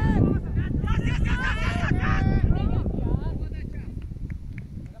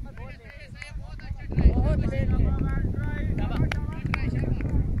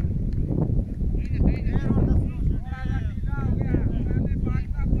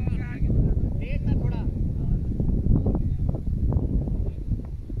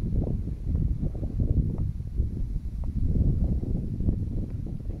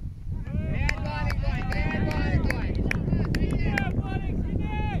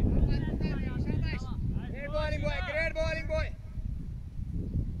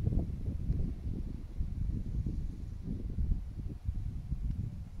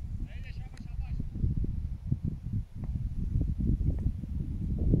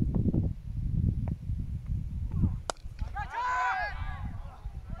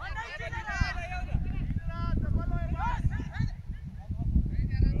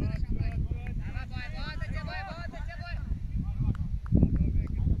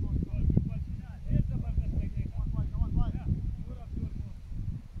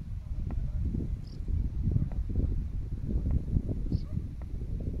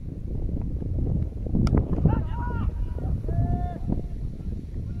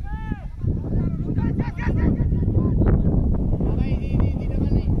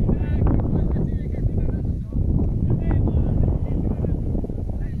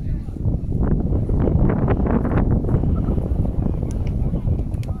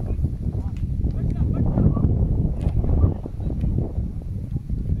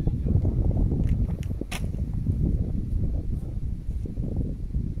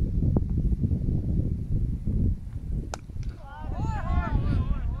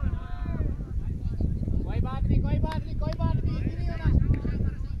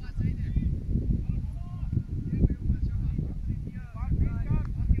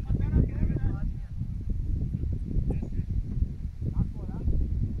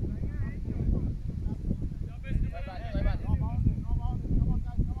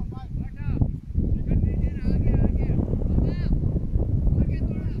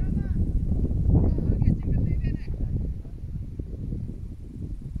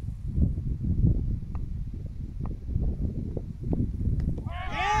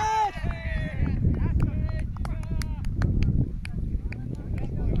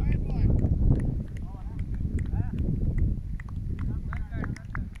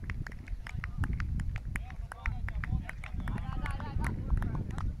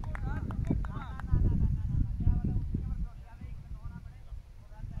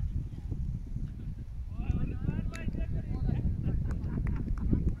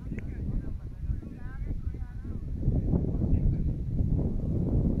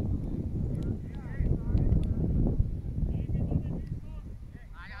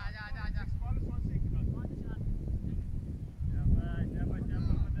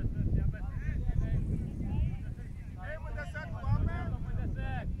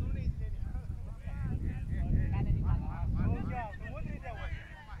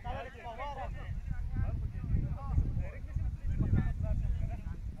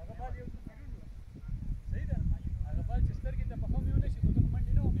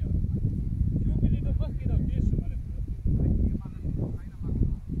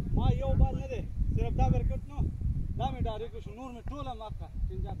में टोला माका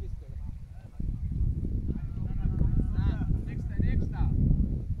चिंजा पीस कर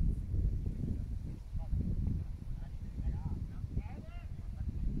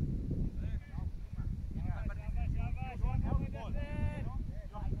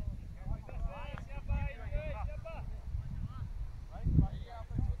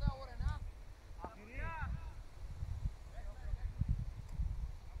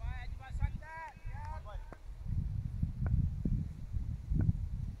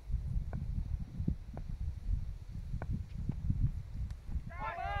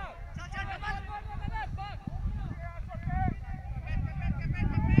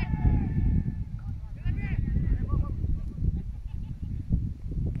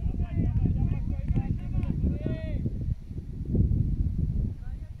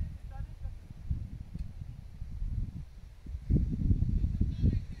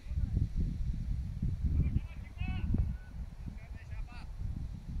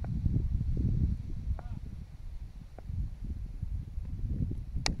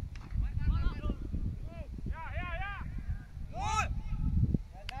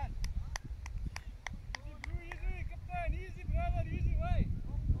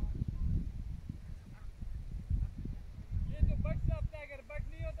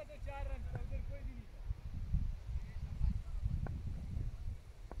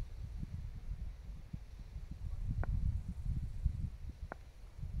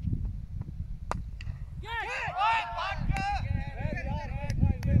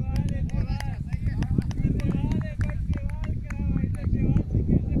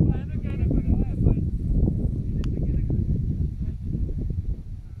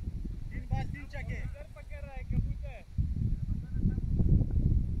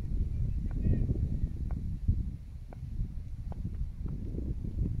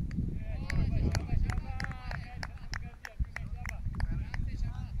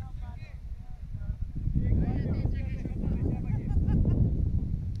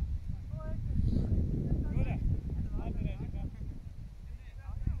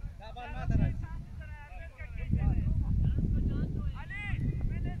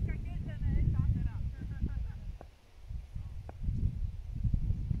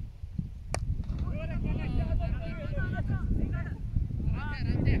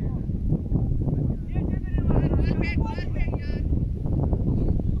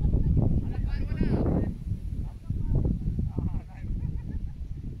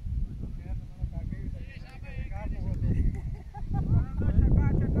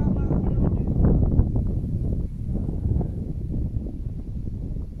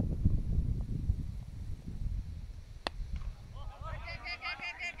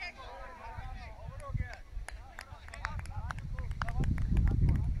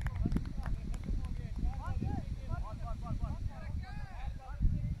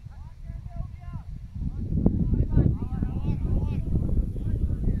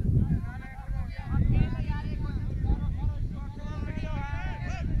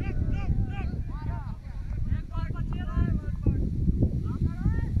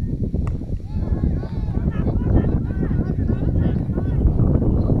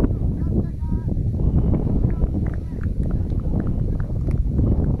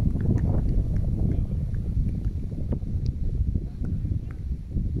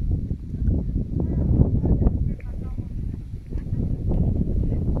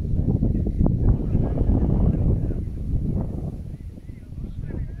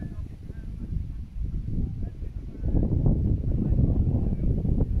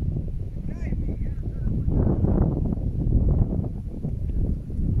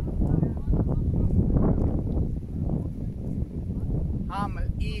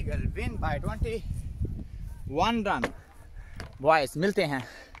Eagle win by 21 run. Boys मिलते हैं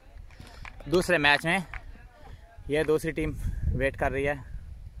दूसरे मैच में। यह दूसरी टीम वेट कर रही है।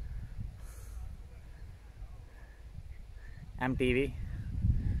 MTV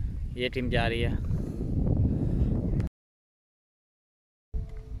ये टीम जा रही है।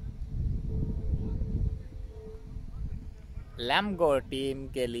 लेमगो टीम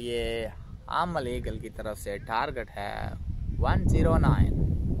के लिए हामल ईगल की तरफ से टारगेट है 109।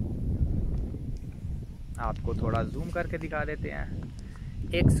 आपको थोड़ा जूम करके दिखा देते हैं।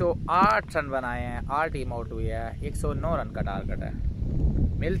 108 रन बनाए हैं। 8 टीम आउट हुई है। 109 रन का टारगेट है।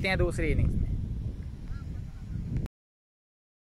 मिलते हैं दूसरी इनिंग्स में।